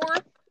do more,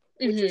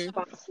 which is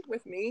fine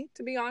with me,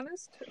 to be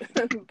honest.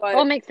 But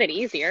it makes it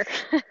easier.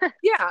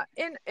 Yeah.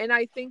 And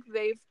I think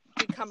they've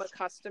become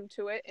accustomed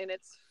to it, and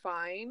it's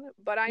fine.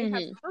 But I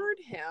have heard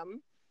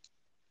him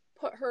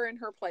put her in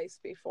her place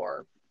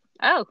before.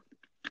 Oh.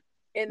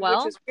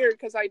 Which is weird,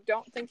 because I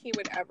don't think he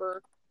would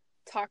ever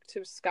talk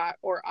to Scott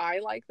or I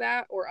like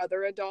that, or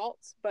other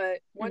adults, but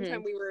one Mm-hmm.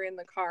 time we were in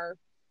the car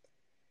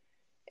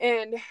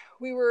and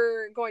we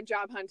were going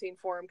job hunting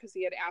for him because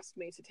he had asked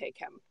me to take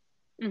him.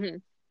 Mm-hmm.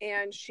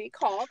 And she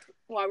called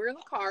while we were in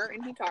the car,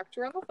 and he talked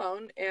to her on the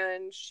phone,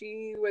 and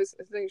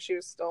I think she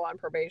was still on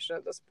probation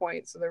at this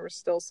point, so there were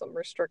still some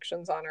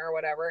restrictions on her or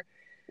whatever.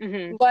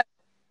 Mm-hmm. But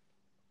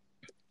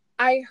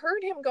I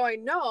heard him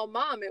going, "No,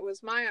 Mom, it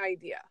was my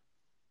idea.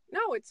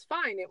 No, it's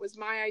fine. It was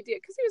my idea."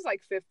 Because he was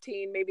like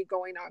 15, maybe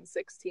going on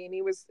 16.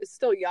 He was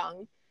still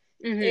young.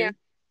 Mm-hmm. And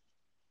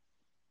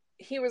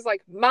he was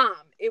like,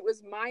 "Mom, it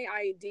was my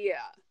idea."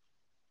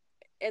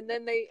 And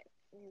then they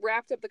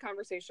wrapped up the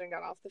conversation and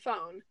got off the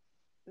phone.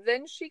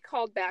 Then she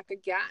called back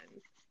again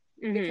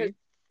because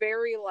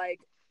very like,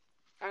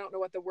 I don't know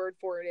what the word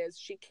for it is.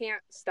 She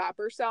can't stop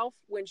herself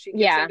when she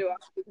gets into a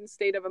heightened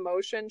state of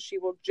emotion. She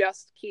will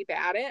just keep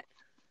at it.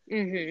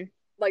 Mm-hmm.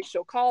 Like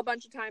she'll call a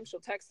bunch of times, she'll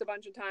text a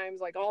bunch of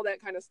times, like all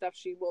that kind of stuff.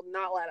 She will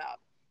not let up.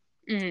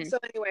 Mm-hmm. So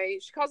anyway,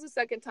 she calls a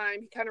second time.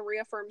 He kind of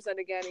reaffirms it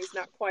again. He's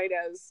not quite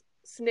as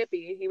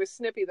snippy. He was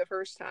snippy the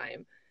first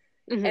time.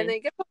 Mm-hmm. And they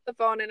get off the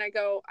phone and I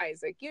go,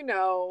 "Isaac, you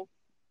know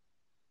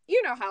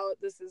how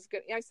this is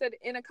good." I said,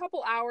 "In a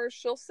couple hours,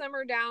 she'll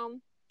simmer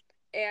down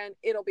and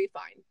it'll be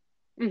fine."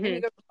 Mm-hmm. And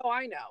he goes, "Oh,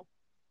 I know."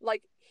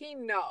 Like he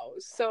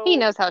knows. So He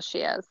knows how she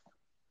is.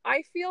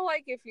 I feel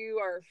like if you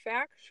are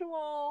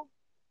factual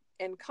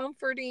and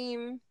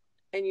comforting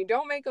and you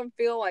don't make them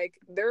feel like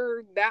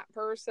they're that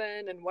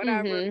person and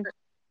whatever, Mm-hmm.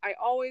 I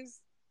always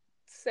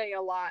say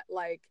a lot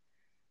like,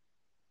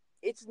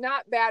 it's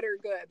not bad or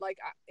good. Like,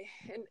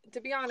 and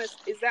to be honest,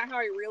 is that how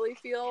I really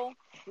feel?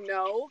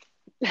 No.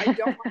 I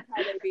don't like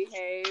how they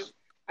behave.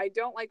 I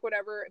don't like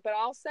whatever, but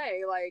I'll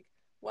say like,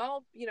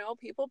 well,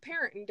 people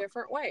parent in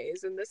different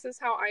ways, and this is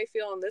how I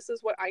feel, and this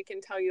is what I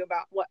can tell you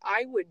about what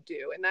I would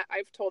do. And that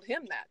I've told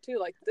him that too.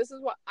 Like, this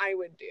is what I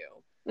would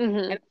do.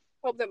 Mm-hmm. And I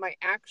hope that my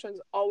actions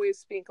always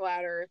speak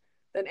louder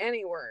than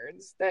any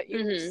words, that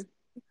you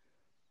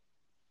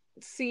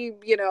see,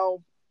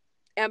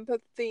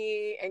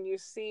 empathy, and you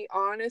see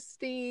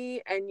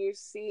honesty, and you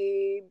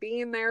see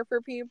being there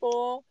for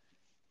people,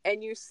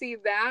 and you see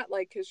that,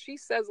 like, because she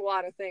says a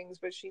lot of things,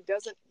 but she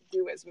doesn't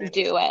do as many.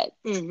 Do it.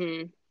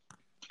 Mm-hmm.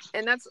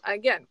 And that's,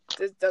 again,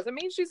 this doesn't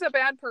mean she's a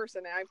bad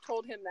person. And I've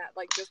told him that,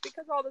 like, just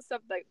because all this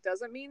stuff, like,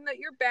 doesn't mean that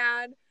you're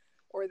bad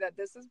or that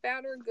this is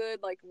bad or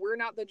good. Like, we're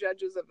not the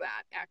judges of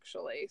that,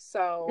 actually.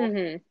 So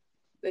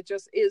it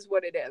just is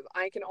what it is.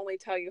 I can only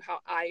tell you how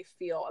I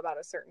feel about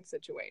a certain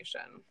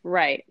situation.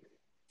 Right.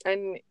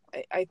 And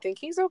I think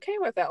he's okay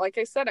with that. Like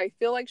I said, I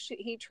feel like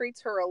he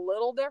treats her a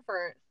little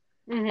different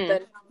than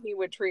how he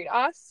would treat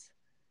us.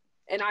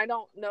 And I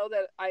don't know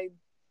that I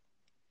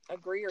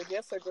agree or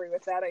disagree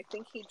with that. I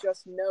think he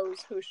just knows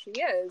who she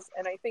is.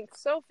 And I think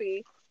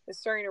Sophie is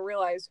starting to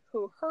realize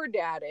who her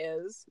dad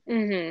is.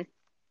 Mm-hmm.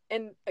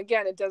 And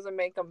again, it doesn't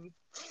make them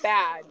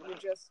bad. You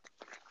just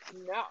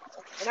know.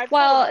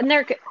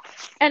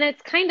 And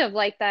it's kind of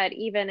like that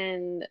even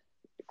in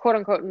quote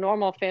unquote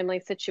normal family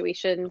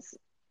situations.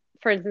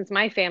 For instance,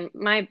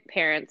 my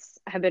parents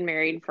have been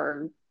married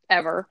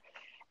forever.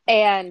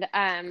 And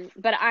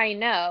but I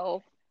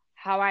know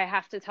how I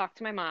have to talk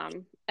to my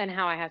mom and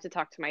how I have to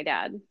talk to my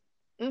dad.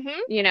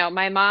 Mm-hmm.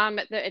 My mom,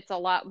 it's a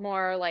lot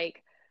more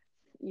like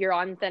you're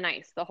on thin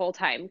ice the whole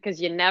time because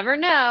you never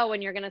know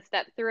when you're going to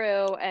step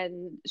through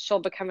and she'll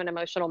become an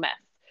emotional mess.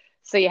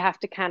 So you have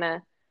to kind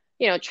of,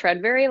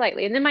 tread very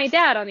lightly. And then my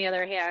dad, on the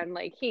other hand,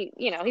 like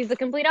he's the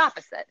complete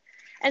opposite.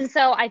 And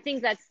so I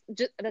think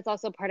that's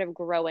also part of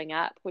growing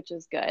up, which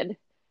is good.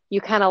 You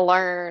kind of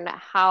learn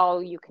how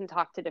you can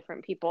talk to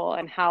different people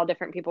and how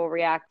different people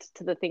react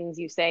to the things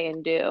you say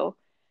and do.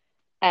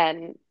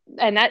 And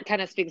that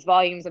kind of speaks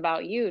volumes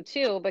about you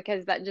too,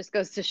 because that just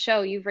goes to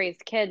show you've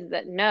raised kids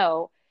that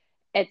know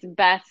it's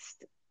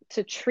best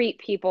to treat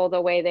people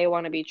the way they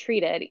want to be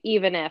treated,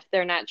 even if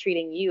they're not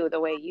treating you the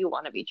way you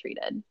want to be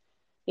treated.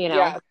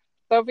 Yeah.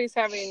 Sophie's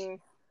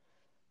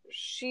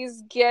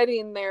she's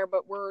getting there,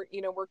 but we're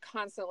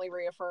constantly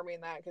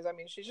reaffirming that, because I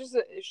mean, she's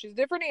a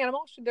different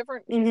animal. She's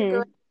different. She's a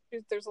girl.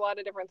 There's a lot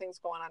of different things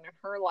going on in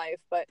her life,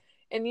 but,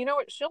 and you know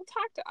what? She'll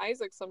talk to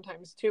Isaac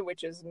sometimes too,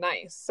 which is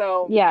nice.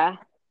 So yeah,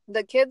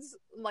 the kids,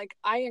 like,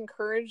 I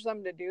encourage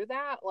them to do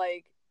that,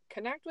 like,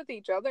 connect with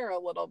each other a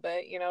little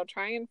bit,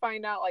 try and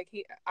find out, like,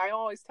 I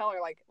always tell her,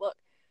 like, look,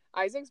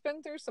 Isaac's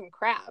been through some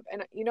crap.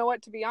 And you know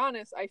what, to be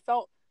honest, I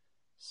felt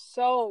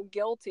so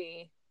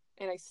guilty,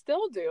 and I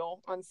still do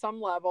on some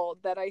level,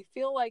 that I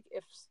feel like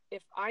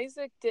if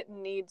Isaac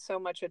didn't need so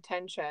much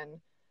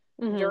attention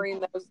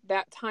during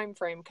that time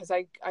frame, because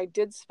I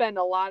did spend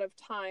a lot of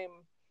time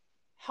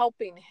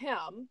helping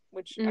him,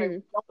 which I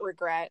don't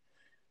regret,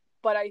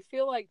 but I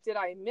feel like, did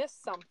I miss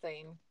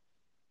something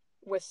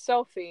with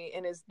Sophie,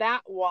 and is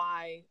that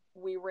why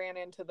we ran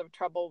into the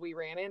trouble we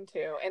ran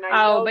into? And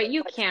but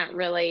you can't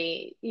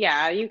really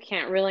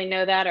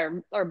know that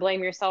or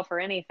blame yourself for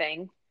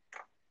anything.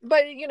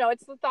 But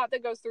it's the thought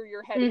that goes through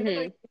your head, even though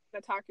you're going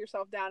to talk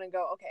yourself down and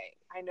go, okay,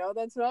 I know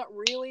that's not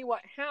really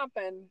what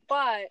happened,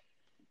 but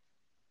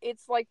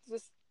it's like,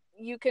 just,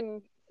 you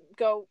can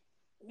go,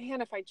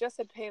 man, if I just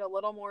had paid a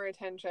little more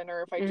attention,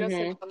 or if I just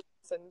had done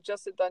this and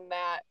just had done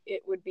that,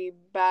 it would be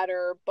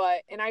better.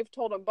 But, and I've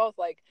told them both,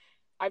 like,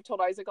 I've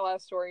told Isaac a lot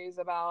of stories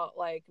about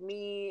like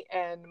me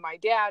and my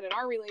dad and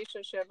our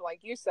relationship, like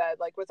you said,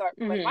 like with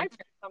with my parents.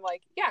 I'm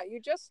like, yeah, you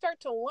just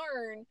start to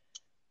learn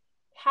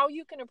how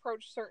you can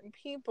approach certain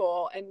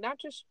people, and not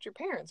just your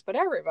parents, but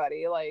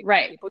everybody, like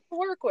people you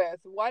work with,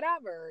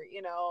 whatever,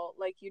 you know,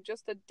 like you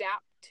just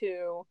adapt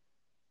to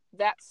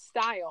that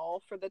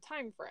style for the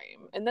time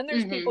frame. And then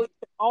there's people who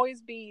can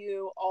always be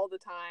you all the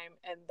time,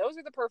 and those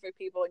are the perfect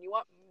people, and you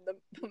want them,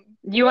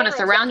 you want to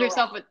surround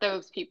yourself with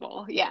those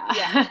people.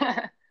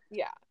 Yeah.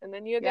 And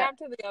then you adapt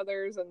to the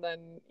others, and then,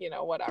 you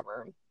know,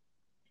 whatever.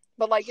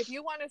 But like, if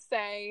you want to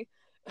say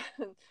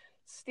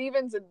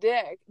Steven's a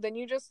dick, then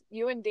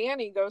you and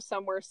Danny go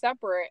somewhere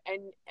separate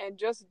and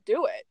just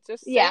do it.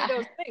 Just say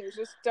those things.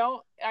 Just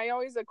don't. I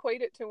always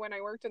equate it to when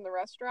I worked in the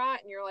restaurant,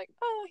 and you're like,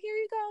 oh, here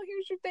you go,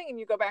 here's your thing, and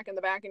you go back in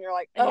the back, and you're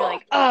like,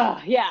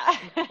 oh yeah.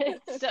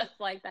 It's just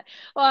like that.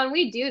 Well, and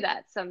we do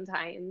that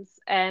sometimes,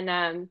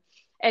 and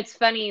it's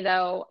funny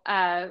though,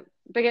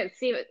 because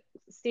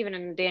Steven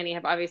and Danny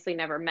have obviously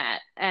never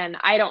met, and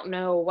I don't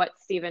know what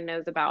Steven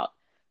knows about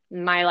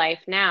my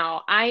life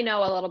now. I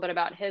know a little bit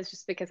about his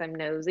just because I'm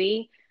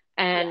nosy,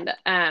 and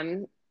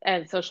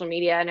social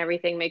media and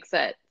everything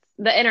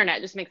the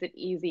internet just makes it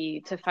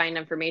easy to find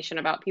information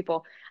about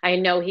people. I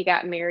know he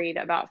got married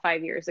about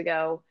 5 years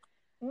ago,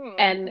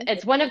 and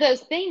it's one of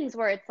those things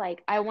where it's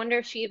like, I wonder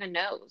if she even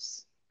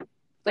knows.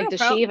 Like, does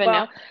she even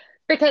know?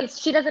 Because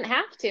she doesn't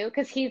have to,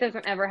 because he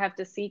doesn't ever have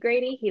to see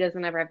Grady. He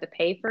doesn't ever have to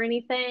pay for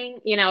anything.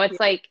 You know, it's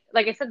like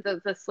I said,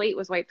 the slate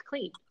was wiped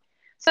clean.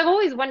 So I've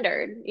always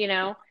wondered, you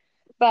know,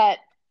 but.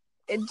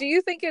 Do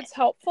you think it's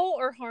helpful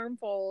or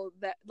harmful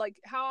that, like,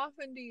 how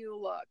often do you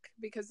look?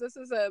 Because this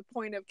is a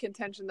point of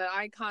contention that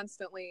I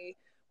constantly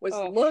was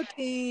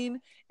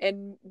looking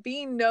and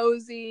being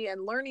nosy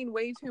and learning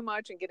way too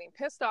much and getting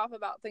pissed off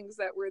about things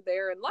that were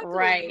there. And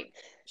luckily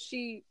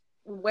she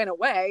went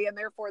away, and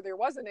therefore there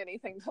wasn't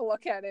anything to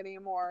look at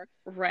anymore.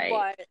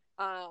 But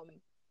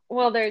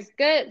well, there's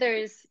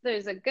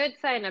a good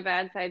side and a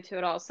bad side to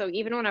it all. So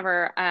even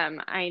whenever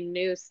I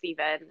knew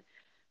Steven,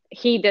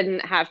 he didn't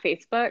have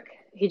Facebook.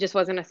 He just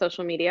wasn't a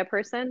social media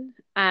person.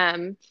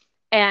 And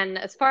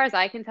as far as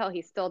I can tell,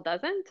 he still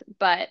doesn't,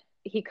 but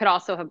he could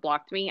also have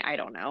blocked me. I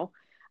don't know.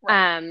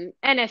 And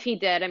if he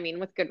did, I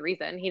mean, with good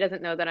reason. He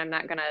doesn't know that I'm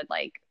not going to,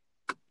 like,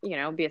 you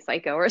know, be a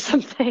psycho or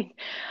something.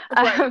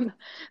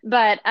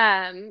 But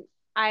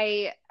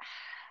I,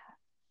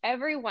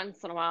 every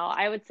once in a while,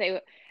 I would say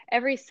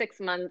every 6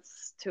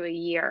 months to a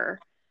year,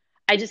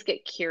 I just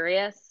get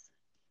curious.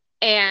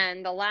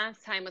 And the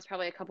last time was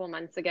probably a couple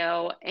months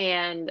ago.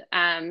 And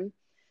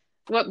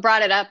what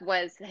brought it up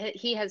was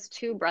he has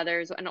two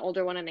brothers, an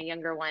older one and a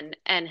younger one.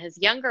 And his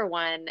younger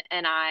one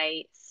and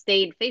I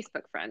stayed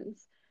Facebook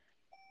friends.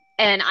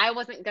 And I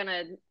wasn't going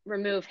to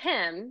remove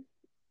him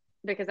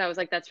because I was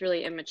like, that's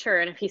really immature.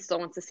 And if he still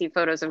wants to see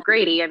photos of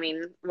Grady, I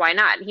mean, why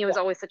not? And he was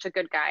always such a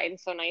good guy and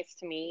so nice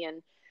to me.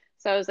 And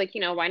so I was like,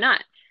 you know, why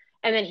not?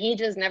 And then he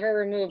just never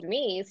removed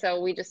me.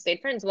 So we just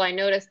stayed friends. Well, I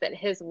noticed that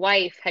his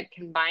wife had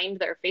combined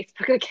their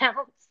Facebook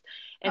accounts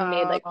and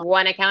made like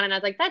one account. And I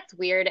was like, that's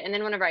weird. And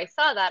then whenever I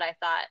saw that, I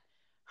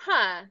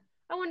thought,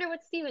 I wonder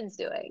what Steven's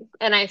doing.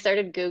 And I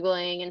started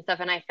Googling and stuff.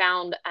 And I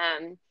found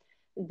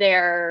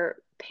their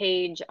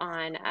page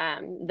on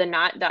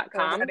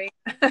theknot.com.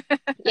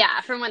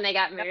 From when they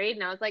got married.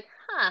 And I was like,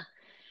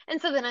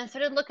 And so then I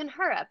started looking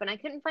her up, and I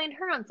couldn't find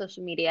her on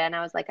social media. And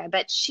I was like, I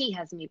bet she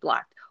has me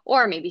blocked,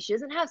 or maybe she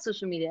doesn't have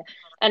social media.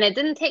 And it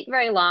didn't take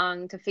very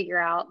long to figure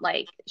out,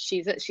 like,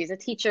 she's a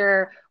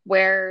teacher,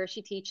 where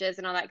she teaches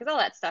and all that, because all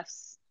that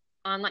stuff's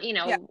online. You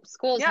know,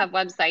 schools have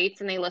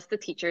websites, and they list the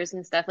teachers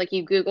and stuff. Like,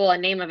 you Google a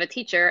name of a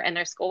teacher, and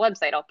their school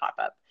website will pop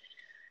up.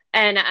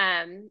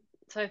 And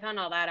so I found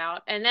all that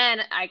out, and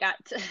then I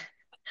got to.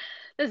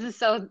 This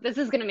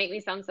is going to make me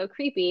sound so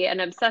creepy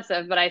and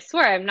obsessive, but I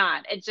swear I'm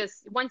not. It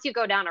just, once you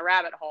go down a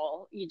rabbit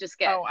hole, you just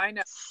get I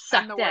know.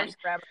 sucked I'm the worst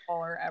rabbit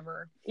holer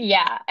ever.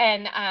 Yeah.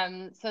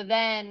 And so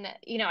then,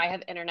 you know, I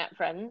have internet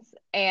friends,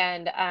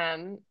 and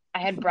I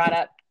had brought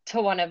up to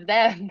one of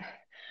them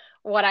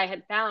what I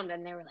had found,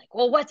 and they were like,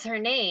 well, what's her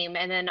name?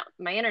 And then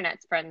my internet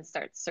friends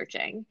start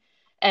searching,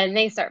 and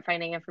they start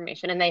finding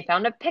information, and they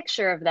found a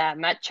picture of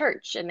them at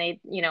church, and they,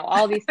 you know,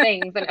 all these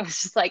things. And it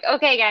was just like,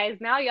 okay, guys,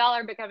 now y'all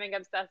are becoming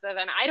obsessive,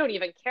 and I don't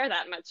even care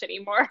that much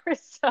anymore.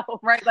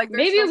 So like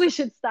maybe we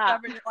should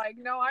stop. And you're like,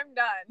 no, I'm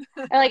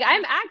done. Like,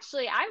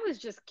 I was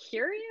just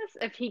curious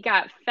if he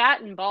got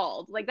fat and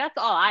bald. Like, that's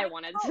all I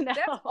wanted to know.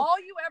 That's all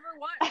you ever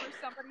want for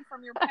somebody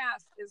from your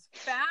past is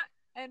fat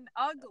and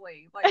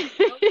ugly. Like,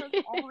 those are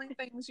the only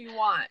things you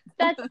want.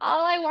 That's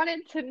all I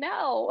wanted to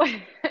know.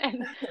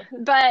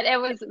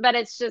 But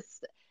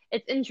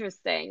it's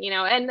interesting, you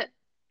know. And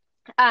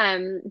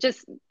I'm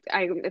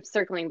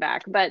circling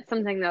back, but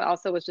something that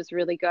also was just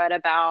really good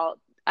about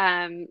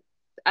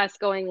us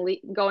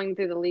going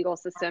through the legal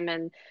system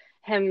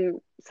him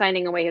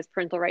signing away his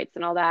parental rights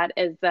and all that,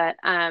 is that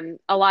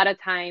a lot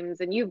of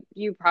times, and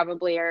you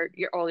probably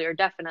you're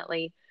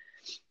definitely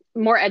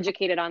more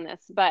educated on this,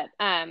 but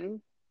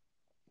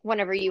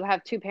whenever you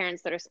have two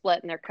parents that are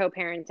split and they're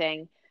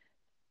co-parenting,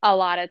 a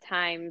lot of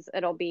times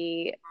it'll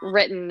be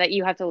written that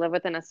you have to live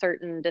within a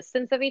certain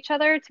distance of each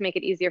other to make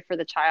it easier for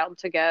the child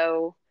to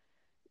go,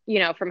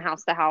 from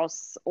house to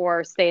house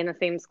or stay in the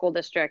same school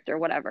district or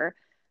whatever.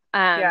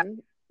 Yeah.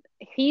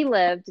 He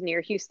lived near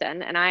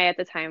Houston, and I at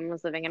the time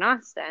was living in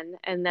Austin.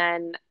 And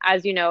then,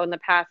 as you know, in the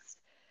past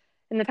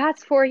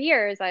 4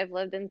 years, I've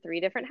lived in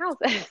three different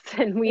houses,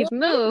 and we've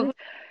moved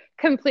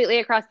completely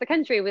across the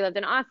country. We lived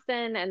in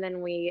Austin, and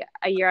then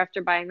a year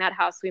after buying that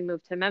house, we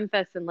moved to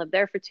Memphis and lived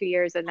there for 2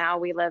 years, and now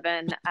we live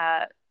in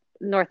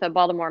north of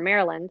Baltimore,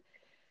 Maryland.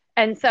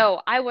 And so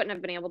I wouldn't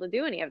have been able to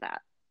do any of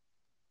that,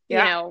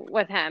 Yeah.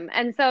 with him.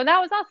 And so that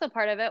was also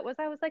part of it. Was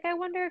I was like, I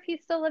wonder if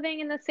he's still living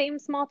in the same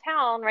small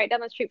town right down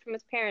the street from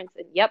his parents.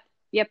 And yep,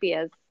 he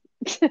is.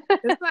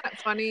 Isn't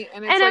that funny?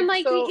 And it's And I'm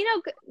like, like,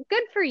 so,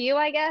 good for you,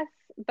 I guess.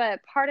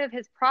 But part of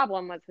his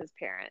problem was his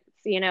parents.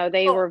 They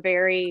oh, were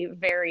very,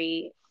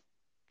 very,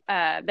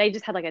 they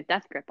just had like a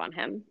death grip on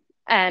him.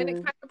 and it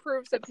And kind of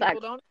proves that it people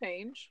sucked. don't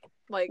change.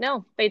 Like,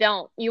 No, they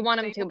don't. You want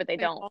them they to, don't, but they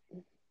they don't. won't.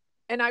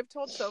 And I've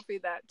told Sophie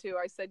that too.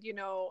 I said,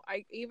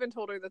 I even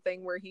told her the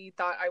thing where he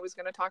thought I was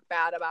going to talk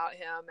bad about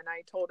him. And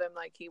I told him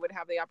like he would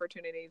have the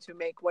opportunity to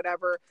make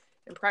whatever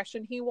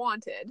impression he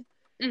wanted.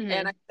 And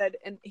Mm-hmm. I said,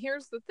 and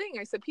here's the thing.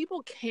 I said,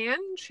 people can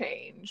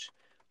change,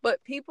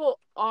 but people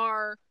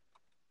are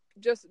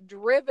just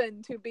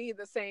driven to be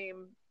the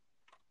same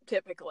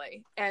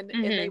typically. And they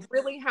Mm-hmm.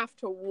 really have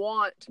to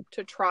want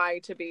to try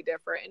to be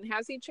different. And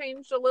has he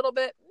changed a little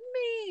bit?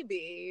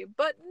 Maybe,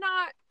 but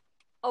not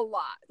a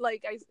lot.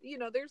 Like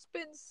there's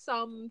been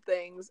some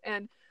things,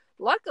 and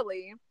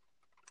luckily,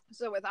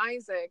 so with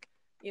Isaac,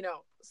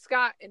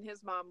 Scott and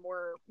his mom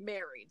were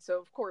married, so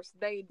of course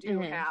they do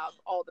Mm-hmm. have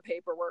all the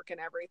paperwork and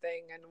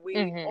everything, and we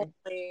Mm-hmm.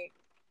 only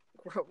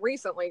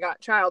recently got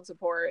child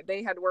support.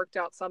 They had worked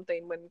out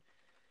something when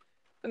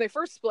they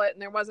first split,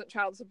 and there wasn't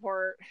child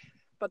support,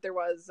 but there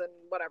was, and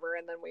whatever,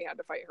 and then we had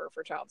to fight her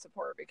for child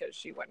support because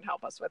she wouldn't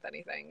help us with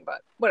anything,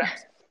 but whatever.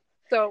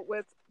 So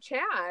with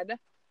Chad,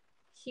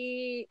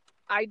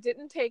 I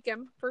didn't take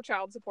him for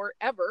child support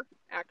ever,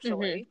 Mm-hmm.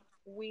 actually.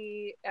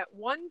 We, at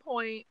one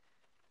point,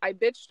 I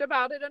bitched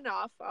about it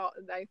enough.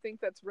 I think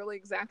that's really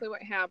exactly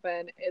what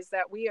happened, is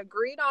that we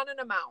agreed on an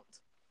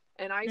amount.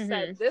 And I Mm-hmm.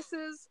 said, this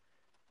is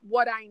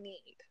what I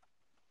need.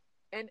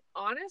 And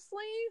honestly,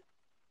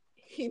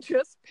 he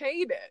just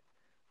paid it.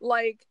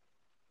 Like,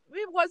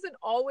 it wasn't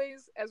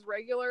always as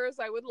regular as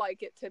I would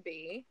like it to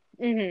be.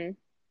 Mm-hmm.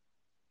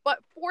 But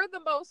for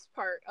the most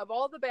part, of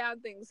all the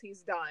bad things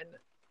he's done,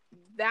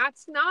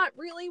 that's not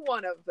really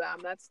one of them.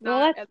 That's Well,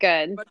 not that's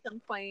as good. a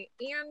complaint.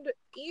 And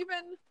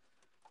even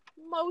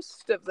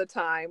most of the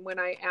time when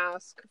I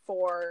ask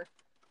for,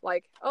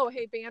 like, oh,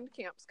 hey, band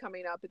camp's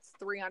coming up, it's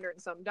 $300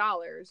 and some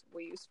dollars,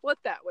 will you split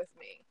that with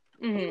me?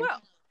 He Mm-hmm.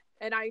 will.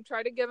 And I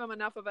try to give him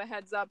enough of a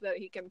heads up that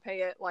he can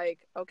pay it,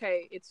 like,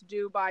 okay, it's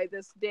due by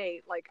this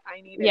date, like,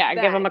 I need it Yeah,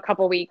 give then. them a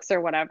couple weeks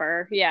or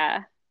whatever.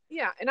 Yeah.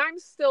 Yeah, and I'm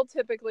still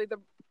typically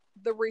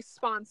the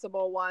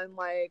responsible one.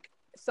 Like,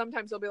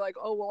 sometimes they'll be like,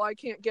 oh, well, I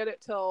can't get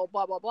it till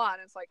blah blah blah,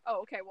 and it's like,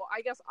 oh, okay, well,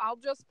 I guess I'll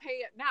just pay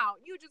it now,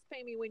 you just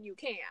pay me when you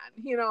can,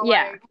 Yeah.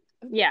 like,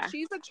 Yeah.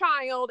 she's a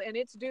child and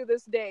it's due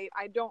this date,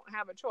 I don't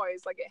have a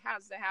choice, like, it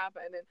has to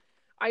happen. And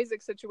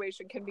Isaac's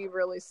situation can be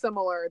really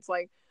similar. It's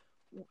like,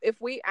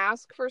 if we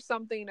ask for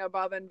something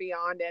above and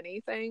beyond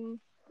anything,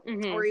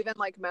 Mm-hmm. or even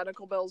like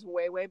medical bills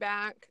way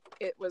back,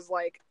 it was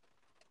like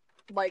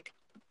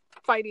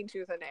fighting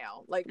tooth and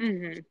nail. Like,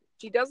 Mm-hmm.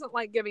 she doesn't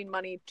like giving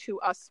money to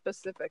us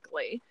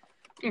specifically,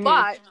 Mm-hmm.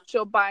 but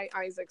she'll buy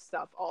Isaac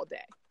stuff all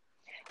day.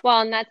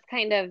 Well, and that's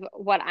kind of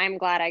what I'm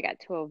glad I got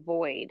to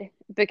avoid, Yeah.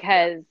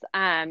 because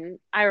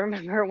I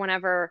remember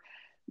whenever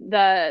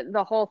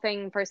the whole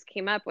thing first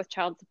came up with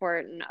child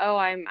support, and oh,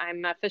 I'm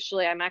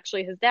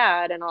actually his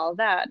dad and all of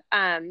that.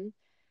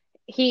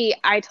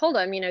 I told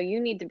him, you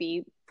need to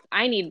be,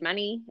 I need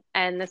money,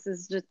 and this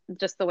is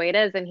just the way it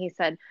is. And he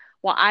said,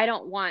 well, I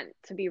don't want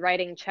to be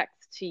writing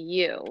checks to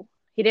you.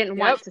 He didn't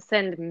Yep. want to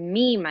send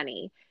me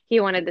money. He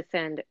wanted to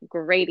send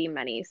Grady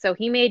money. So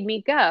he made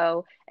me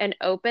go and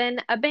open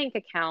a bank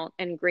account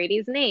in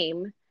Grady's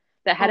name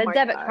that had Oh a my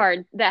debit God.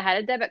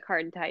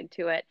 card tied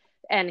to it.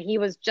 And he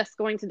was just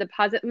going to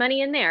deposit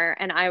money in there,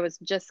 and I was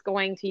just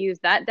going to use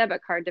that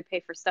debit card to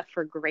pay for stuff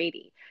for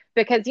Grady.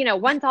 Because,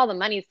 once all the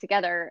money's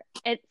together,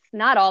 it's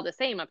not all the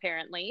same,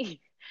 apparently.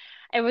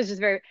 It was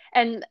just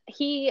and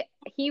he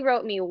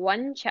wrote me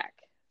one check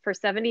for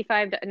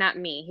 75, not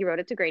me, he wrote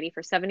it to Grady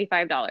for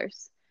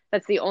 $75.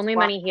 That's the only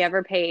Wow. money he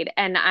ever paid,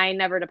 and I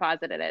never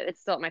deposited it.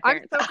 It's still at my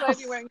I'm parents' so glad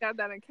you house. went and got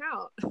that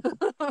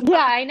account.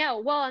 Yeah, I know.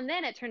 Well, and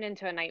then it turned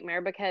into a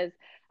nightmare because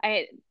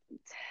I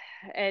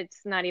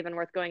it's not even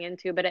worth going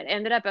into, but it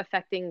ended up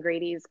affecting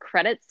Grady's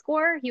credit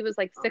score. He was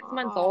like 6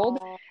 months old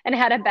Oh, and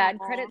had a bad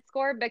oh, credit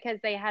score because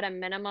they had a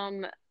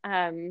minimum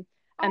oh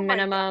my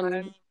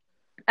God.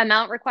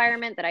 amount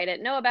requirement that I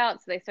didn't know about.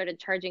 So they started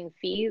charging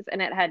fees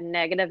and it had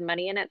negative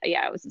money in it.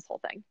 Yeah, it was this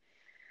whole thing.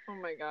 Oh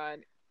my God.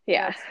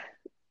 Yeah.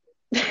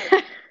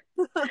 That's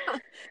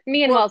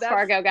Me and well, Wells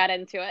Fargo got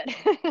into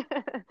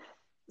it.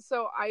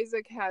 so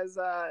Isaac has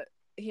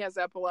he has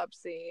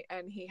epilepsy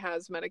and he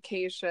has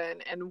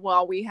medication, and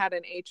while we had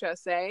an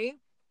HSA,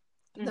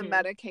 the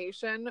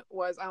medication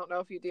was, I don't know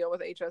if you deal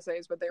with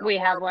HSAs, but we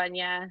have one,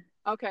 yeah.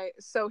 Okay,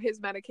 so his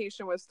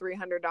medication was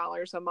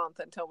 $300 a month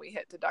until we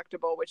hit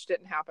deductible, which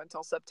didn't happen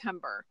until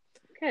September.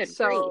 Good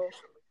so grief.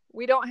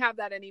 We don't have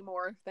that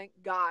anymore. Thank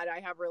God. I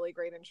have really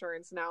great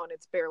insurance now, and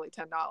it's barely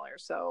 $10.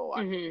 So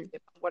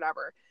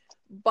whatever.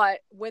 But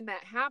when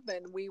that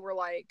happened, we were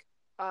like,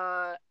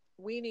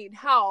 we need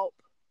help.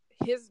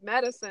 His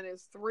medicine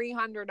is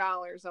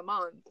 $300 a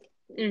month.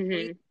 We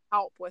need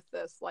help with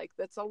this. Like,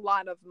 that's a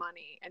lot of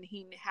money, and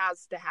he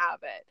has to have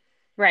it.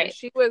 Right. And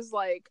she was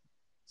like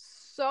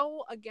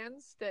so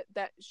against it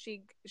that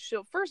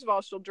she'll first of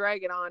all, she'll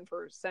drag it on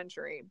for a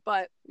century.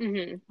 But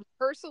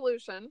her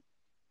solution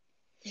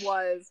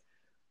was,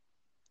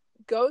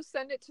 go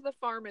send it to the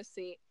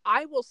pharmacy.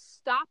 I will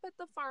stop at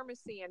the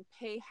pharmacy and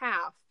pay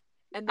half,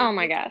 and then oh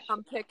my gosh,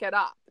 come pick it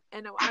up.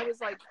 And I was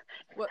like,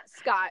 what?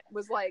 Scott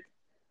was like,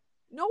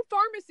 no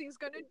pharmacy is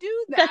going to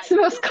do that. That's the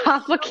most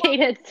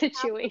complicated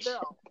situation.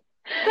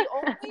 The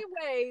only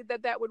way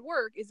that would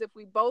work is if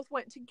we both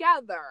went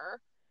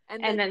together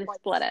and then like,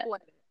 split it.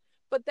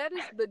 But that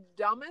is the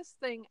dumbest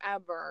thing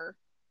ever.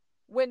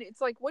 When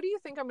it's like, what do you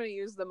think I'm going to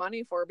use the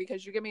money for?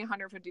 Because you give me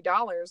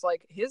 $150,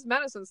 like his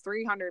medicine's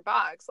 $300.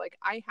 Like,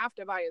 I have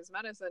to buy his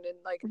medicine. And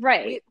like,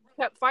 we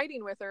kept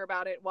fighting with her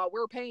about it while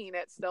we're paying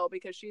it still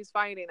because she's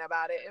fighting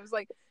about it. It was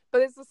like,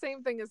 but it's the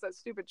same thing as that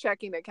stupid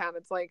checking account.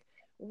 It's like,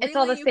 really, it's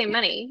all the same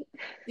money.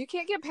 You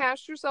can't get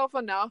past yourself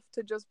enough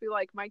to just be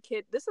like, my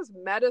kid, this is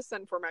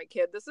medicine for my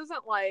kid. This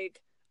isn't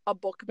like a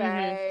book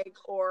bag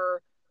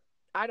or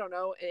I don't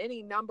know,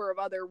 any number of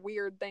other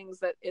weird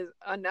things that is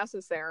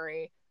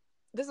unnecessary.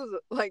 This is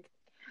like,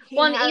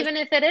 well, and even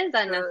if it is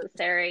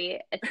unnecessary,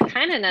 it's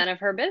kind of none of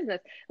her business.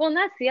 Well, and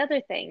that's the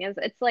other thing is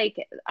it's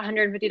like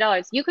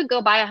 $150. You could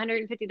go buy a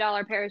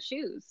 $150 pair of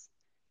shoes,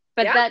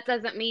 but that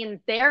doesn't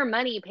mean their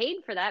money paid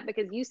for that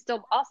because you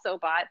still also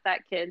bought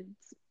that kid's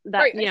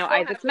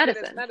Isaac's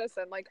medicine.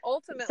 Like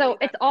ultimately, so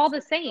it's all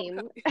the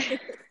same.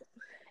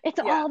 It's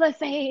all the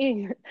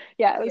same.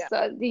 Yeah, it was,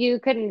 so you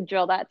couldn't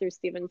drill that through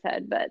Steven's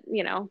head, but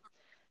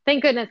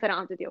thank goodness I don't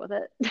have to deal with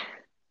it.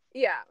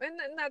 Yeah, and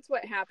that's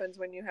what happens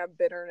when you have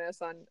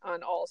bitterness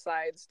on all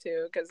sides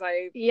too. Because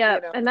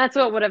and that's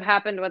what would have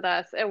happened with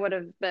us. It would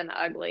have been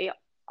ugly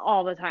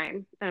all the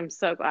time. I'm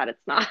so glad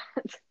it's not.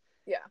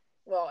 Yeah,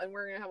 well, and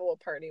we're gonna have a little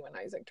party when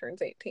Isaac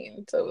turns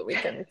 18, so that we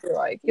can be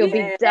like, you'll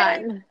be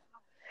done.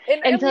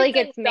 Until he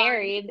gets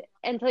married,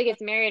 and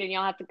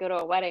you'll have to go to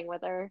a wedding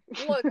with her.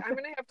 Look, I'm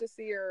gonna have to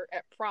see her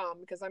at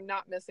prom because I'm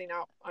not missing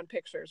out on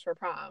pictures for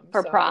prom.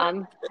 I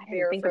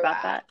didn't think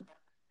about that.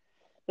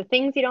 The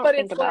things you don't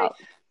think about.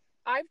 Like,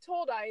 I've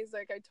told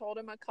Isaac, I told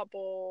him a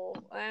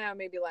couple,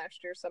 maybe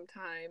last year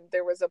sometime,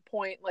 there was a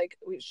point, like,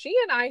 she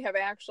and I have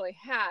actually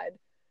had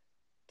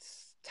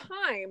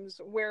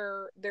times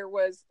where there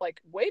was,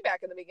 like, way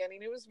back in the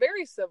beginning, it was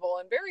very civil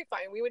and very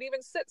fine. We would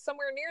even sit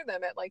somewhere near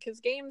them at, like,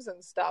 his games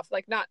and stuff,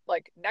 like, not,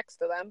 like, next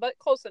to them, but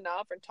close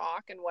enough and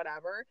talk and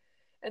whatever.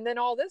 And then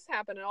all this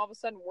happened, and all of a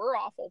sudden, we're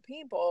awful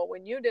people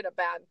when you did a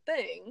bad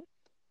thing.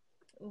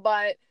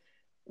 But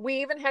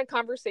we even had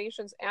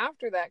conversations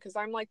after that because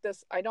I'm like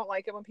this, I don't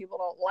like it when people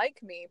don't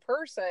like me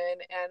person,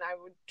 and I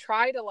would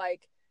try to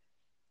like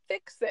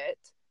fix it.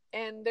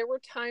 And there were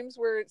times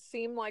where it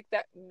seemed like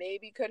that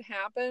maybe could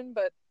happen,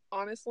 but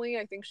honestly,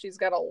 I think she's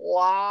got a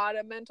lot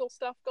of mental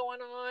stuff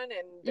going on,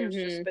 and there's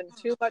just been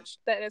too much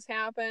that has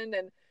happened.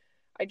 And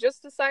I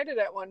just decided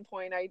at one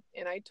point, I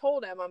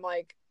told him, I'm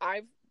like,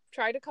 I've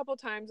tried a couple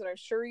times, and I'm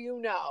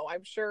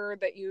sure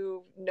that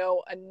you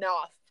know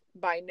enough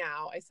by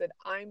now. I said,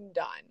 I'm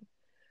done.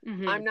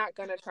 I'm not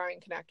going to try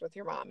and connect with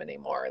your mom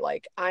anymore.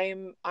 Like,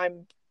 I'm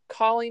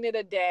calling it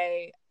a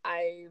day.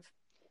 I've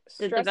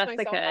stressed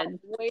myself out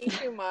way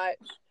too much.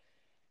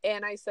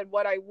 And I said,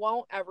 what I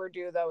won't ever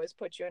do though is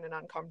put you in an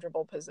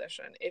uncomfortable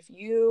position. If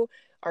you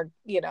are,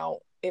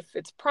 if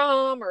it's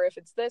prom or if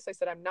it's this, I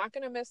said, I'm not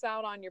going to miss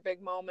out on your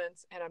big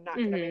moments, and I'm not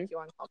going to make you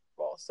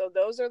uncomfortable. So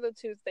those are the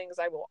two things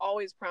I will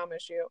always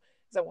promise you,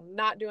 is I will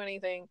not do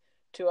anything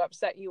to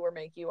upset you or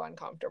make you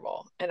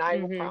uncomfortable. And I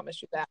will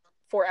promise you that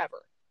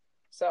forever.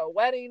 So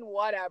wedding,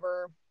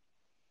 whatever.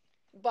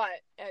 But,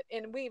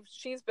 and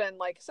she's been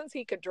like, since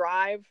he could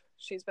drive,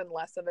 she's been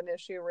less of an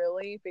issue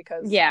really,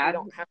 because we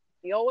don't have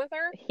to deal with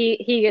her.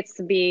 He gets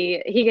to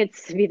be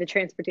the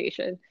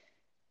transportation.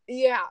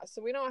 Yeah.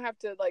 So we don't have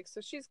to so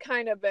she's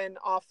kind of been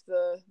off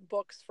the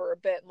books for a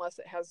bit unless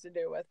it has to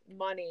do with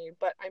money,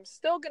 but I'm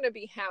still going to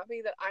be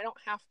happy that I don't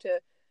have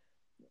to.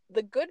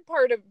 The good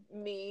part of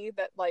me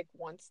that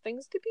wants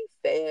things to be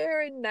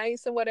fair and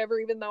nice and whatever,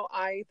 even though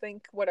I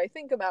think what I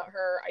think about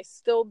her, I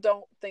still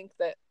don't think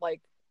that I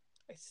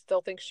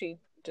still think she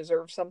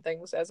deserves some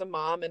things as a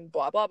mom and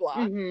blah, blah,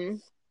 blah.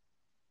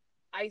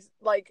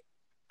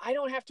 I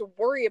don't have to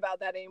worry about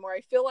that anymore. I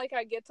feel like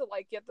I get to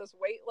like get this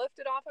weight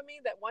lifted off of me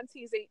that once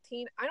he's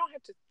 18, I don't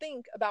have to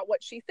think about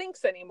what she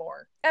thinks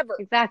anymore, ever.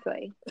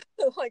 Exactly.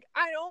 Like,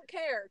 I don't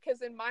care,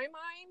 because in my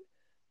mind,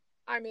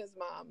 I'm his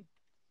mom.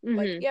 Mm-hmm.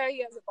 Like, yeah,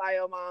 he has a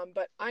bio mom,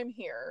 but I'm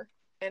here.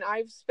 And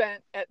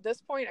at this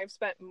point, I've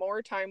spent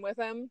more time with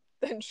him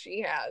than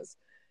she has.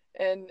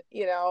 And,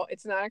 you know,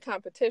 it's not a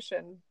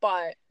competition,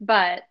 but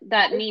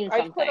that means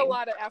something. I put a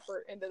lot of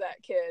effort into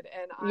that kid,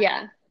 and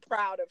I'm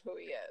proud of who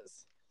he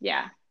is.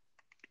 Yeah.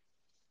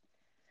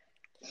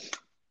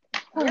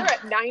 We're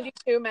at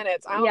 92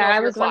 minutes.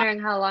 I was wondering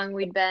how long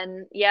we'd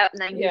been. Yep,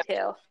 92.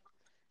 Yeah.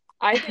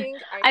 I think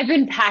I've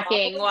been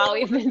packing while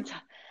we've been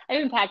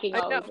talking.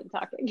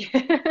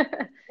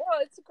 Well,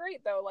 it's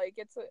great though. Like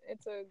it's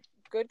a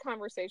good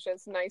conversation.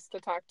 It's nice to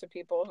talk to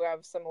people who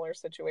have similar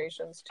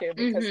situations too,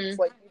 because it's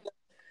like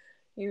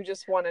you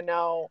just want to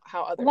know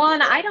how other people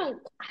and I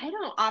don't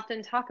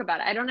often talk about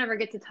it. I don't ever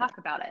get to talk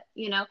about it,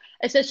 you know,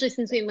 especially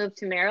since we moved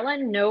to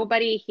Maryland.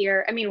 Nobody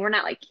here, I mean, we're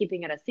not like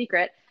keeping it a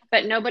secret,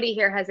 but nobody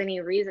here has any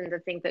reason to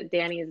think that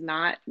Danny is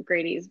not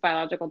Grady's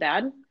biological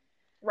dad.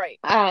 Right.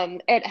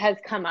 It has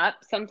come up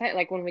sometimes,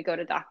 like when we go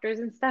to doctors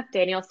and stuff,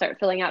 Danny will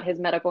start filling out his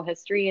medical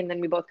history, and then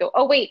we both go,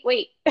 oh, wait.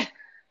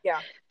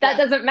 Yeah. That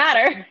doesn't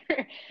matter.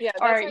 Yeah.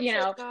 Or, you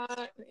know,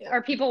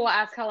 or people will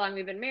ask how long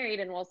we've been married,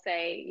 and we'll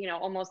say, you know,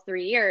 almost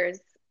 3 years.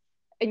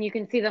 And you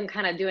can see them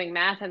kind of doing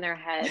math in their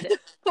head.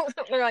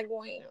 They're like,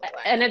 wait.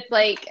 And it's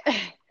like,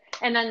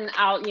 and then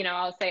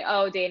I'll say,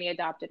 oh, Danny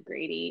adopted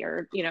Grady,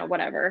 or, you know,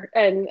 whatever.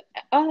 And,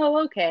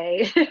 oh,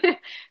 okay.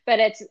 But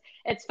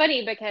it's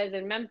funny because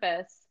in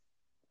Memphis,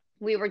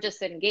 we were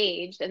just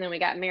engaged, and then we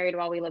got married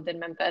while we lived in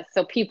Memphis.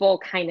 So people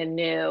kind of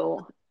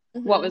knew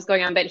what was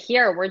going on. But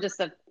here, we're just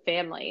a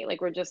family.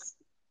 Like, we're just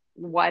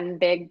one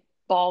big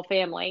ball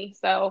family.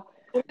 So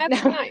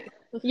that's nice.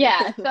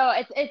 Yeah. So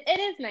it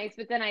is nice.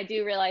 But then I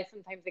do realize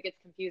sometimes it gets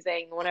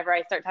confusing whenever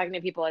I start talking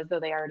to people as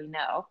though they already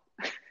know.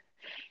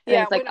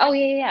 It's like,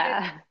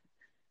 yeah.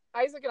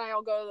 Isaac and I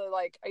will go to,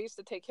 like, I used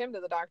to take him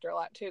to the doctor a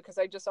lot too, because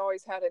I just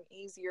always had an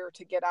easier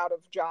to get out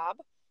of job.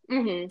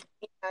 Mm-hmm.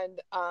 And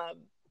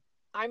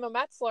I'm a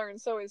Metzler, and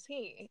so is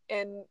he,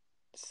 and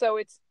so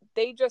it's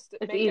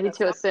easy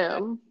to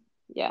assume.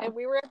 Yeah. And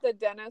we were at the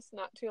dentist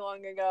not too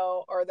long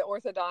ago, or the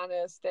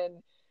orthodontist,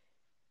 and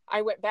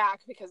I went back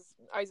because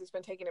Isaac's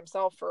been taking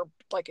himself for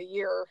like a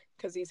year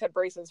because he's had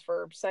braces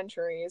for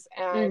centuries,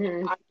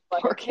 and I'm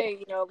like, okay,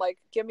 you know, like,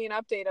 give me an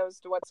update as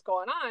to what's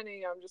going on, and,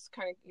 you know, I'm just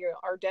kind of, you know,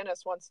 our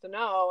dentist wants to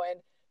know.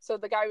 And so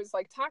the guy was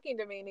like talking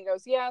to me, and he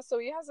goes, yeah, so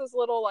he has this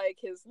little, like,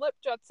 his lip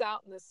juts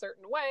out in this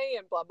certain way,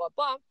 and blah blah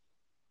blah.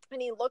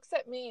 And he looks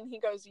at me and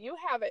he goes, you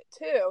have it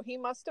too. He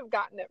must have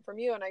gotten it from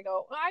you. And I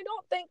go, I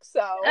don't think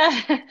so.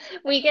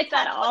 We get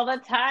that all the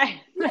time.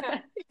 Yeah,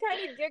 he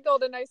kind of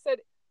giggled, and I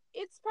said,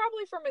 it's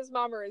probably from his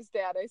mom or his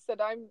dad. I said,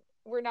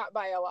 we're not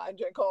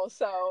biological.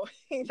 So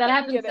that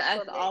happens to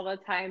us all the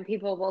time.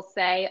 People will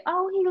say,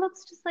 oh, he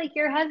looks just like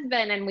your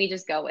husband. And we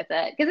just go with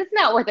it because it's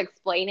not worth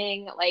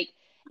explaining. Like,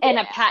 and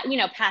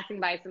passing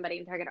by somebody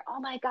and target, oh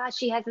my gosh,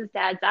 she has his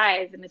dad's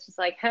eyes. And it's just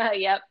like,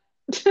 yep.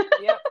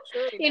 Yep,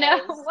 sure. You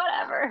know,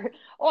 whatever.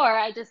 Or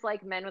I just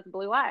like men with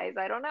blue eyes.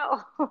 I don't know.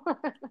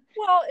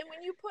 Well, and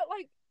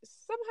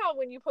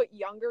when you put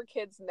younger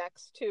kids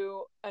next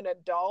to an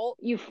adult,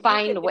 you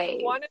find ways. If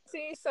you want to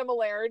see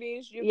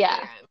similarities, you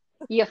can.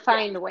 You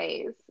find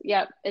ways.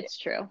 Yep, it's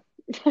true.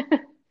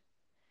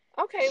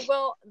 Okay,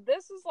 well,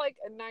 this is like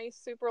a nice,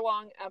 super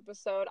long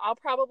episode. I'll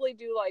probably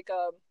do like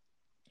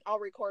I'll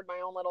record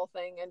my own little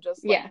thing and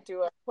just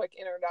do a quick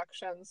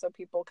introduction so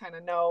people kind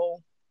of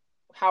know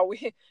how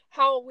we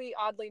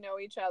oddly know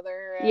each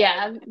other.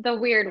 And, the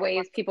weird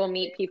ways people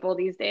meet people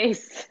these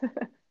days.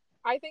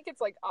 I think it's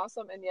like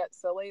awesome and yet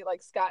silly.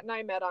 Like, Scott and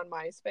I met on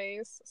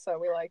MySpace, so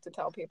we like to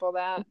tell people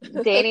that.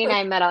 Danny and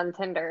I met on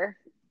Tinder.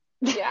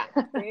 Yeah.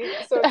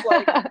 So it's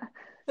like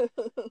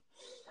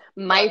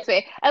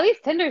MySpace. At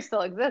least Tinder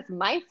still exists.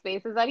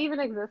 MySpace, does that even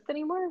exist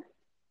anymore?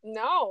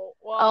 No.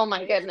 Well, oh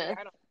my goodness.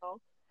 I don't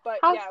know. But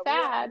how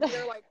sad.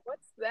 We're like,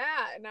 what's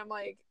that? And I'm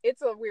like,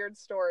 it's a weird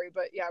story,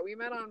 but yeah, we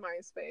met on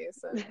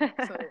MySpace, and so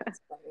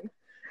it's funny.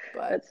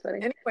 But that's funny.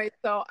 Anyway,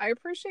 so I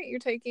appreciate you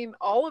taking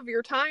all of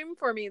your time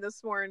for me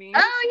this morning.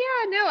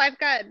 Oh yeah, no, I've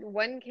got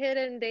one kid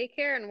in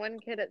daycare and one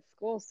kid at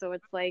school, so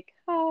it's like,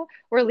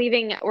 we're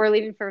leaving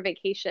for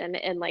vacation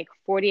in like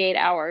 48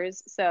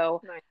 hours.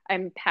 So nice.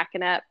 I'm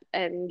packing up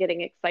and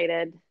getting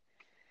excited.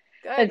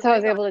 Good. And so I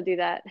was able to do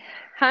that.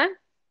 Huh?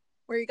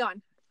 Where are you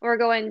going? We're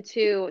going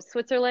to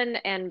Switzerland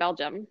and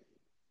Belgium.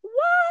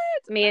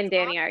 What? Me and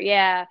Danny are.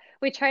 Yeah.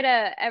 We try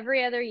to,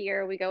 every other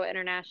year we go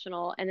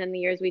international, and then the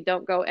years we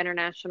don't go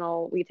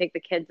international, we take the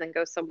kids and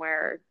go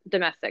somewhere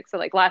domestic. So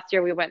like last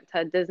year we went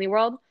to Disney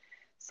World.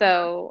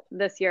 So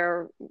this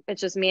year it's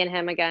just me and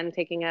him again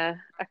taking a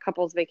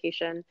couple's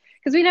vacation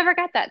because we never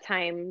got that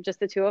time,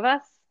 just the two of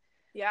us.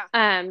 Yeah.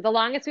 The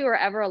longest we were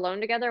ever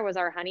alone together was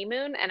our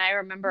honeymoon. And I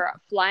remember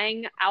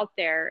flying out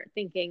there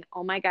thinking,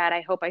 oh my God,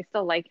 I hope I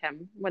still like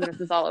him when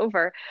this is all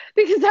over.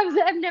 Because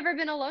I've never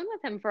been alone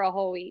with him for a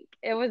whole week.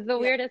 It was the Yeah.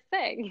 weirdest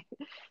thing.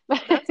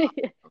 That's awesome.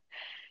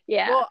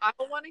 Yeah. Well, I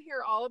want to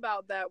hear all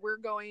about that. We're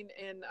going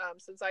in,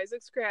 since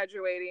Isaac's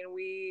graduating,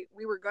 we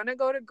were going to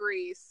go to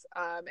Greece,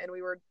 and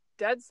we were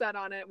dead set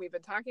on it. We've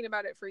been talking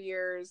about it for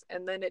years.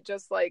 And then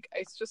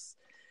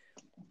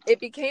it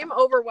became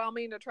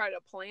overwhelming to try to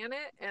plan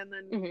it. And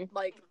then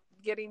like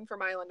getting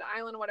from island to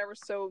island, whatever.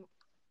 So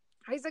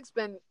Isaac's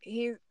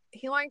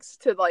he likes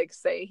to like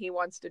say he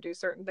wants to do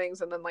certain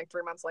things. And then like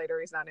 3 months later,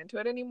 he's not into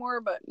it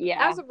anymore. But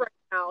Yeah. as of right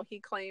now, he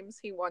claims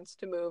he wants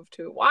to move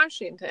to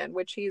Washington,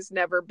 which he's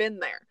never been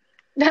there.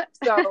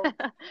 So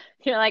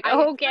you're like,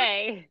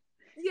 okay.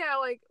 Yeah,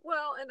 like,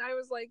 well, and I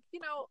was like,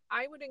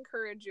 I would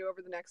encourage you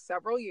over the next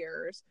several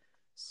years,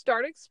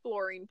 start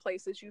exploring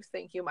places you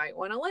think you might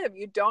want to live.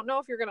 You don't know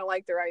if you're going to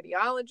like their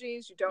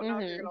ideologies. You don't know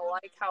if you're going to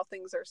like how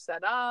things are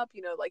set up.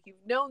 Like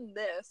you've known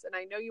this, and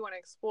I know you want to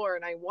explore,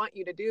 and I want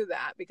you to do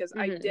that because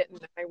I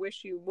didn't. I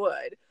wish you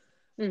would.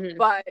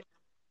 But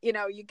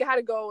you got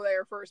to go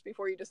there first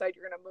before you decide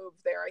you're going to move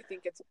there. I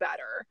think it's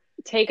better.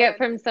 Take it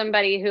from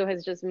somebody who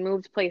has just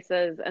moved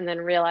places and then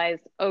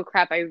realized, oh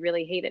crap, I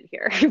really hate it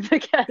here.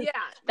 Because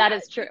that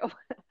is true.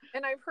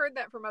 And I've heard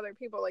that from other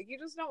people. Like, you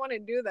just don't want to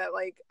do that.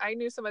 Like, I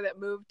knew somebody that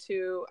moved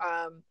to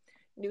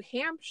New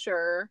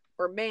Hampshire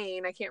or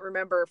Maine. I can't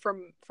remember,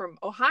 from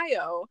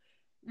Ohio.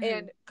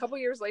 And a couple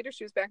years later,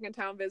 she was back in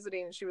town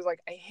visiting, and she was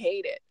like, I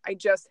hate it. I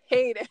just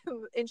hate it.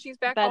 And she's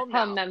back home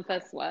now. That's how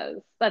Memphis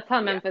was. That's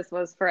how Memphis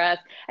was for us.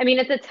 I mean,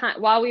 at the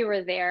time, while we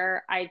were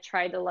there, I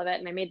tried to love it,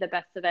 and I made the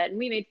best of it, and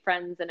we made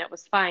friends, and it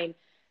was fine.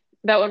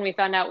 But when we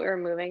found out we were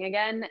moving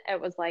again,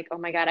 it was like, oh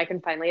my God, I can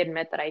finally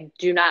admit that I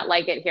do not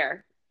like it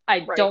here.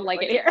 I don't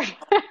like it here.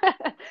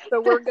 So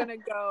we're going to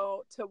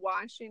go to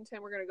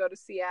Washington. We're going to go to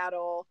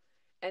Seattle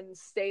and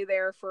stay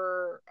there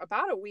for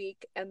about a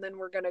week. And then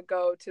we're going to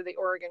go to the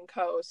Oregon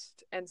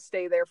coast and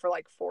stay there for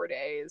like 4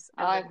 days.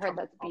 Oh, I've heard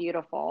that's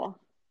beautiful.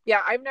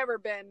 Yeah, I've never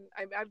been.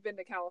 I've been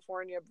to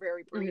California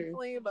very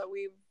briefly, but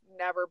we've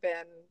never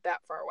been that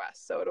far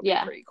west. So it'll be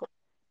pretty cool.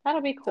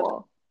 That'll be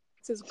cool.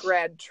 It's his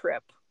grad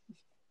trip.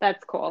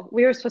 That's cool.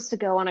 We were supposed to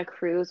go on a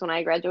cruise when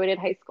I graduated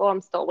high school.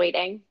 I'm still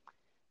waiting.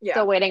 Yeah.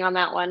 Still waiting on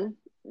that one.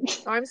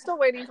 I'm still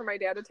waiting for my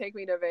dad to take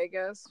me to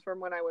Vegas from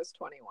when I was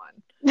 21.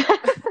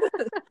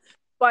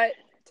 But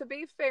to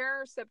be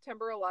fair,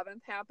 September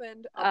 11th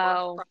happened a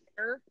month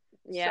prior.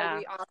 Yeah. So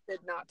we opted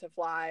not to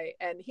fly.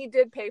 And he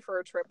did pay for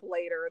a trip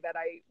later that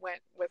I went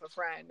with a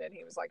friend. And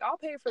he was like, I'll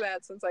pay for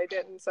that since I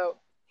didn't. So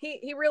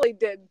he really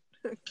did.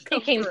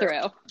 He came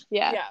through.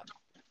 Yeah.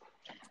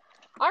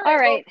 All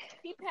right. Well,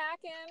 keep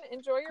packing.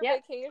 Enjoy your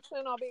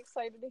vacation. I'll be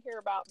excited to hear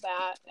about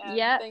that. And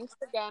thanks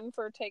again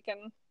for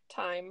taking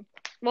time.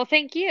 Well,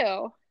 thank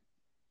you.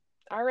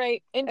 All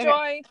right. Enjoy.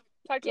 Okay.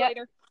 Talk to you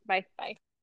later. Bye. Bye.